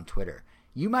follow us on Twitter.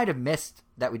 You might have missed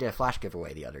that we did a Flash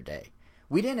giveaway the other day.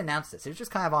 We didn't announce this. It was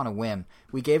just kind of on a whim.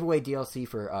 We gave away DLC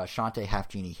for Shantae Half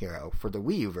Genie Hero for the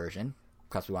Wii U version,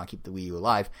 because we want to keep the Wii U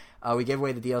alive. We gave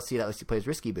away the DLC that lets you play as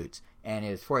Risky Boots. And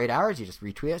it was 48 hours. You just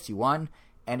retweet us. You won.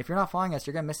 And if you're not following us,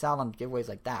 you're going to miss out on giveaways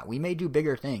like that. We may do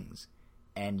bigger things.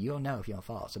 And you'll know if you don't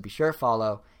follow. So be sure to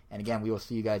follow. And again, we will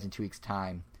see you guys in 2 weeks'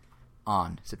 time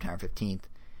on September 15th.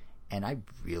 And I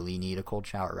really need a cold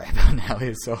shower right about now. It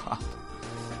is so hot.